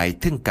thở dài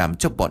thương cảm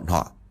cho bọn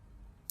họ.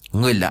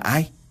 Ngươi là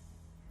ai?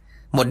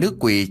 Một nữ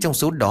quỷ trong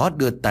số đó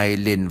đưa tay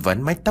lên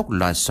vấn mái tóc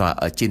lòa xòa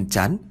ở trên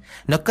trán.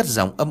 Nó cất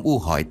giọng âm u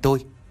hỏi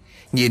tôi.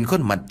 Nhìn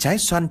khuôn mặt trái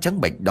xoan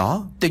trắng bệch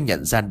đó, tôi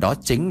nhận ra đó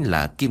chính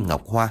là Kim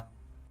Ngọc Hoa.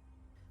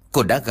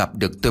 Cô đã gặp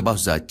được tôi bao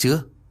giờ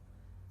chưa?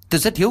 Tôi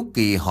rất hiếu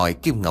kỳ hỏi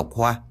Kim Ngọc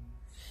Hoa.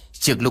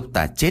 Trước lúc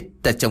ta chết,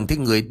 ta trông thấy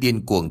người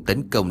điên cuồng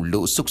tấn công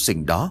lũ súc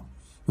sinh đó.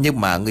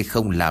 Nhưng mà ngươi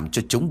không làm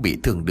cho chúng bị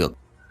thương được.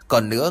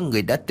 Còn nữa,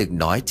 ngươi đã từng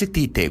nói trước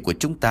thi thể của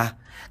chúng ta,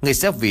 ngươi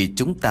sẽ vì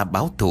chúng ta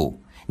báo thù.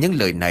 Những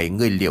lời này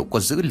ngươi liệu có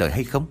giữ lời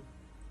hay không?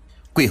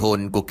 Quỷ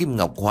hồn của Kim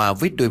Ngọc Hoa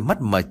với đôi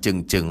mắt mà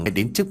trừng trừng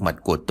đến trước mặt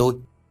của tôi.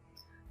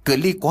 Cự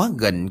ly quá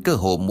gần, cơ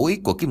hồ mũi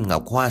của Kim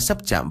Ngọc Hoa sắp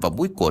chạm vào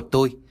mũi của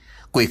tôi.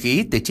 Quỷ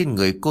khí từ trên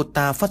người cô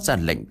ta phát ra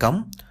lạnh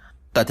cóng.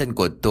 Toàn thân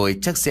của tôi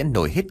chắc sẽ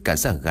nổi hết cả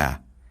da gà.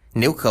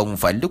 Nếu không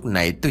phải lúc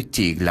này tôi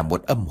chỉ là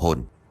một âm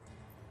hồn.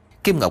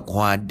 Kim Ngọc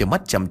Hoa đưa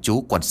mắt chăm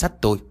chú quan sát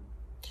tôi.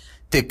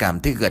 Tôi cảm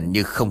thấy gần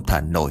như không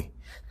thở nổi.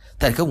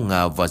 Thật không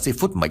ngờ vào giây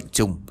phút mệnh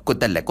chung, cô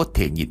ta lại có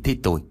thể nhìn thấy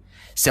tôi.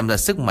 Xem ra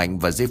sức mạnh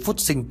và giây phút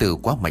sinh tử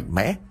quá mạnh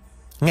mẽ.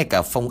 Ngay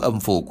cả phong âm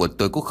phù của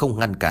tôi cũng không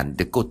ngăn cản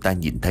được cô ta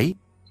nhìn thấy.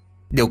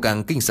 Điều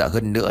càng kinh sợ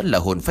hơn nữa là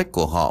hồn phách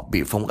của họ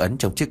bị phong ấn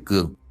trong chiếc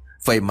gương.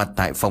 Vậy mà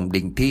tại phòng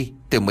đình thi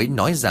tôi mới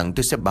nói rằng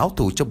tôi sẽ báo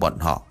thù cho bọn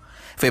họ.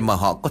 Vậy mà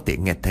họ có thể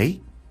nghe thấy.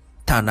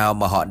 Thảo nào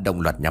mà họ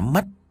đồng loạt nhắm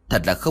mắt.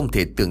 Thật là không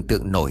thể tưởng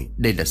tượng nổi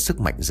đây là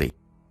sức mạnh gì.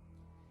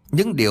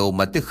 Những điều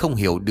mà tôi không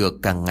hiểu được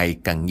càng ngày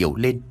càng nhiều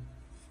lên.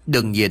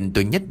 Đương nhiên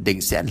tôi nhất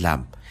định sẽ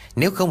làm.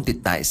 Nếu không thì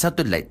tại sao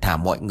tôi lại thả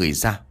mọi người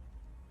ra?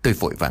 Tôi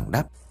vội vàng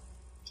đáp.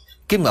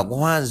 Kim Ngọc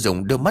Hoa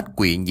dùng đôi mắt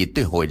quỷ nhìn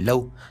tôi hồi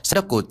lâu.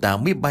 Sau đó cô ta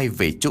mới bay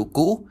về chỗ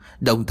cũ,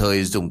 đồng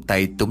thời dùng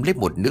tay túm lấy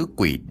một nữ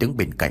quỷ đứng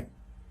bên cạnh.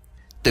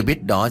 Tôi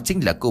biết đó chính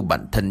là cô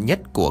bạn thân nhất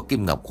của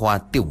Kim Ngọc Hoa,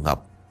 Tiêu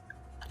Ngọc.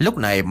 Lúc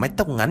này mái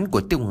tóc ngắn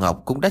của Tiêu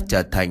Ngọc cũng đã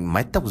trở thành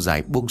mái tóc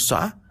dài buông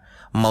xõa.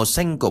 Màu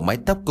xanh của mái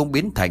tóc cũng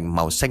biến thành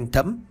màu xanh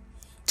thẫm.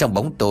 Trong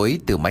bóng tối,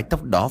 từ mái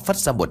tóc đó phát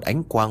ra một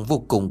ánh quang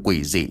vô cùng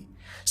quỷ dị,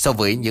 so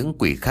với những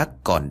quỷ khác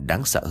còn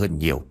đáng sợ hơn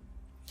nhiều.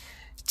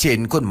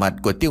 Trên khuôn mặt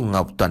của Tiêu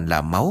Ngọc toàn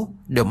là máu.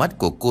 Đôi mắt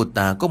của cô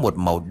ta có một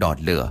màu đỏ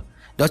lửa.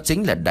 Đó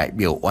chính là đại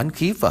biểu oán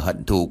khí và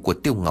hận thù của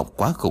Tiêu Ngọc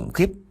quá khủng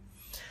khiếp.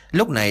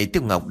 Lúc này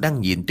Tiêu Ngọc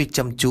đang nhìn tôi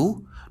chăm chú.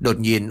 Đột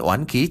nhiên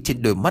oán khí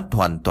trên đôi mắt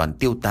hoàn toàn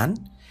tiêu tán.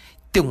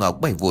 Tiêu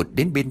Ngọc bay vụt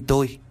đến bên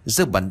tôi,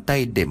 giơ bàn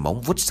tay để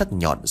móng vuốt sắc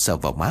nhọn sờ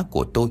vào má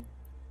của tôi.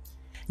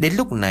 Đến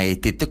lúc này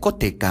thì tôi có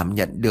thể cảm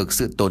nhận được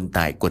sự tồn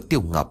tại của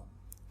Tiêu Ngọc.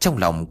 Trong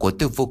lòng của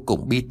tôi vô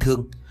cùng bi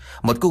thương.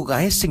 Một cô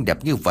gái xinh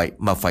đẹp như vậy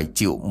mà phải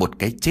chịu một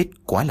cái chết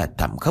quá là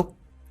thảm khốc.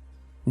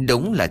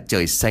 Đúng là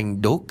trời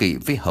xanh đố kỵ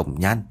với hồng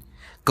nhan,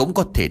 cũng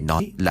có thể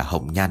nói là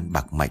hồng nhan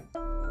bạc mệnh.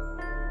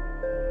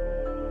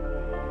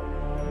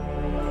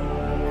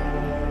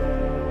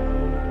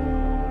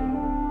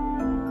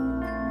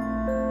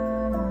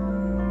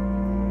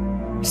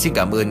 Xin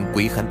cảm ơn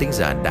quý khán thính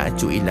giả đã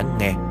chú ý lắng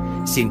nghe.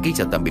 Xin kính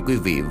chào tạm biệt quý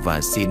vị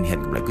và xin hẹn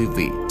gặp lại quý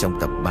vị trong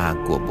tập 3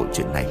 của bộ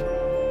truyện này.